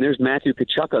to NBA, and there's Matthew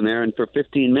Tkachuk on there, and for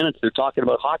 15 minutes they're talking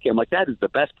about hockey. I'm like, that is the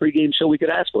best pregame show we could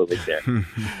ask for right there.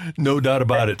 No doubt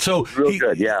about it. So real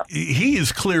good, yeah. He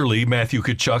is clearly, Matthew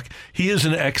Tkachuk, he is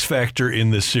an X factor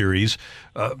in this series.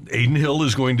 Adin Hill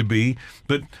is going to be,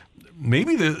 but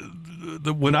maybe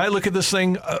when I look at this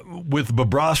thing with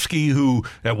Bobrovsky, who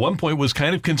at one point was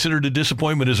kind of considered a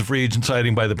disappointment as a free agent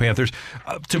signing by the Panthers,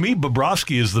 to me,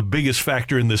 Bobrovsky is the biggest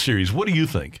factor in this series. What do you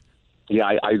think?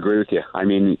 Yeah, I agree with you. I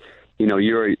mean,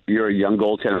 you're a young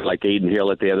goaltender like Adin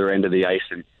Hill at the other end of the ice,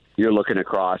 and you're looking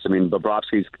across. I mean,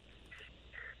 Bobrovsky's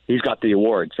got the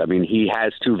awards. I mean, he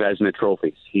has 2 Vezina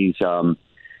trophies. He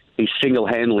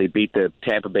single-handedly beat the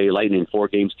Tampa Bay Lightning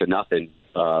 4-0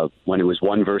 when it was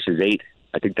 1 versus 8.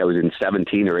 I think that was in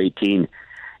 17 or 18,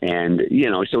 and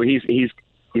so he's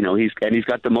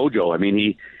got the mojo. I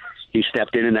mean, he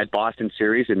stepped in that Boston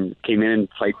series and came in and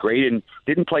played great, and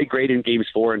didn't play great in games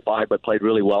 4 and 5, but played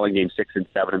really well in games 6 and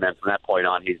 7. And then from that point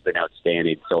on, he's been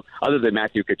outstanding. So other than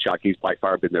Matthew Tkachuk, he's by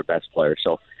far been their best player.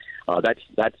 So that's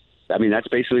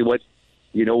basically what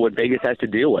Vegas has to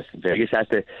deal with. Vegas has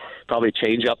to probably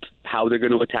change up how they're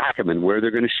going to attack him and where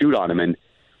they're going to shoot on him. And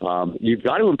you've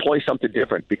got to employ something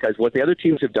different, because what the other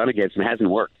teams have done against him hasn't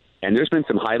worked. And there's been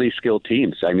some highly skilled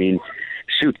teams. I mean,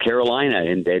 Carolina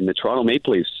and the Toronto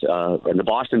Maple Leafs and the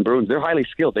Boston Bruins, they're highly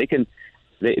skilled. They can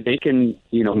make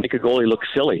a goalie look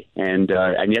silly, and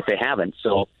yet they haven't.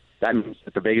 So that means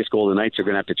that the Vegas Golden Knights are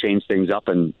going to have to change things up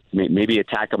and maybe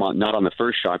attack them not on the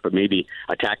first shot, but maybe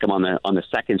attack them on the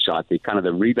second shot. The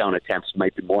rebound attempts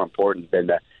might be more important than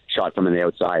the shot from the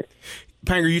outside.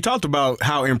 Panger, you talked about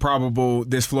how improbable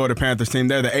this Florida Panthers team.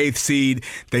 They're the 8th seed.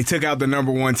 They took out the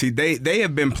number 1 seed. They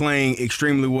have been playing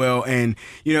extremely well, and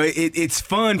it's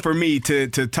fun for me to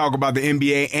talk about the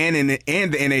NBA and the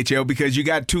NHL, because you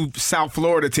got 2 South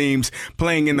Florida teams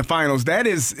playing in the finals. That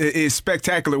is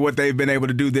spectacular what they've been able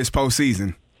to do this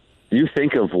postseason. You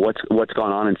think of what's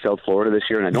gone on in South Florida this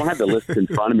year, and I don't have the list in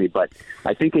front of me, but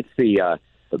I think it's the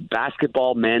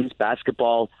basketball, men's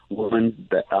basketball, women.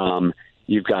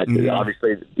 You've got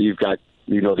obviously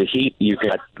the Heat. You've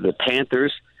got the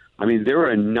Panthers. I mean, there were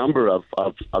a number of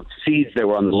seeds that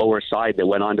were on the lower side that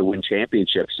went on to win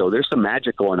championships. So there's some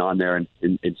magic going on there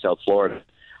in South Florida.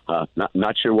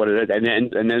 Not sure what it is. And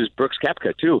then there's Brooks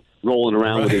Koepka too, rolling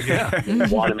around with his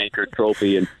Wanamaker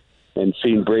trophy and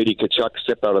seeing Brady Tkachuk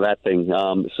sip out of that thing.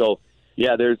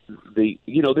 Yeah, there's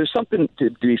something to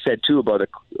be said too about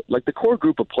the core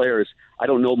group of players. I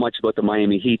don't know much about the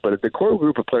Miami Heat, but the core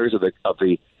group of players of the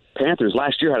Panthers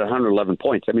last year had 111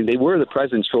 points. I mean, they were the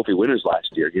President's Trophy winners last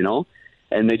year,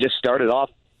 and they just started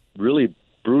off really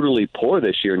brutally poor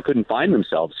this year and couldn't find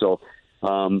themselves. So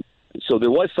there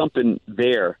was something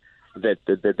there that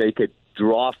they could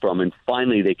draw from, and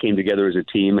finally they came together as a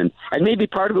team. And maybe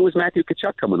part of it was Matthew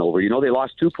Tkachuk coming over. They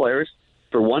lost 2 players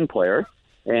for 1 player.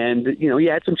 And, he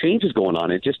had some changes going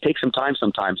on. It just takes some time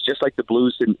sometimes, just like the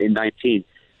Blues in 19.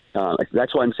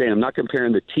 That's why I'm saying I'm not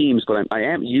comparing the teams, but I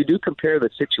am. You do compare the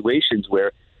situations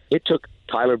where it took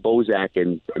Tyler Bozak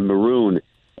and Maroon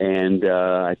and,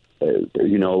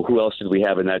 who else did we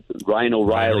have in that? Ryan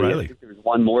O'Reilly. I think there was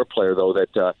one more player, though,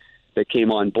 that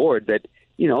came on board that,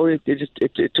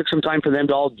 it took some time for them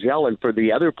to all gel, and for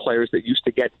the other players that used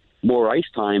to get more ice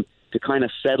time to kind of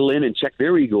settle in and check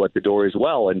their ego at the door as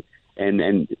well. And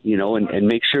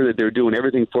make sure that they're doing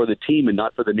everything for the team and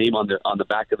not for the name on the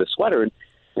back of the sweater.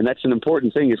 And that's an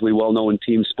important thing, as we well know in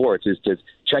team sports, is to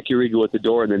check your ego at the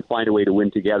door and then find a way to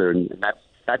win together. And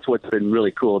that's what's been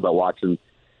really cool about watching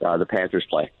the Panthers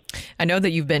play. I know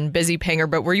that you've been busy, Panger,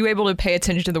 but were you able to pay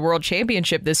attention to the World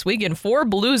Championship this weekend? 4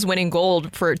 Blues winning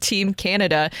gold for Team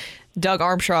Canada. Doug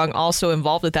Armstrong also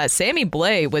involved with that. Sammy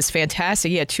Blais was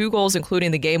fantastic. He had 2 goals, including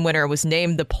the game winner, and was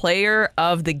named the player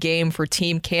of the game for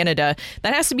Team Canada.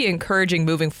 That has to be encouraging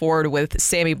moving forward with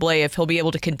Sammy Blais if he'll be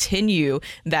able to continue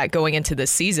that going into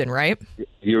this season, right?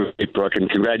 You're right, Brooke, and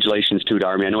congratulations to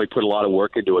Darmy. I know he put a lot of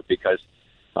work into it because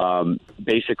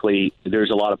basically there's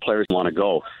a lot of players who want to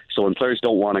go. So when players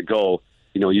don't want to go,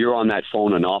 you're on that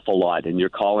phone an awful lot, and you're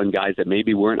calling guys that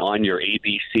maybe weren't on your A,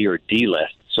 B, C, or D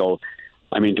list. So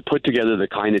to put together the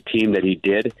kind of team that he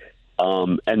did,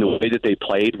 and the way that they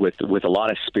played with a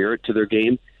lot of spirit to their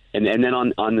game, and then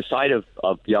on the side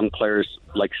of young players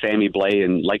like Sammy Blais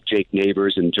and like Jake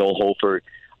Neighbors and Joel Holford,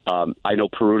 I know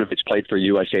Perunovic played for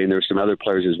USA, and there's some other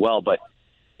players as well, but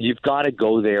you've got to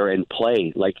go there and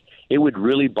play. Like, it would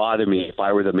really bother me if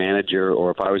I were the manager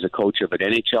or if I was a coach of an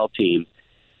NHL team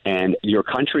and your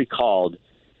country called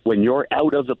when you're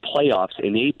out of the playoffs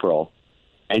in April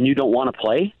and you don't want to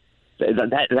play.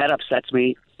 That upsets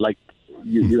me. Like,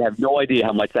 you have no idea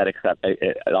how much that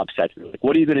upsets me. Like,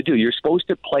 what are you going to do? You're supposed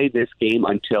to play this game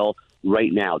until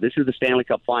right now. This is the Stanley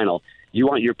Cup final. You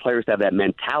want your players to have that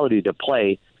mentality to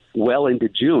play well into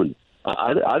June.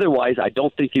 Otherwise, I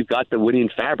don't think you've got the winning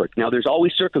fabric. Now, there's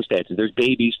always circumstances. There's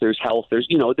babies. There's health.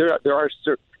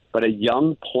 But a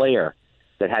young player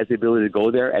that has the ability to go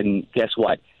there, and guess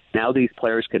what? Now these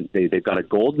players they've got a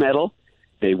gold medal.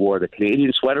 They wore the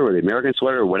Canadian sweater or the American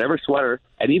sweater or whatever sweater.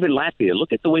 And even Latvia,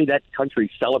 look at the way that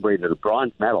country celebrated a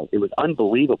bronze medal. It was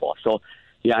unbelievable. So,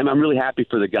 yeah, I'm really happy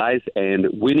for the guys, and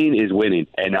winning is winning.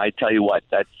 And I tell you what,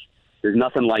 there's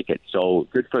nothing like it. So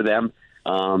good for them.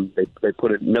 They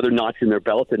put another notch in their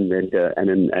belt and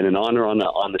an honor on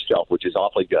the shelf, which is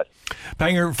awfully good.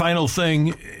 Panger, final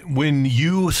thing, when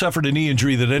you suffered a knee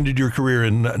injury that ended your career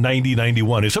in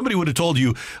 90-91, if somebody would have told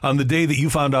you on the day that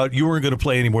you found out you weren't going to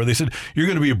play anymore, they said, you're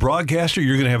going to be a broadcaster,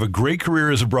 you're going to have a great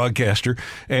career as a broadcaster,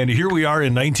 and here we are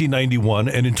in 1991,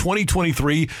 and in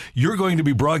 2023, you're going to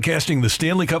be broadcasting the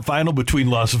Stanley Cup final between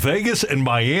Las Vegas and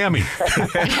Miami.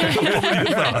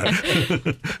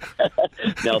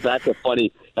 Now, that's a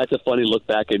funny look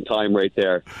back in time right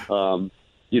there.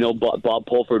 Bob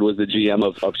Pulford was the GM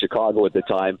of Chicago at the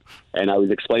time, and I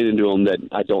was explaining to him that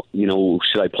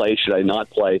should I play, should I not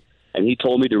play? And he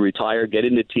told me to retire, get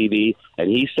into TV, and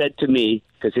he said to me,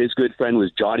 because his good friend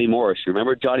was Johnny Morris. You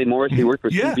remember Johnny Morris? He worked for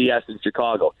CBS in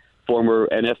Chicago, former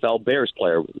NFL Bears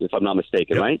player, if I'm not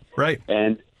mistaken, right? Right.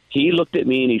 And he looked at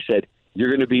me and he said, you're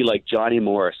going to be like Johnny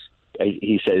Morris.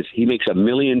 He says he makes $1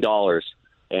 million.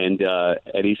 And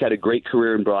he's had a great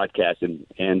career in broadcasting,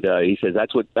 and he says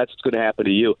that's what's going to happen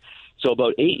to you. So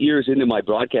about 8 years into my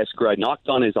broadcast career, I knocked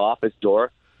on his office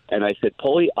door, and I said,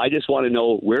 "Pulley, I just want to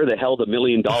know where the hell the $1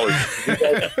 million is."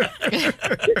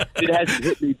 It hasn't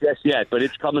hit me just yet, but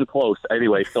it's coming close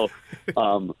anyway. So,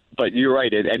 but you're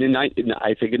right, and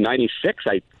I think in '96,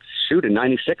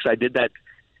 I did that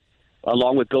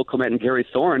along with Bill Clement and Gary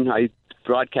Thorne. I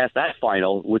broadcast that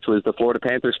final, which was the Florida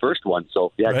Panthers' first one.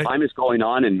 So yeah, right. Time is going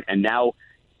on, and now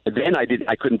then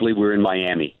I couldn't believe we were in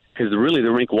Miami, because really the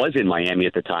rink was in Miami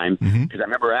at the time. Because I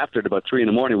remember after at about 3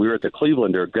 a.m, we were at the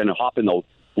Clevelander going to hop in the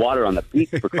water on the beach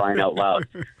for crying out loud.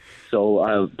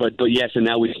 So, but yes, and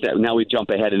now we jump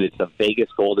ahead, and it's the Vegas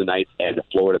Golden Knights and the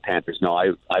Florida Panthers. No,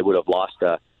 I would have lost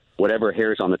whatever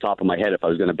hairs on the top of my head if I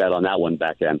was going to bet on that one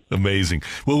back then. Amazing.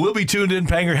 Well, we'll be tuned in,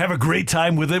 Panger. Have a great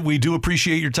time with it. We do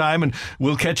appreciate your time, and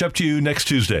we'll catch up to you next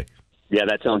Tuesday. Yeah,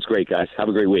 that sounds great, guys. Have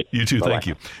a great week. You too. Bye-bye. Thank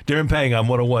you. Darren Pang on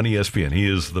 101 ESPN. He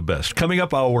is the best. Coming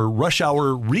up, our Rush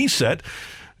Hour Reset.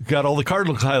 Got all the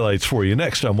Cardinals highlights for you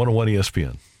next on 101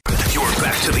 ESPN. You're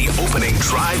back to the Opening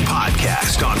Drive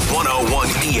podcast on 101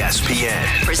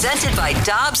 ESPN. Presented by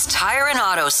Dobbs Tire and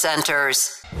Auto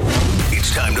Centers.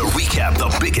 It's time to recap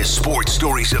the biggest sports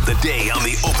stories of the day on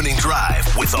the Opening Drive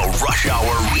with a Rush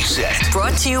Hour Reset.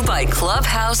 Brought to you by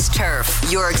Clubhouse Turf,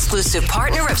 your exclusive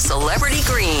partner of Celebrity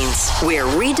Greens. We're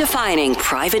redefining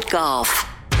private golf.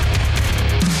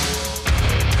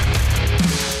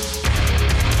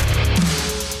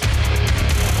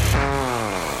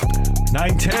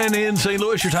 9:10 in St.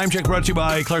 Louis. Your time check brought to you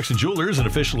by Clarkson Jewelers, an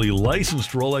officially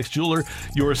licensed Rolex jeweler.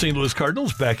 Your St. Louis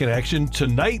Cardinals back in action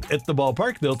tonight at the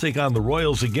ballpark. They'll take on the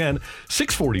Royals again,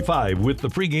 6:45 with the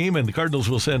pregame, and the Cardinals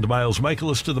will send Miles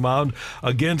Michaelis to the mound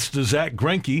against Zach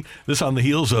Greinke. This on the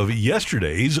heels of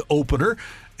yesterday's opener.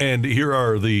 And here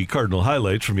are the Cardinal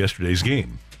highlights from yesterday's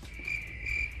game.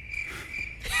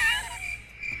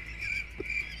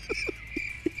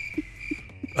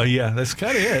 Yeah, that's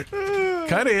kind of it.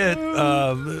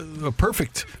 A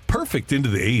perfect perfect into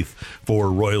the eighth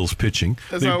for Royals pitching.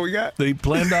 That's all we got? They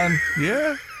planned on,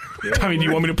 yeah. I mean, do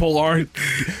you want me to pull our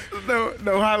No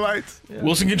highlights. Yeah.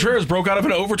 Wilson Contreras broke out of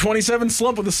an over 27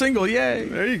 slump with a single. Yay!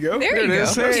 There you go. There you go.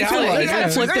 Hey, He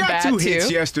got flipped the bat, two hits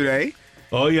too. yesterday.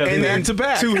 Oh, yeah. And then to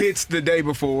back. 2 hits the day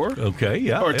before. Okay,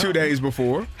 yeah. Or 2 days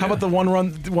before. How about the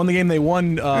one the game they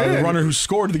won? The runner who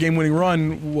scored the game-winning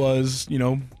run was,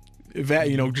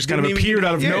 just kind of appeared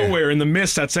out of nowhere in the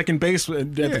mist at second base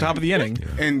at the top of the inning.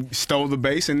 And stole the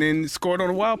base and then scored on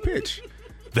a wild pitch.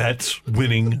 That's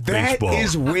winning baseball. That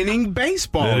is winning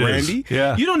baseball, That is. Randy.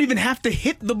 Yeah. You don't even have to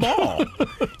hit the ball.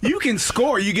 You can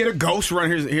score. You get a ghost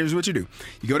runner. Here's what you do.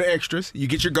 You go to extras. You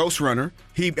get your ghost runner.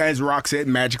 He, as Rock said,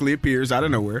 magically appears out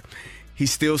of nowhere. He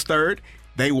steals third.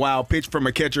 They wild pitch from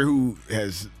a catcher who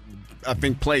has, I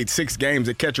think, played 6 games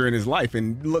at catcher in his life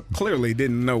and clearly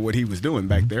didn't know what he was doing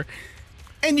back there.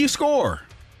 And you score.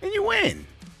 And you win.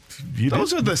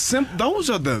 Those are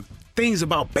the things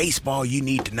about baseball you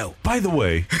need to know. By the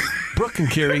way, Brooke and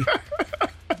Carrie,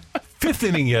 5th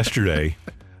inning yesterday,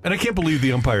 and I can't believe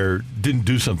the umpire didn't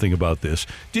do something about this.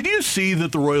 Did you see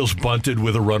that the Royals bunted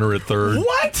with a runner at third?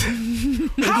 What?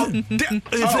 How?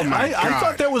 I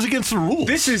thought that was against the rules.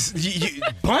 This is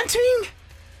bunting?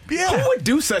 Yeah. Who would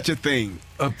do such a thing?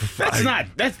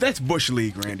 That's Bush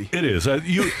League, Randy. It is.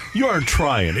 You aren't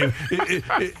trying.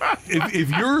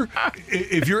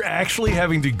 If you're actually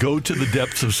having to go to the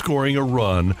depths of scoring a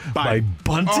run by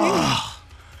bunting,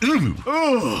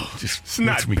 it's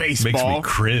not baseball. Makes me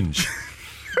cringe.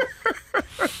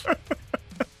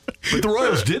 But the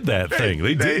Royals did that thing.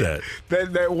 They did that.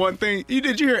 That one thing.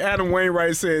 Did you hear Adam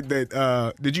Wainwright said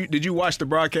that? Did you watch the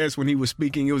broadcast when he was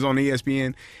speaking? It was on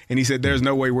ESPN, and he said, "There's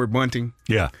no way we're bunting."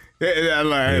 Yeah.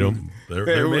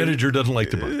 Their manager doesn't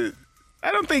like to bunt.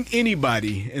 I don't think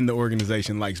anybody in the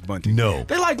organization likes bunting. No.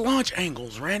 They like launch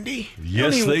angles, Randy.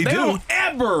 Yes, they do. Don't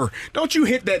ever. Don't you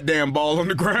hit that damn ball on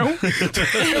the ground. What the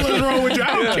hell is wrong with you?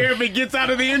 I don't care if it gets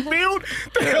out of the infield.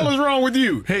 What the hell is wrong with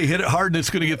you? Hey, hit it hard and it's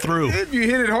going to get through. If you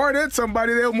hit it hard at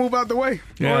somebody, they'll move out the way.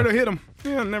 Yeah. Or it'll hit them.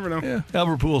 Yeah, never know. Yeah.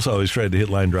 Albert Pujols always tried to hit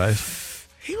line drives.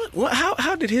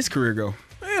 How did his career go?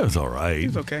 Yeah, it was all right. He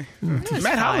was okay.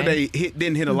 Matt Holliday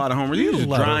didn't hit a lot of homers. He was a a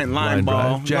lot giant of line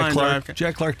ball. Jack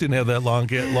Clark didn't have that long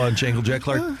launch angle. Jack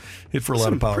Clark hit for a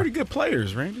lot of power. Pretty good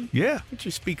players, Randy. Yeah. What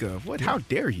you speak of? What? How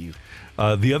dare you?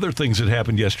 The other things that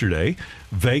happened yesterday,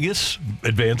 Vegas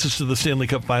advances to the Stanley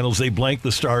Cup Finals. They blanked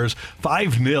the Stars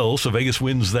 5-0, so Vegas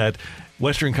wins that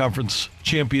Western Conference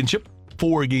Championship.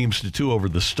 4-2 over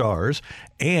the Stars.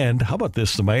 And how about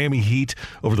this? The Miami Heat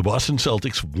over the Boston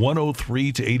Celtics,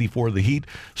 103-84. The Heat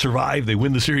survive. They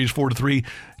win the series 4-3.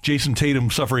 Jason Tatum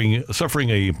suffering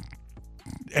a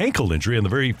ankle injury on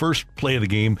the very first play of the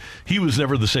game. He was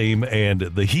never the same, and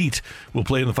the Heat will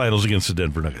play in the finals against the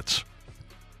Denver Nuggets.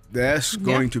 That's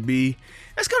going to be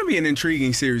an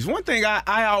intriguing series. One thing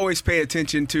I always pay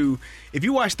attention to, if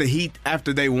you watch the Heat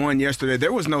after they won yesterday,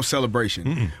 there was no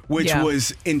celebration, which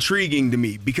was intriguing to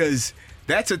me because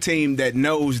that's a team that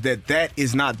knows that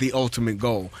is not the ultimate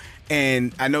goal.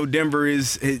 And I know Denver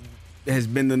has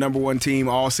been the number one team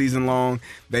all season long.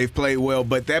 They've played well,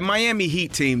 but that Miami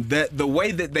Heat team, the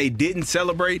way that they didn't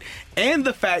celebrate and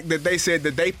the fact that they said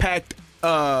that they packed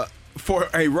for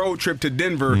a road trip to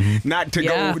Denver, not to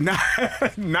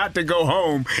go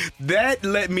home. That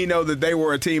let me know that they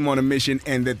were a team on a mission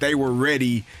and that they were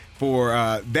ready for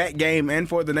that game and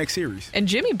for the next series. And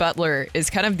Jimmy Butler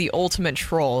is kind of the ultimate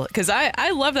troll because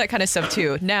I love that kind of stuff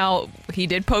too. Now, he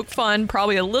did poke fun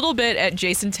probably a little bit at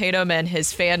Jason Tatum and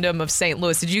his fandom of St.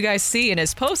 Louis. Did you guys see in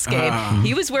his post game,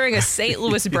 he was wearing a St.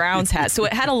 Louis Browns hat. So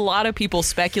it had a lot of people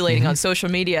speculating on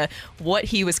social media what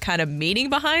he was kind of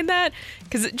meaning behind that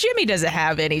because Jimmy doesn't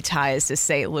have any ties to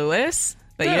St. Louis.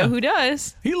 But you know who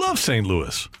does? He loves St.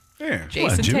 Louis. Yeah.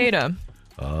 Jason Tatum.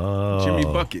 Oh.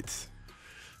 Jimmy Buckets.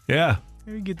 Yeah.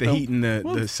 Maybe get the Heat and the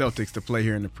Celtics to play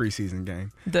here in the preseason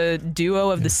game. The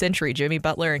duo of the century, Jimmy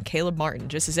Butler and Caleb Martin,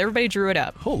 just as everybody drew it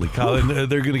up. Holy cow. And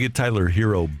they're going to get Tyler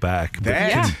Hero back. Look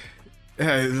at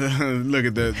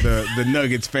the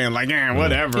Nuggets fan like,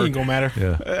 whatever. It ain't going to matter.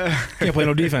 Yeah. Can't play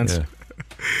no defense.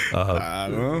 Yeah.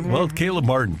 Well, Caleb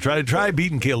Martin. Try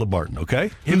beating Caleb Martin,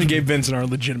 okay? Him and Gabe Vincent are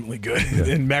legitimately good.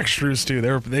 And Max Strus, too.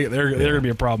 They're going to be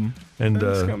a problem. And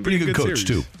pretty good coach,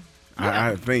 series. too.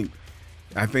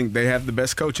 I think they have the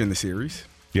best coach in the series.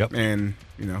 Yep. And,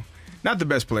 not the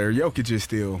best player. Jokic is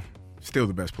still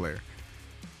the best player.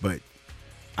 But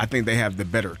I think they have the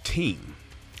better team.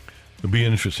 It'll be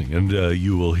interesting. And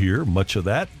you will hear much of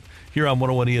that here on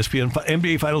 101 ESPN.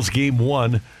 NBA Finals Game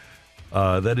 1.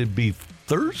 That'd be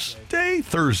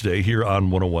Thursday here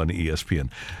on 101 ESPN.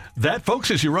 That,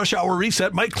 folks, is your Rush Hour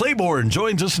Reset. Mike Claiborne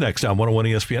joins us next on 101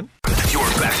 ESPN. You're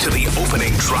back to the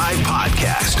Opening Drive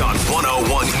podcast on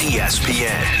 101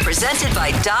 ESPN. Presented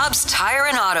by Dobbs Tire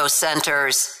and Auto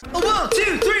Centers. 1,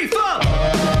 2, 3, 4.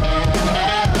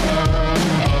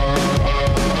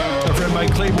 Our friend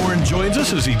Mike Claiborne joins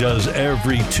us as he does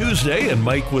every Tuesday, and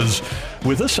Mike was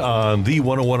with us on the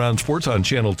 101 on Sports on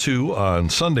Channel 2 on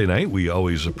Sunday night. We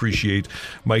always appreciate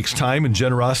Mike's time and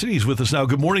generosity. He's with us now.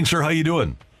 Good morning, sir. How you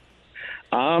doing?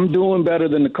 I'm doing better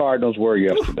than the Cardinals were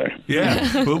yesterday.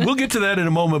 Yeah, we'll get to that in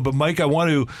a moment. But, Mike, I want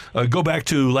to go back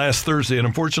to last Thursday. And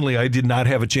unfortunately, I did not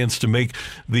have a chance to make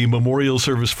the memorial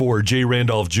service for Jay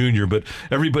Randolph Jr. But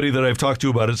everybody that I've talked to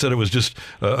about it said it was just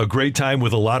a great time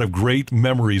with a lot of great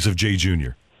memories of Jay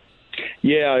Jr.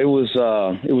 Yeah, it was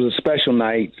a special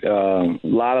night. A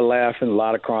lot of laughing, a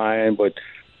lot of crying. But,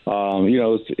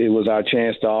 it was our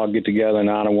chance to all get together and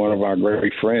honor one of our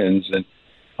great friends. And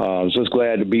I was just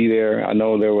glad to be there. I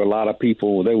know there were a lot of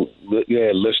people. You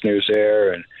had listeners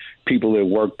there and people that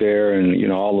worked there,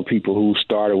 and all the people who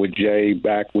started with Jay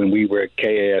back when we were at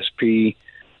KASP.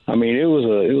 I mean, it was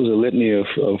a litany of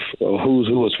who's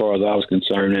who as far as I was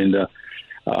concerned. And I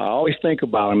always think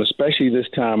about him, especially this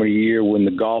time of the year when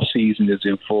the golf season is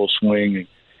in full swing.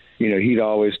 And he'd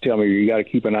always tell me, "You got to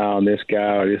keep an eye on this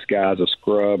guy, or this guy's a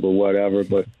scrub, or whatever."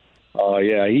 But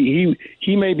he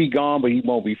may be gone, but he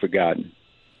won't be forgotten.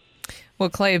 Well,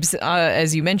 Claibs,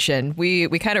 as you mentioned, we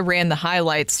kind of ran the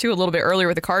highlights, too, a little bit earlier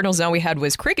with the Cardinals. All we had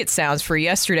was cricket sounds for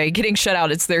yesterday, getting shut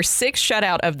out. It's their 6th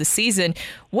shutout of the season.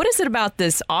 What is it about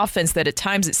this offense that at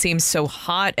times it seems so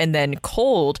hot and then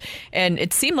cold? And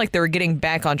it seemed like they were getting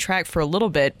back on track for a little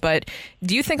bit. But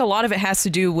do you think a lot of it has to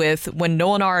do with when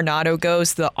Nolan Arenado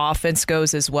goes, the offense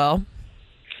goes as well?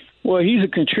 Well, he's a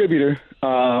contributor.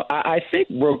 I think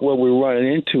what we're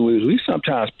running into is we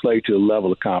sometimes play to a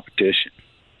level of competition.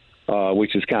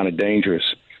 Which is kind of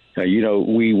dangerous.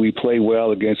 We play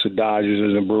well against the Dodgers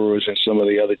and the Brewers and some of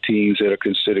the other teams that are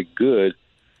considered good.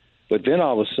 But then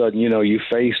all of a sudden, you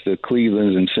face the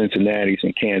Clevelands and Cincinnatis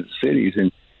and Kansas Cities.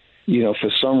 And,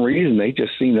 for some reason, they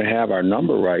just seem to have our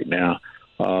number right now.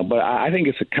 But I think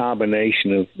it's a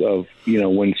combination of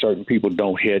when certain people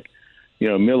don't hit.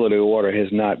 Middle of the order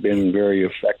has not been very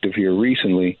effective here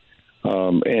recently.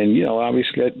 And,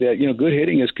 obviously, that good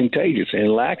hitting is contagious.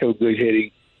 And lack of good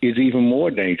hitting is even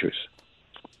more dangerous.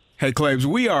 Hey, Claibs,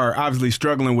 we are obviously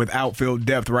struggling with outfield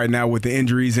depth right now with the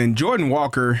injuries, and Jordan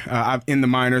Walker in the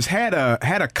minors had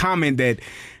a comment that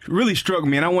really struck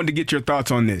me, and I wanted to get your thoughts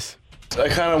on this. I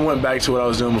kind of went back to what I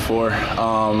was doing before.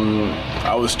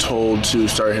 I was told to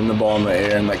start hitting the ball in the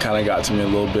air, and that kind of got to me a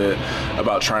little bit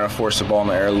about trying to force the ball in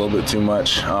the air a little bit too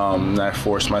much. And I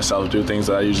forced myself to do things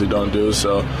that I usually don't do.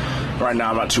 So right now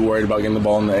I'm not too worried about getting the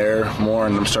ball in the air more,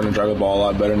 and I'm starting to drive the ball a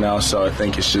lot better now. So I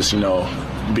think it's just,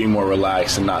 being more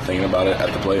relaxed and not thinking about it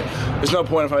at the plate. There's no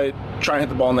point if I try and hit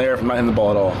the ball in the air if I'm not hitting the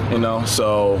ball at all,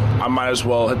 So I might as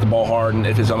well hit the ball hard, and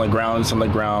if it's on the ground, it's on the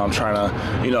ground. I'm trying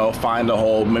to, find a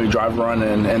hole, maybe drive run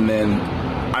in, and then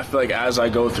I feel like as I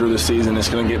go through the season, it's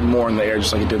going to get more in the air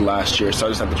just like it did last year. So I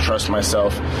just have to trust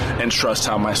myself and trust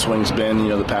how my swing's been,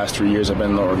 the past 3 years I've been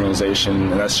in the organization,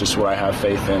 and that's just what I have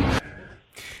faith in.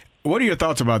 What are your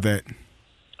thoughts about that?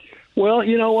 Well,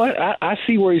 you know what? I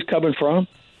see where he's coming from.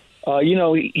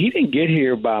 He didn't get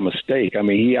here by mistake. I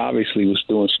mean, he obviously was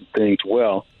doing some things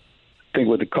well. I think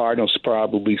what the Cardinals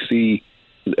probably see,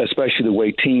 especially the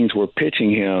way teams were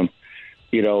pitching him,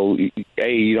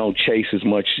 A, you don't chase as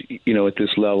much, at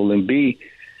this level, and B,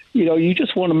 you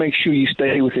just want to make sure you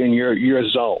stay within your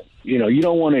zone. You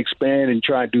don't want to expand and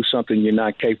try to do something you're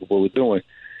not capable of doing.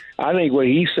 I think what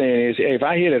he's saying is, hey, if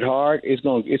I hit it hard, it's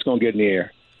going to get in the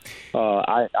air.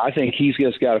 I think he's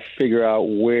just got to figure out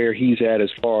where he's at as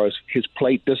far as his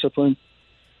plate discipline.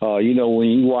 When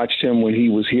you watched him when he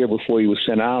was here before he was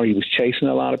sent out, he was chasing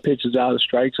a lot of pitches out of the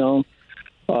strike zone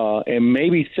and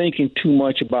maybe thinking too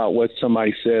much about what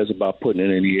somebody says about putting it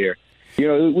in the air.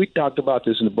 We talked about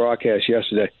this in the broadcast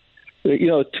yesterday.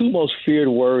 Two most feared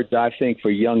words, I think, for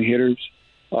young hitters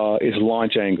is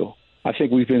launch angle. I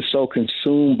think we've been so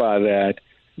consumed by that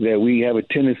we have a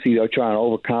tendency to try and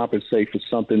overcompensate for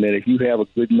something that if you have a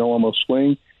good normal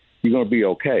swing, you're going to be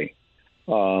okay.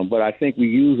 But I think we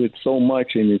use it so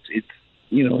much, and it's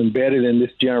embedded in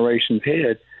this generation's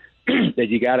head that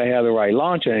you got to have the right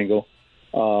launch angle.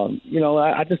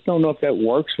 I just don't know if that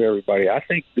works for everybody. I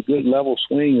think the good level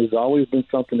swing has always been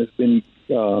something that's been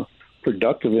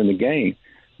productive in the game.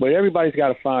 But everybody's got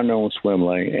to find their own swim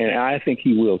lane, and I think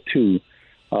he will too.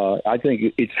 I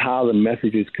think it's how the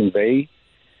message is conveyed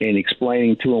and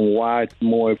explaining to him why it's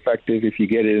more effective if you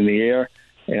get it in the air.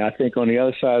 And I think on the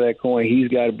other side of that coin, he's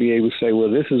got to be able to say,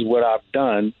 well, this is what I've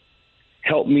done,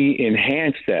 help me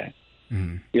enhance that.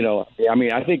 You know, I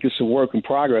mean, I think it's a work in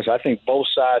progress. I think both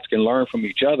sides can learn from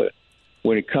each other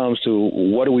when it comes to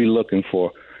what are we looking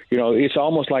for. You know, it's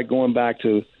almost like going back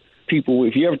to people.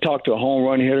 If you ever talk to a home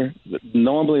run hitter,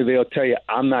 normally they'll tell you,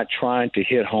 I'm not trying to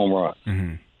hit home runs.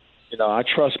 You know, I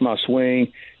trust my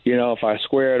swing. You know, if I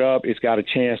square it up, it's got a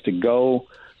chance to go.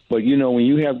 But, you know, when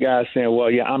you have guys saying, well,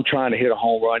 yeah, I'm trying to hit a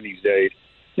home run these days,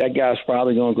 that guy's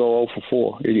probably going to go 0 for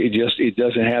 4. It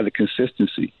doesn't have the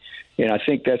consistency. And I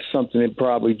think that's something that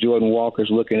probably Jordan Walker's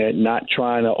looking at, not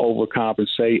trying to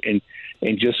overcompensate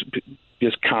and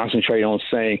just concentrate on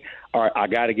saying, all right, I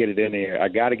got to get it in the air. I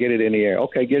got to get it in the air.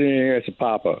 Okay, get it in the air. It's a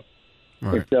pop-up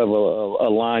instead of a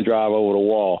line drive over the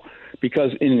wall.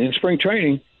 Because in spring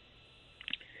training,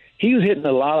 he was hitting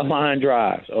a lot of line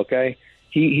drives, okay?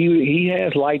 He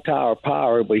has light tower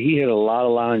power, but he hit a lot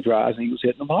of line drives, and he was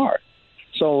hitting them hard.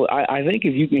 So I think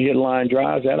if you can hit line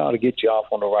drives, that ought to get you off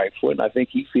on the right foot. And I think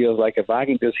he feels like if I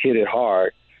can just hit it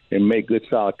hard and make good,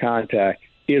 solid contact,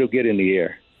 it'll get in the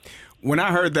air. When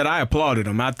I heard that, I applauded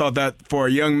him. I thought that for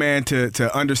a young man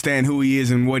to understand who he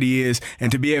is and what he is,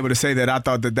 and to be able to say that, I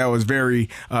thought that was very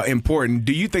important.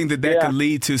 Do you think that could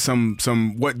lead to some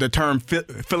what the term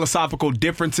philosophical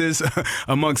differences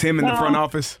amongst him and the front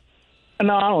office?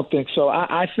 No, I don't think so.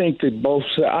 I think that both.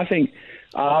 I think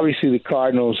obviously the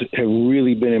Cardinals have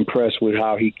really been impressed with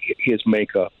how his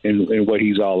makeup and what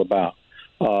he's all about.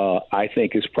 I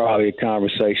think it's probably a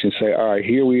conversation. Say, all right,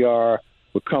 here we are.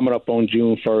 We're coming up on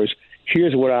June 1st.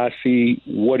 Here's what I see.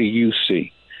 What do you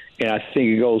see? And I think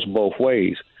it goes both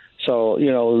ways. So,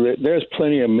 you know, there's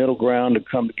plenty of middle ground to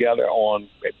come together on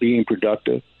being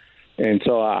productive. And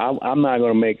so I'm not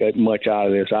going to make much out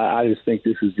of this. I just think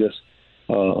this is just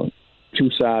two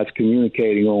sides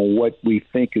communicating on what we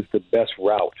think is the best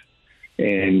route.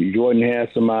 And Jordan has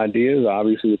some ideas.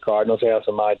 Obviously, the Cardinals have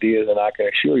some ideas, and I can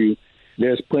assure you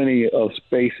there's plenty of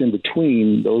space in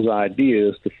between those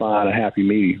ideas to find a happy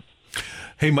medium.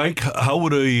 Hey, Mike, how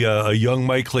would a young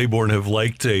Mike Claiborne have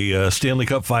liked a Stanley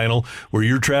Cup final where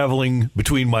you're traveling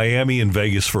between Miami and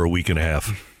Vegas for a week and a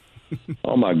half?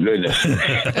 Oh my goodness!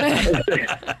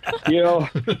 You know,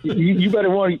 you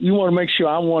want to make sure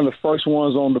I'm one of the first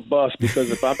ones on the bus,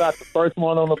 because if I'm not the first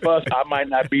one on the bus, I might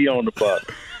not be on the bus.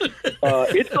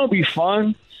 It's gonna be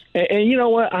fun, and you know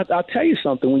what? I'll tell you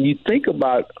something. When you think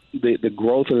about the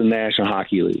growth of the National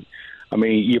Hockey League, I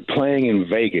mean, you're playing in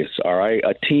Vegas, all right?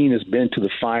 A team has been to the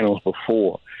finals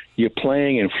before. You're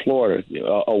playing in Florida,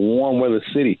 a warm weather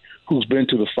city who's been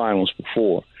to the finals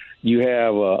before. You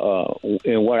have,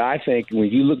 and what I think, when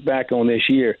you look back on this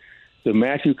year, the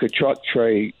Matthew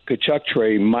Tkachuk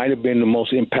trade might have been the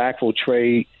most impactful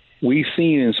trade we've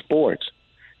seen in sports.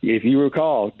 If you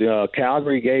recall,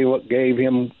 Calgary gave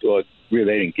him, or really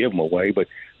they didn't give him away, but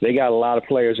they got a lot of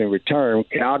players in return.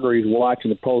 Calgary's watching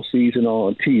the postseason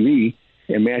on TV,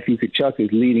 and Matthew Tkachuk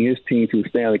is leading his team to the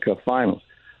Stanley Cup Finals.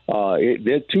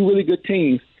 They're two really good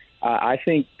teams. I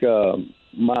think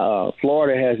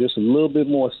Florida has just a little bit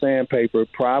more sandpaper,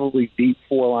 probably deep,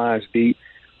 4 lines deep.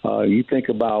 You think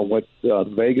about what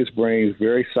Vegas brings,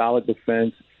 very solid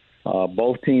defense.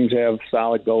 Both teams have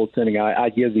solid goaltending. I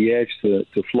give the edge to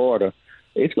Florida.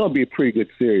 It's going to be a pretty good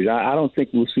series. I don't think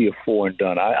we'll see a 4 and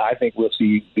done. I think we'll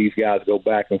see these guys go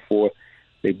back and forth.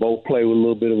 They both play with a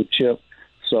little bit of a chip.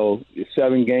 So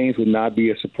 7 games would not be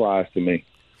a surprise to me.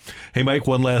 Hey, Mike,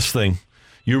 one last thing.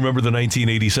 You remember the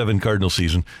 1987 Cardinal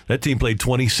season. That team played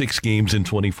 26 games in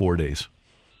 24 days.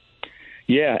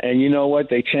 Yeah, and you know what?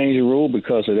 They changed the rule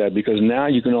because of that, because now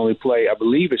you can only play, I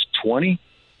believe it's 20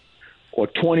 or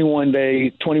 21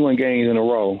 games in a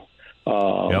row.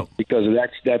 Because of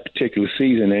that particular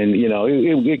season. And, you know,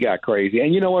 it got crazy.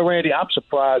 And you know what, Randy, I'm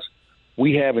surprised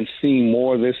we haven't seen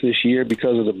more of this year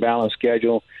because of the balanced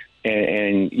schedule.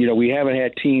 And you know, we haven't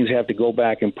had teams have to go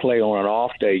back and play on an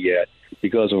off day yet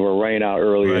because of a rain out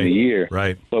earlier in the year.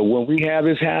 Right. But when we have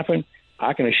this happen,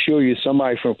 I can assure you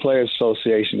somebody from Players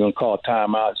Association is going to call a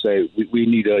timeout and say we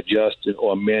need to adjust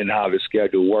or amend how the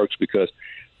schedule works, because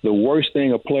the worst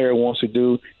thing a player wants to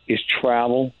do is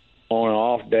travel on an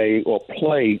off day or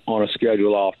play on a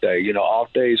scheduled off day. You know,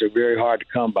 off days are very hard to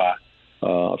come by.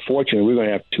 Fortunately, we're going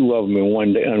to have 2 of them in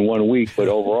 1 day, in 1 week, but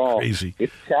overall, it's a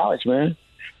challenge, man.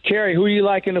 Kerry, who do you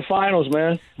like in the finals,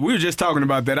 man? We were just talking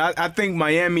about that. I think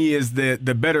Miami is the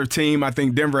better team. I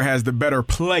think Denver has the better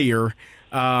player.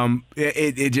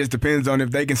 It just depends on if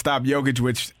they can stop Jokic,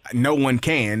 which no one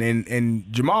can. And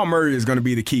Jamal Murray is going to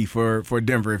be the key for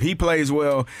Denver. If he plays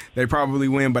well, they probably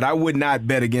win. But I would not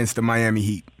bet against the Miami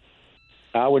Heat.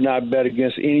 I would not bet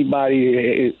against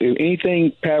anybody.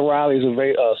 Anything Pat Riley is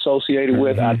associated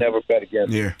with, I never bet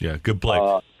against. Yeah, good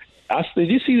play. Did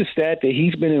you see the stat that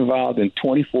he's been involved in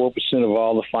 24% of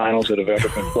all the finals that have ever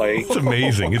been played? It's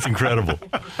amazing. It's incredible.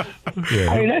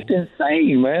 Yeah. I mean, that's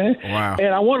insane, man. Wow.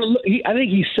 And I want to look. I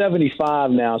think he's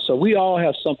 75 now, so we all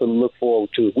have something to look forward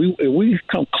to. If we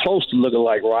come close to looking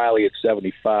like Riley at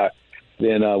 75,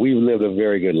 then we've lived a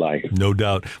very good life. No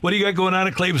doubt. What do you got going on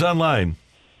at Claves Online?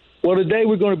 Well, today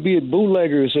we're going to be at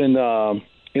Bootleggers in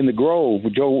the Grove.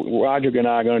 Joe Roderick and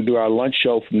I are going to do our lunch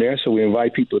show from there, so we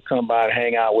invite people to come by and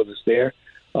hang out with us there.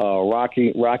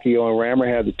 Rocky and Rammer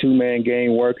have the two-man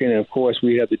game working, and, of course,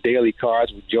 we have the daily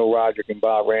cards with Joe Roderick and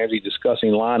Bob Ramsey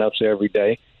discussing lineups every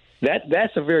day.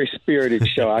 That's a very spirited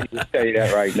show, I can tell you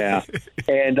that right now.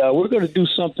 And we're going to do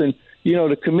something. You know,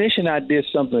 the commission, I did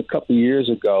something a couple of years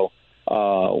ago,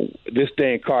 this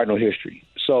day in Cardinal history.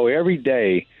 So every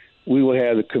day we will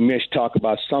have the commission talk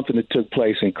about something that took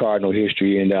place in Cardinal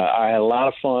history. And I had a lot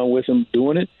of fun with them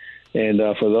doing it. And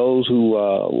for those who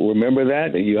remember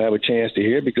that, you have a chance to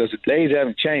hear it because the days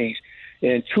haven't changed.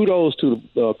 And kudos to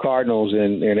the Cardinals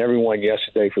and everyone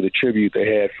yesterday for the tribute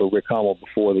they had for Rick Hummel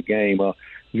before the game.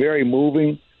 Very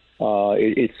moving.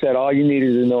 It said all you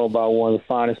needed to know about one of the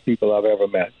finest people I've ever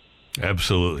met.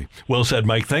 Absolutely. Well said,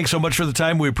 Mike. Thanks so much for the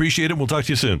time. We appreciate it. We'll talk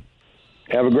to you soon.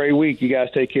 Have a great week. You guys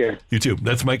take care. You too.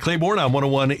 That's Mike Claiborne on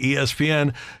 101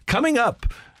 ESPN. Coming up,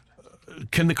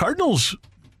 can the Cardinals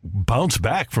bounce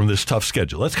back from this tough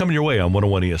schedule? That's coming your way on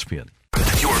 101 ESPN.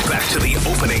 You're back to the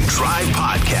Opening Drive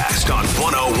podcast on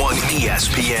 101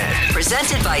 ESPN.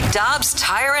 Presented by Dobbs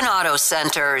Tire and Auto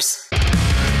Centers.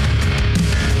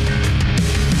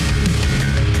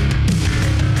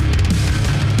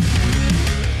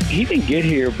 He didn't get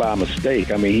here by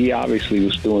mistake. I mean, he obviously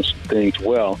was doing some things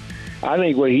well. I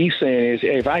think what he's saying is,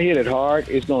 hey, if I hit it hard,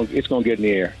 it's going to get in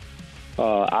the air.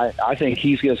 I think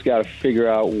he's just got to figure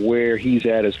out where he's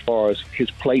at as far as his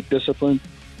plate discipline.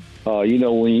 You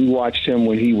know, when you watched him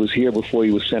when he was here before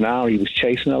he was sent out, he was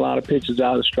chasing a lot of pitches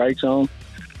out of the strike zone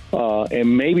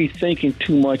and maybe thinking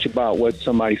too much about what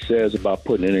somebody says about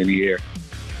putting it in the air.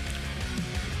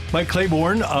 Mike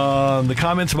Claiborne, the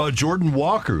comments about Jordan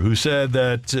Walker, who said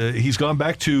that he's gone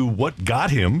back to what got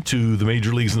him to the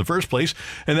major leagues in the first place,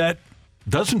 and that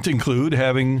doesn't include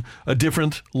having a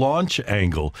different launch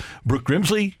angle. Brooke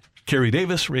Grimsley, Kerry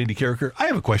Davis, Randy Carricker, I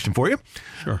have a question for you.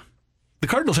 Sure. The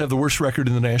Cardinals have the worst record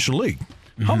in the National League.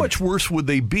 Mm-hmm. How much worse would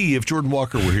they be if Jordan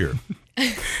Walker were here?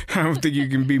 I don't think you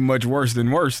can be much worse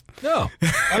than worse. No,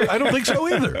 I don't think so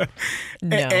either.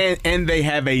 No. And they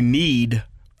have a need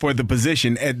for the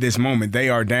position at this moment. They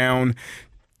are down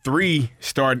all three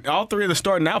of the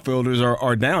starting outfielders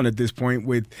are down at this point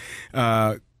with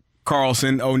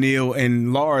Carlson, O'Neill,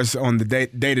 and Lars on the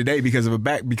day-to-day because of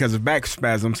back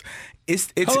spasms.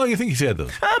 It's How long do you think he's had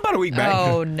those? About a week back.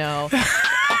 Oh no.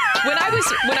 When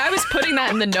I was putting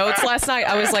that in the notes last night,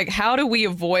 I was like, how do we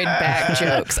avoid back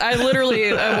jokes? I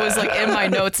was like in my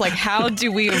notes, like, how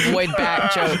do we avoid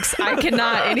back jokes? I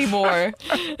cannot anymore.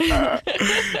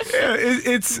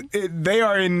 They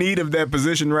are in need of that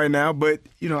position right now, but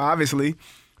obviously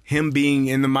him being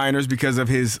in the minors because of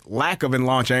his lack of a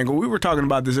launch angle. We were talking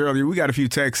about this earlier. We got a few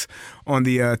texts on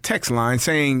the text line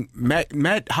saying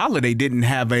Matt Holliday didn't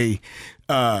have a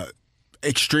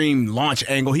extreme launch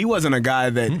angle. He wasn't a guy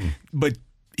that, but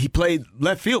he played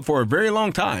left field for a very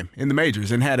long time in the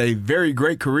majors and had a very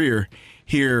great career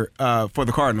here for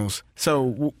the Cardinals.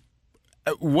 So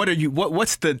what is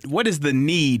the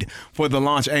need for the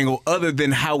launch angle other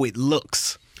than how it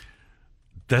looks?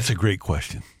 That's a great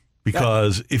question.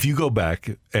 Because if you go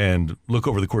back and look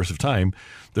over the course of time,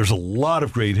 there's a lot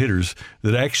of great hitters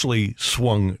that actually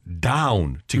swung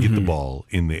down to get the ball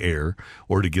in the air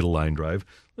or to get a line drive.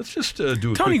 Let's just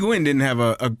do a Tony Gwynn didn't have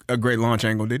a great launch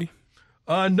angle, did he?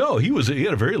 No, he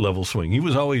had a very level swing. He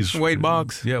was always Wade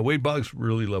Boggs. Yeah, Wade Boggs,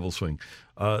 really level swing.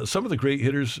 Some of the great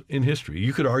hitters in history.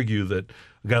 You could argue that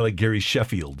a guy like Gary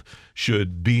Sheffield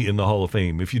should be in the Hall of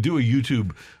Fame. If you do a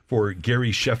YouTube for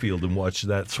Gary Sheffield and watch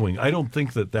that swing, I don't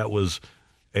think that was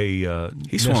a...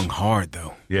 he swung hard,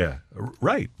 though. Yeah,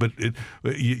 right. But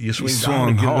you swing he down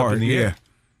and get hard, it up in the air.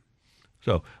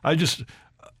 So I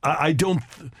don't...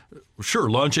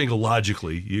 Sure, launch angle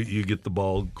logically, you get the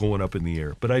ball going up in the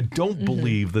air. But I don't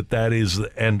believe that is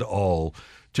the end all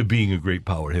to being a great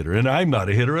power hitter. And I'm not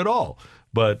a hitter at all.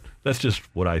 But That's just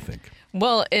what I think.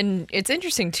 Well, and it's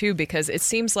interesting, too, because it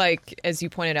seems like, as you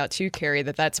pointed out, too, Carrie,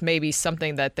 that's maybe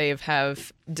something that they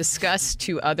have discussed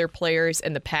to other players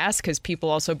in the past, because people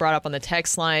also brought up on the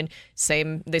text line,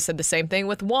 they said the same thing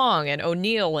with Wong and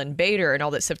O'Neal and Bader and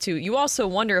all that stuff, too. You also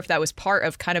wonder if that was part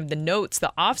of kind of the notes,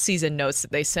 the offseason notes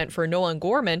that they sent for Nolan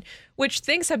Gorman, which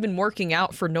things have been working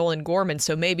out for Nolan Gorman.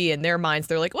 So maybe in their minds,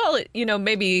 they're like, well,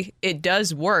 maybe it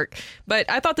does work. But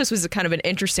I thought this was a kind of an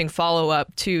interesting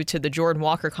follow-up, too, to the Jordan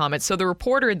Walker comments. So the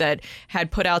reporter that had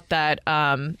put out that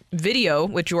video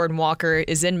with Jordan Walker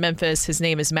is in Memphis. His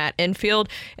name is Matt Enfield,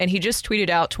 and he just tweeted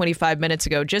out 25 minutes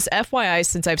ago, just FYI,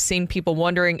 since I've seen people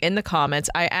wondering in the comments,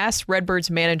 I asked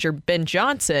Redbirds manager Ben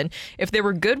Johnson if they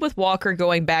were good with Walker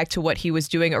going back to what he was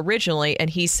doing originally, and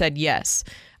he said yes.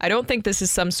 I don't think this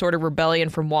is some sort of rebellion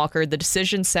from Walker. The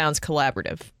decision sounds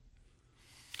collaborative.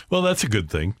 Well, that's a good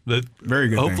thing. Very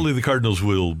good. Hopefully the Cardinals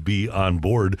will be on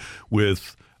board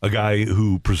with a guy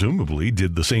who presumably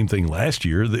did the same thing last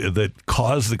year that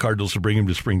caused the Cardinals to bring him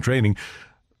to spring training.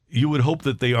 You would hope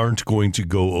that they aren't going to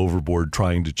go overboard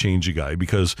trying to change a guy,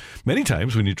 because many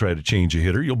times when you try to change a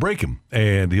hitter, you'll break him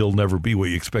and he'll never be what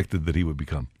you expected that he would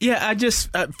become. Yeah,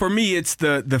 for me, it's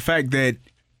the fact that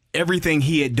everything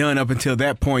he had done up until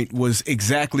that point was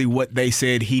exactly what they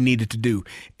said he needed to do.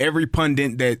 Every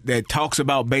pundit that talks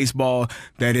about baseball,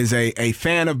 that is a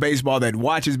fan of baseball, that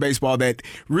watches baseball, that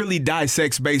really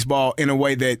dissects baseball in a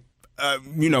way that,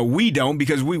 we don't,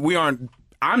 because we aren't.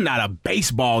 I'm not a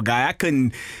baseball guy. I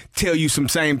couldn't tell you some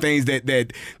same things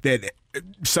that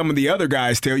some of the other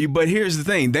guys tell you. But here's the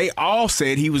thing. They all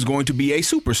said he was going to be a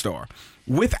superstar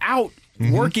without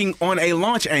working on a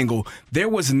launch angle. There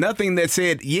was nothing that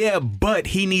said, yeah, but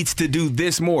he needs to do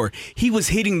this more. He was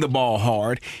hitting the ball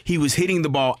hard. He was hitting the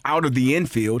ball out of the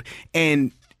infield.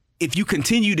 And if you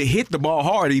continue to hit the ball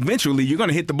hard, eventually you're going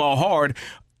to hit the ball hard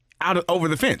over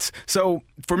the fence. So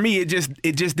for me, it just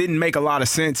didn't make a lot of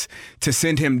sense to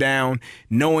send him down,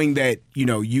 knowing that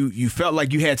you felt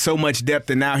like you had so much depth,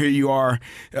 and now here you are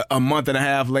a month and a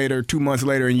half later, 2 months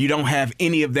later, and you don't have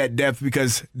any of that depth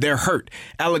because they're hurt.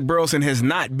 Alec Burleson has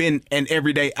not been an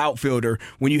everyday outfielder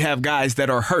when you have guys that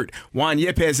are hurt. Juan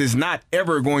Yepes is not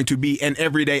ever going to be an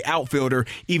everyday outfielder,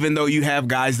 even though you have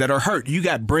guys that are hurt. You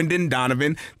got Brendan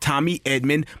Donovan, Tommy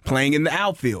Edman playing in the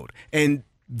outfield, and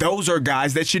those are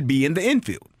guys that should be in the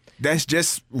infield. That's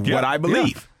just what I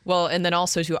believe. Yeah. Well, and then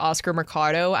also to Oscar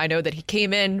Mercado, I know that he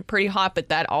came in pretty hot, but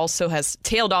that also has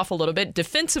tailed off a little bit.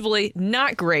 Defensively,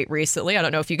 not great recently. I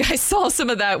don't know if you guys saw some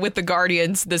of that with the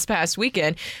Guardians this past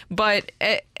weekend. But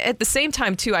at the same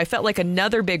time, too, I felt like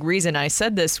another big reason, I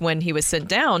said this when he was sent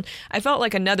down, I felt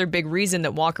like another big reason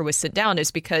that Walker was sent down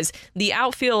is because the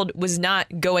outfield was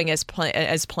not going as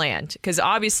planned. Because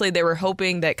obviously they were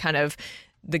hoping that kind of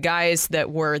the guys that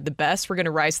were the best were going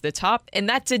to rise to the top, and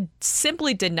that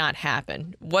simply did not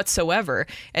happen whatsoever.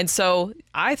 And so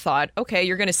I thought, okay,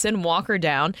 you're going to send Walker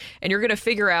down, and you're going to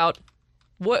figure out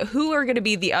who are going to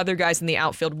be the other guys in the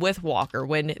outfield with Walker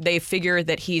when they figure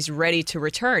that he's ready to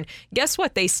return. Guess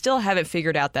what? They still haven't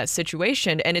figured out that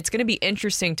situation, and it's going to be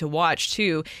interesting to watch,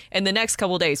 too, in the next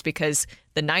couple of days, because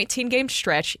the 19-game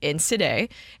stretch ends today,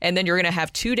 and then you're going to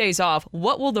have 2 days off.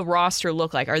 What will the roster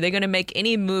look like? Are they going to make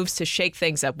any moves to shake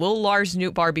things up? Will Lars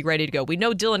Nootbaar be ready to go? We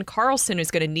know Dylan Carlson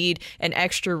is going to need an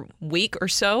extra week or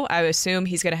so. I assume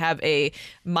he's going to have a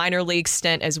minor league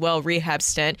stint as well, rehab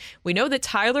stint. We know that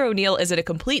Tyler O'Neill is at a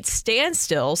complete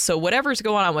standstill, so whatever's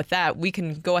going on with that, we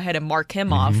can go ahead and mark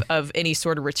him off of any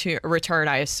sort of return,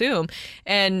 I assume.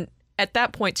 And at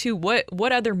that point, too,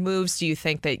 what other moves do you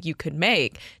think that you could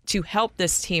make to help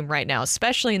this team right now,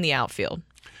 especially in the outfield?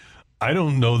 I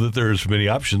don't know that there's many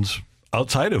options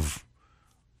outside of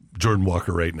Jordan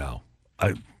Walker right now.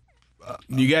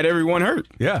 You got everyone hurt.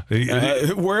 Yeah.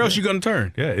 Where else you going to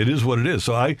turn? Yeah, it is what it is.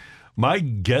 So my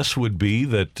guess would be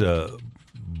that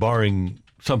barring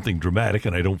something dramatic,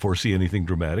 and I don't foresee anything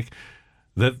dramatic,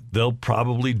 that they'll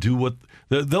probably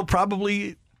they'll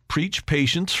probably preach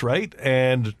patience, right?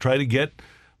 And try to get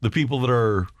the people that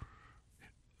are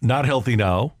not healthy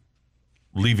now,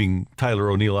 leaving Tyler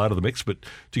O'Neill out of the mix, but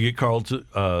to get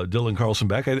Dylan Carlson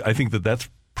back. I think that's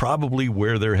probably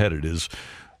where they're headed, is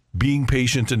being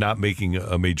patient and not making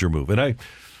a major move. And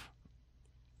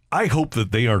I hope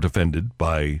that they aren't offended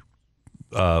by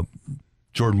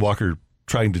Jordan Walker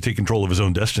trying to take control of his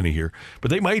own destiny here,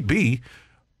 but they might be.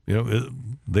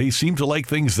 They seem to like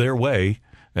things their way.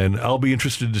 And I'll be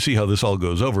interested to see how this all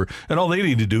goes over. And all they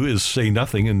need to do is say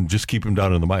nothing and just keep him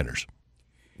down in the minors.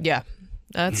 Yeah,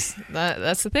 that's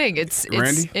the thing. It's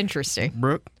Randy, interesting.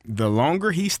 Brooke, the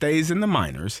longer he stays in the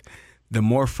minors, the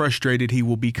more frustrated he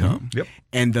will become. Yep.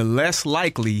 And the less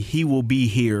likely he will be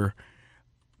here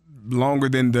longer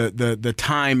than the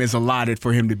time is allotted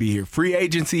for him to be here. Free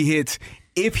agency hits.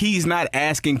 If he's not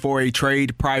asking for a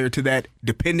trade prior to that,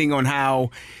 depending on how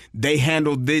they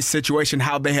handled this situation,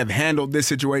 how they have handled this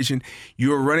situation,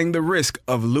 you're running the risk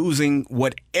of losing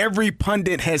what every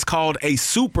pundit has called a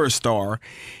superstar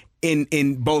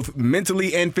in both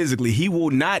mentally and physically. He will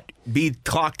not be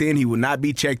clocked in. He will not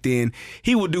be checked in.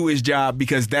 He will do his job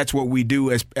because that's what we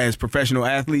do as professional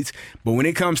athletes. But when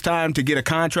it comes time to get a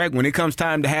contract, when it comes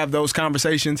time to have those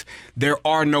conversations, there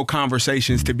are no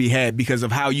conversations to be had because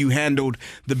of how you handled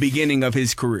the beginning of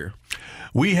his career.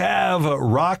 We have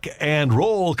rock and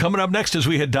roll coming up next as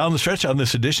we head down the stretch on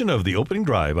this edition of The Opening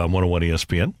Drive on 101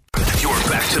 ESPN. You're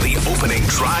back to The Opening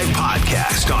Drive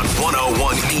podcast on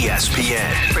 101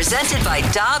 ESPN. Presented by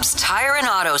Dobbs Tire and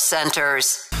Auto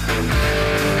Centers.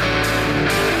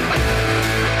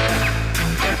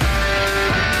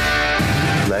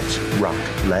 Let's rock.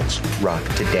 Let's rock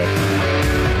today.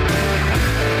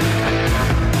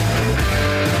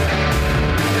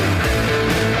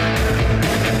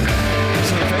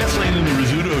 In the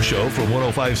Rizzuto Show from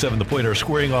 105.7 The Point are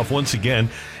squaring off once again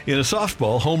in a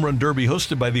softball home run derby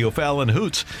hosted by the O'Fallon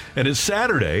Hoots. And it's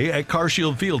Saturday at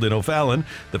CarShield Field in O'Fallon.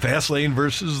 The Fast Lane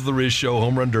versus the Riz Show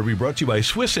home run derby brought to you by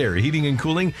Swiss Air Heating and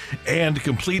Cooling and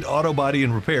Complete Auto Body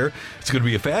and Repair. It's going to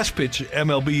be a fast pitch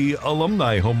MLB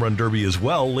alumni home run derby as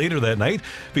well later that night,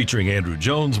 featuring Andrew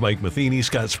Jones, Mike Matheny,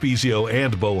 Scott Spezio,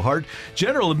 and Bo Hart.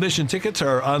 General admission tickets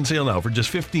are on sale now for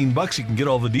just $15. You can get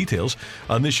all the details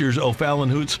on this year's O'Fallon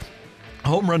Hoots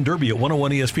Home Run Derby at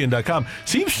 101ESPN.com.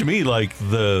 Seems to me like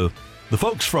the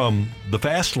folks from the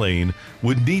Fast Lane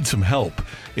would need some help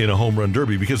in a home run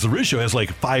derby because the Riz Show has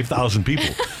like 5,000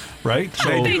 people, right? So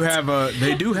they do have a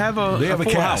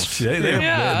cast. House.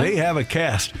 They have a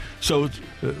cast. So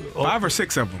 5 or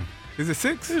 6 of them. Is it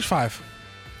 6? There's 5.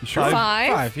 You sure?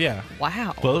 5, yeah.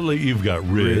 Wow. Well, you've got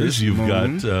Riz, you've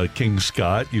got King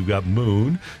Scott, you've got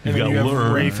Moon, you've got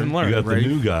Learn, Rafe and Learn. You got Rafe. the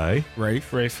new guy,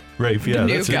 Rafe, yeah, The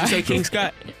new that's guy. Did you say it. King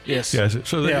Scott? Yes. Yeah,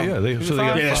 so they got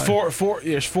There's 4.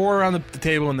 There's 4 around the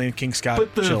table, and then King Scott.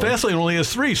 But the chilling. Fast Lane only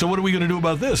has 3. So what are we going to do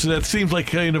about this? That seems like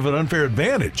kind of an unfair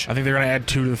advantage. I think they're going to add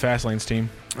 2 to the Fast Lanes team.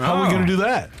 How are we going to do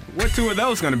that? What 2 of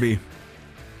those going to be?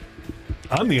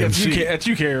 I'm the MC. That's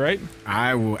you, Kerry, right?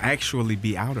 I will actually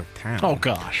be out of town. Oh,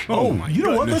 gosh. Oh, my you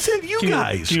know what? goodness. Let's have you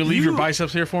guys. Can you leave your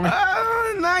biceps here for me? No,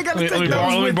 I got to take let me those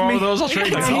borrow with me. those. I'll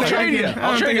trade you. I'll trade you.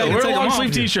 I'll trade you. Wear long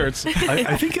sleeve T-shirts.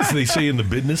 I think as they say in the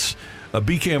business,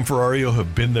 BCAM Ferrario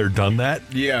have been there, done that.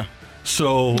 Yeah.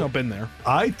 So I've been there.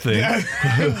 I think.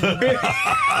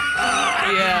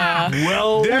 Yeah.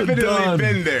 Well Definitely done.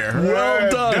 been there. Well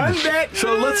done. Done that.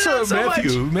 So let's Not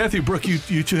so Matthew Brooke,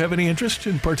 you two have any interest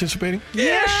in participating?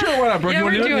 Yeah, sure. Why not, Brooke? Yeah, You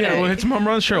wanna we're do it? doing Yeah, it. we'll hit some home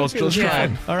runs. Sure, let's try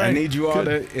it. All right. I need you all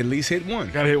Good. to at least hit one.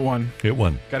 Gotta hit one. Hit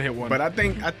one. Gotta hit one. But I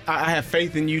think I have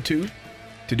faith in you two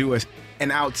to do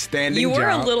an outstanding You job. were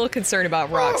a little concerned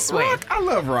about Rock's swing. Rock, I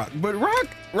love Rock, but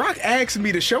Rock asked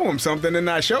me to show him something, and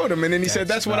I showed him, and then he said,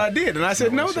 "That's what I did," and I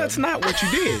said, "No, that's not what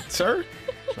you did, sir."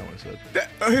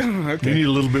 Okay. You need a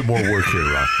little bit more work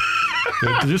here, Rock.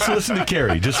 Just listen to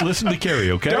Kerry.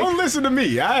 Okay? Don't listen to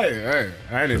me. I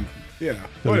didn't. You know.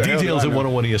 The What the hell details do at I know?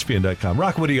 101ESPN.com.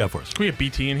 Rock, what do you got for us? Can we get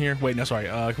BT in here? Wait, no, sorry.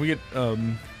 Can we get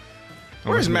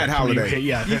Where's Matt Holiday?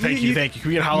 Yeah, thank you. Can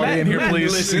we get Holiday in here, Matt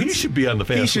please? listens. He should be on the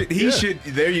Fast Lane. He should.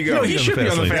 There you go. No, he should be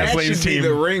on the Fast That Lanes should be team.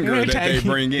 the ringer Yeah, that they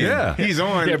bring in. Yeah. He's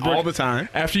on Yeah, Brooke, all the time.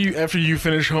 After you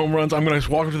finish home runs, I'm gonna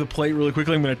walk up to the plate really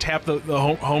quickly. I'm gonna tap the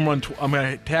home run. I'm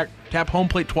gonna tap home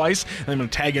plate twice, and I'm gonna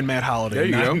tag in Matt Holiday. There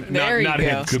you go. Not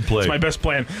him. Good play. It's my best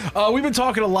plan. We've been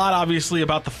talking a lot, obviously,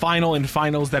 about the final and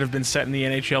finals that have been set in the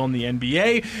NHL and the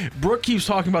NBA. Brooke keeps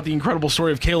talking about the incredible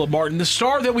story of Caleb Martin, the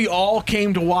star that we all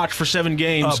came to watch for 7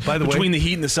 games By the between way, the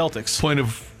Heat and the Celtics. Point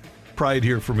of pride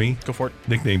here for me. Go for it.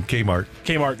 Nickname Kmart.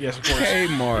 Kmart, yes, of course.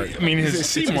 Kmart. I mean, Is his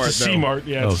it C-Mart, it's though? C-Mart,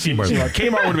 yeah. Oh, it's C-Mart.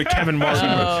 Kmart would have been Kevin Martin,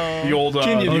 the old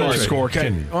Kenyon Martin. score.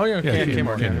 Kenyon. Oh, yeah, Kenyon Kmart.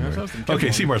 Martin. Yeah, Kenyon that's Martin.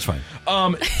 Okay, C-Mart's fine.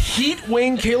 Heat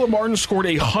wing Caleb Martin scored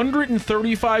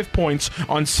 135 points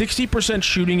on 60%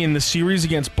 shooting in the series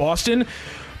against Boston.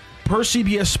 Per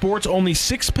CBS Sports, only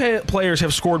 6 players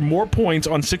have scored more points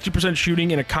on 60%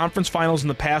 shooting in a conference finals in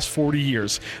the past 40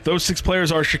 years. Those 6 players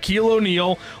are Shaquille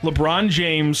O'Neal, LeBron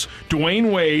James,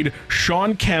 Dwayne Wade,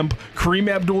 Sean Kemp, Kareem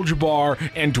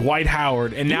Abdul-Jabbar, and Dwight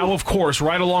Howard. And now, of course,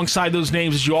 right alongside those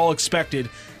names, as you all expected,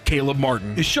 Caleb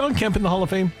Martin. Is Sean Kemp in the Hall of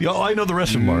Fame? Yeah, I know the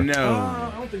rest of them are. No.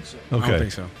 I don't think so. Okay. I don't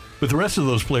think so. But the rest of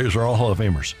those players are all Hall of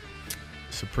Famers.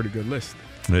 It's a pretty good list.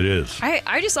 It is.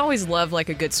 I just always love like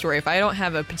a good story. If I don't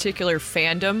have a particular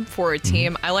fandom for a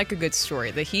team, I like a good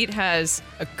story. The Heat has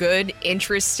a good,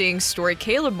 interesting story.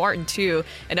 Caleb Martin, too,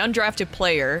 an undrafted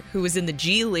player who was in the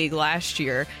G League last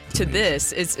year to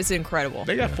this, it's incredible.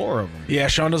 They got 4 of them. Yeah,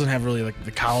 Sean doesn't have really like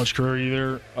the college career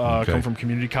either. Come from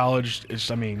community college. It's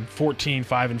 14,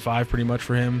 5-5 pretty much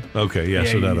for him. Okay, yeah,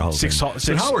 so not a Hall of Fame.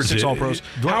 Six All Pros.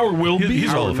 Howard will be.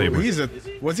 He's Hall of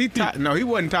Famer. Was he top? No, he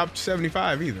wasn't top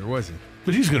 75 either, was he?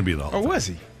 But he's going to be in the Hall of Fame. Or was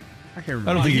he? I can't remember.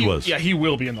 I don't think he was. Yeah, he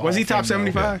will be in the Hall Was he of Fame, top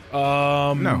 75?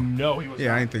 No, he was.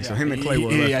 Yeah, I didn't think so. Him and Clay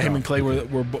were Yeah, left him off. and Clay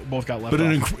were both got left But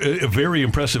off. a very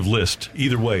impressive list,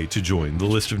 either way, to join the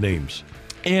list of names.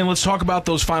 And let's talk about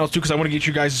those finals, too, because I want to get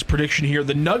you guys' prediction here.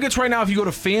 The Nuggets right now, if you go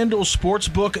to FanDuel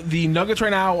Sportsbook, the Nuggets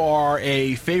right now are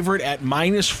a favorite at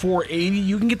minus 480.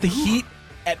 You can get the Heat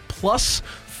at plus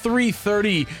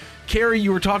 330. Carrie,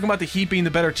 you were talking about the Heat being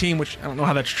the better team, which I don't know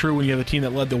how that's true when you have a team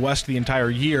that led the West the entire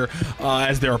year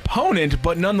as their opponent.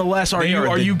 But nonetheless, are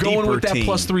you going with that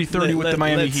plus 330 with the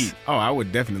Miami Heat? Oh, I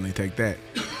would definitely take that.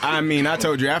 I mean, I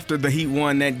told you, after the Heat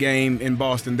won that game in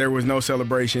Boston, there was no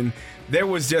celebration. There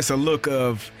was just a look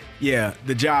of, yeah,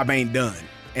 the job ain't done.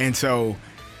 And so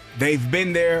they've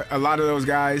been there. A lot of those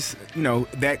guys,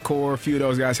 that core, a few of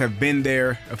those guys have been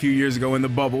there a few years ago in the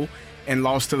bubble and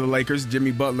lost to the Lakers.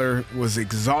 Jimmy Butler was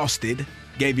exhausted,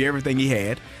 gave you everything he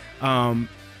had.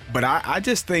 But I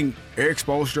just think Eric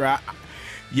Spoelstra,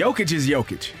 Jokic is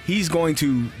Jokic. He's going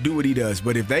to do what he does.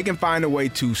 But if they can find a way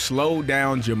to slow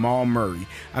down Jamal Murray,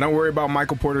 I don't worry about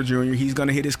Michael Porter Jr. He's going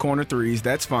to hit his corner threes.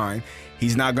 That's fine.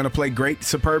 He's not going to play great,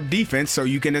 superb defense, so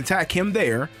you can attack him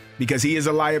there because he is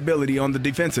a liability on the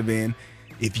defensive end.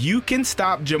 If you can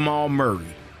stop Jamal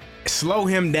Murray, slow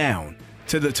him down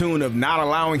to the tune of not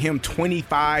allowing him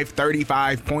 25,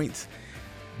 35 points,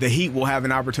 the Heat will have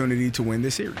an opportunity to win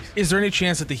this series. Is there any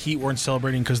chance that the Heat weren't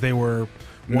celebrating because they were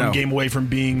one game away from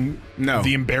being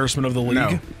the embarrassment of the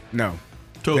league? No.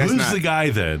 So who's the guy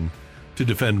then to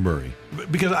defend Murray?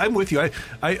 Because I'm with you.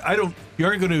 I don't. You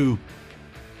aren't going to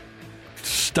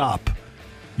stop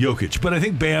Jokic, but I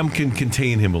think Bam can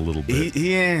contain him a little bit.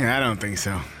 I don't think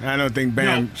so. I don't think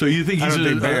Bam. No. So you think he's a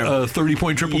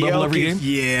 30-point triple-double every game?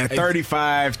 Yeah,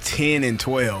 35, 10, and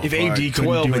 12. If AD couldn't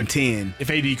 12 do and it, 10. If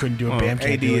AD couldn't do it, Bam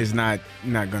can't AD do it. is not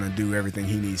going to do everything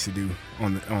he needs to do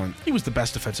on. He was the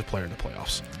best defensive player in the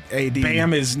playoffs. AD.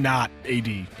 Bam is not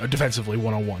AD defensively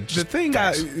one-on-one. The thing,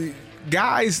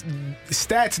 guys,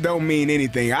 stats don't mean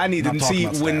anything. I need to see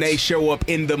when they show up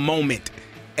in the moment.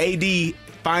 AD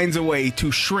finds a way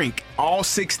to shrink. All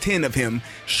 6'10" of him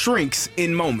shrinks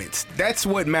in moments. That's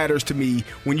what matters to me.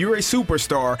 When you're a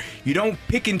superstar, you don't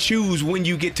pick and choose when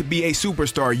you get to be a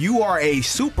superstar. You are a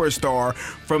superstar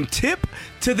from tip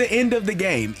to the end of the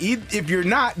game. If you're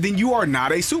not, then you are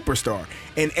not a superstar.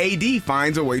 And AD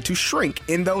finds a way to shrink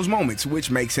in those moments,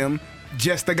 which makes him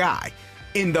just a guy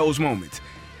in those moments.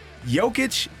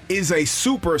 Jokic is a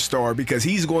superstar because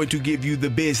he's going to give you the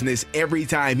business every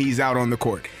time he's out on the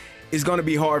court. It's going to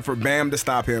be hard for Bam to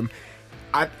stop him.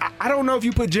 I don't know if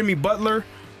you put Jimmy Butler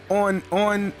on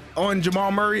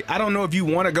Jamal Murray. I don't know if you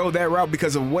want to go that route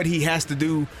because of what he has to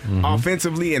do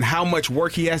offensively and how much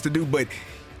work he has to do, but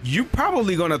you're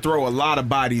probably going to throw a lot of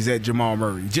bodies at Jamal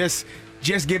Murray. Just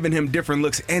giving him different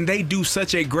looks, and they do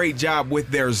such a great job with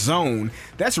their zone.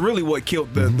 That's really what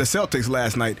killed the Celtics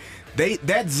last night.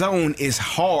 That zone is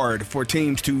hard for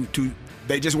teams to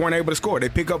they just weren't able to score. They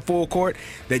pick up full court,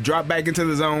 they drop back into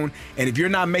the zone, and if you're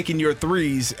not making your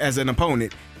threes as an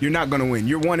opponent, you're not going to win.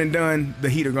 You're one and done. The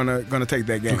Heat are going to take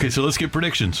that game. Okay, so let's get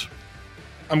predictions.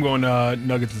 I'm going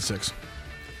Nuggets in 6.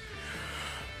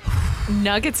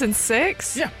 Nuggets in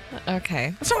 6? Yeah.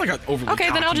 Okay. That's not like an overly Okay,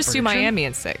 then I'll just do prediction. Miami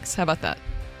in 6. How about that?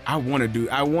 I want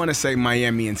to say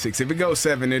Miami in 6. If it goes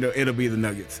 7, it'll be the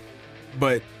Nuggets.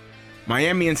 But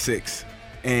Miami in 6,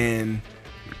 and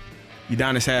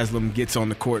Udonis Haslem gets on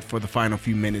the court for the final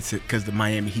few minutes because the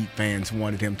Miami Heat fans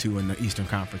wanted him to in the Eastern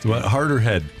Conference. Well, harder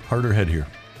head here.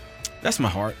 That's my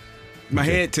heart. My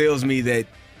head tells me that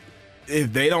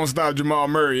if they don't stop Jamal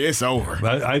Murray, it's over.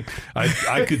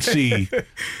 I could see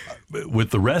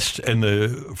with the rest and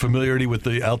the familiarity with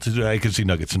the altitude, I could see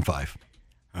Nuggets in 5.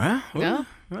 Huh? Well,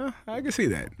 I can see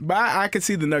that, but I could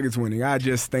see the Nuggets winning. I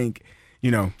just think,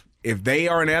 if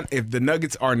the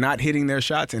Nuggets are not hitting their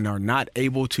shots and are not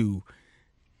able to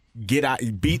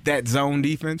beat that zone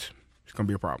defense, it's going to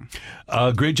be a problem.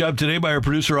 Great job today by our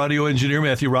producer, audio engineer,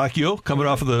 Matthew Rocchio, coming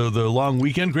off of the long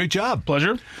weekend. Great job.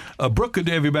 Pleasure. Brooke, good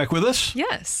to have you back with us.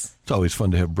 Yes. It's always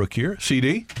fun to have Brooke here.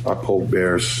 CD? I poke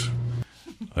bears.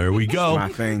 There we go. my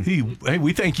thing. Hey,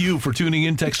 we thank you for tuning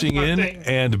in, texting in,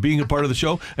 and being a part of the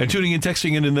show, and tuning in,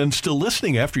 texting in, and then still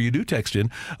listening after you do text in.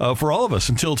 For all of us,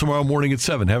 until tomorrow morning at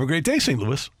 7. Have a great day, St.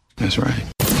 Louis. That's right.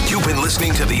 You've been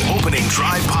listening to the Opening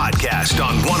Drive podcast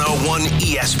on 101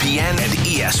 ESPN and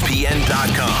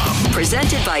ESPN.com.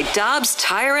 Presented by Dobbs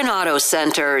Tire and Auto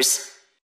Centers.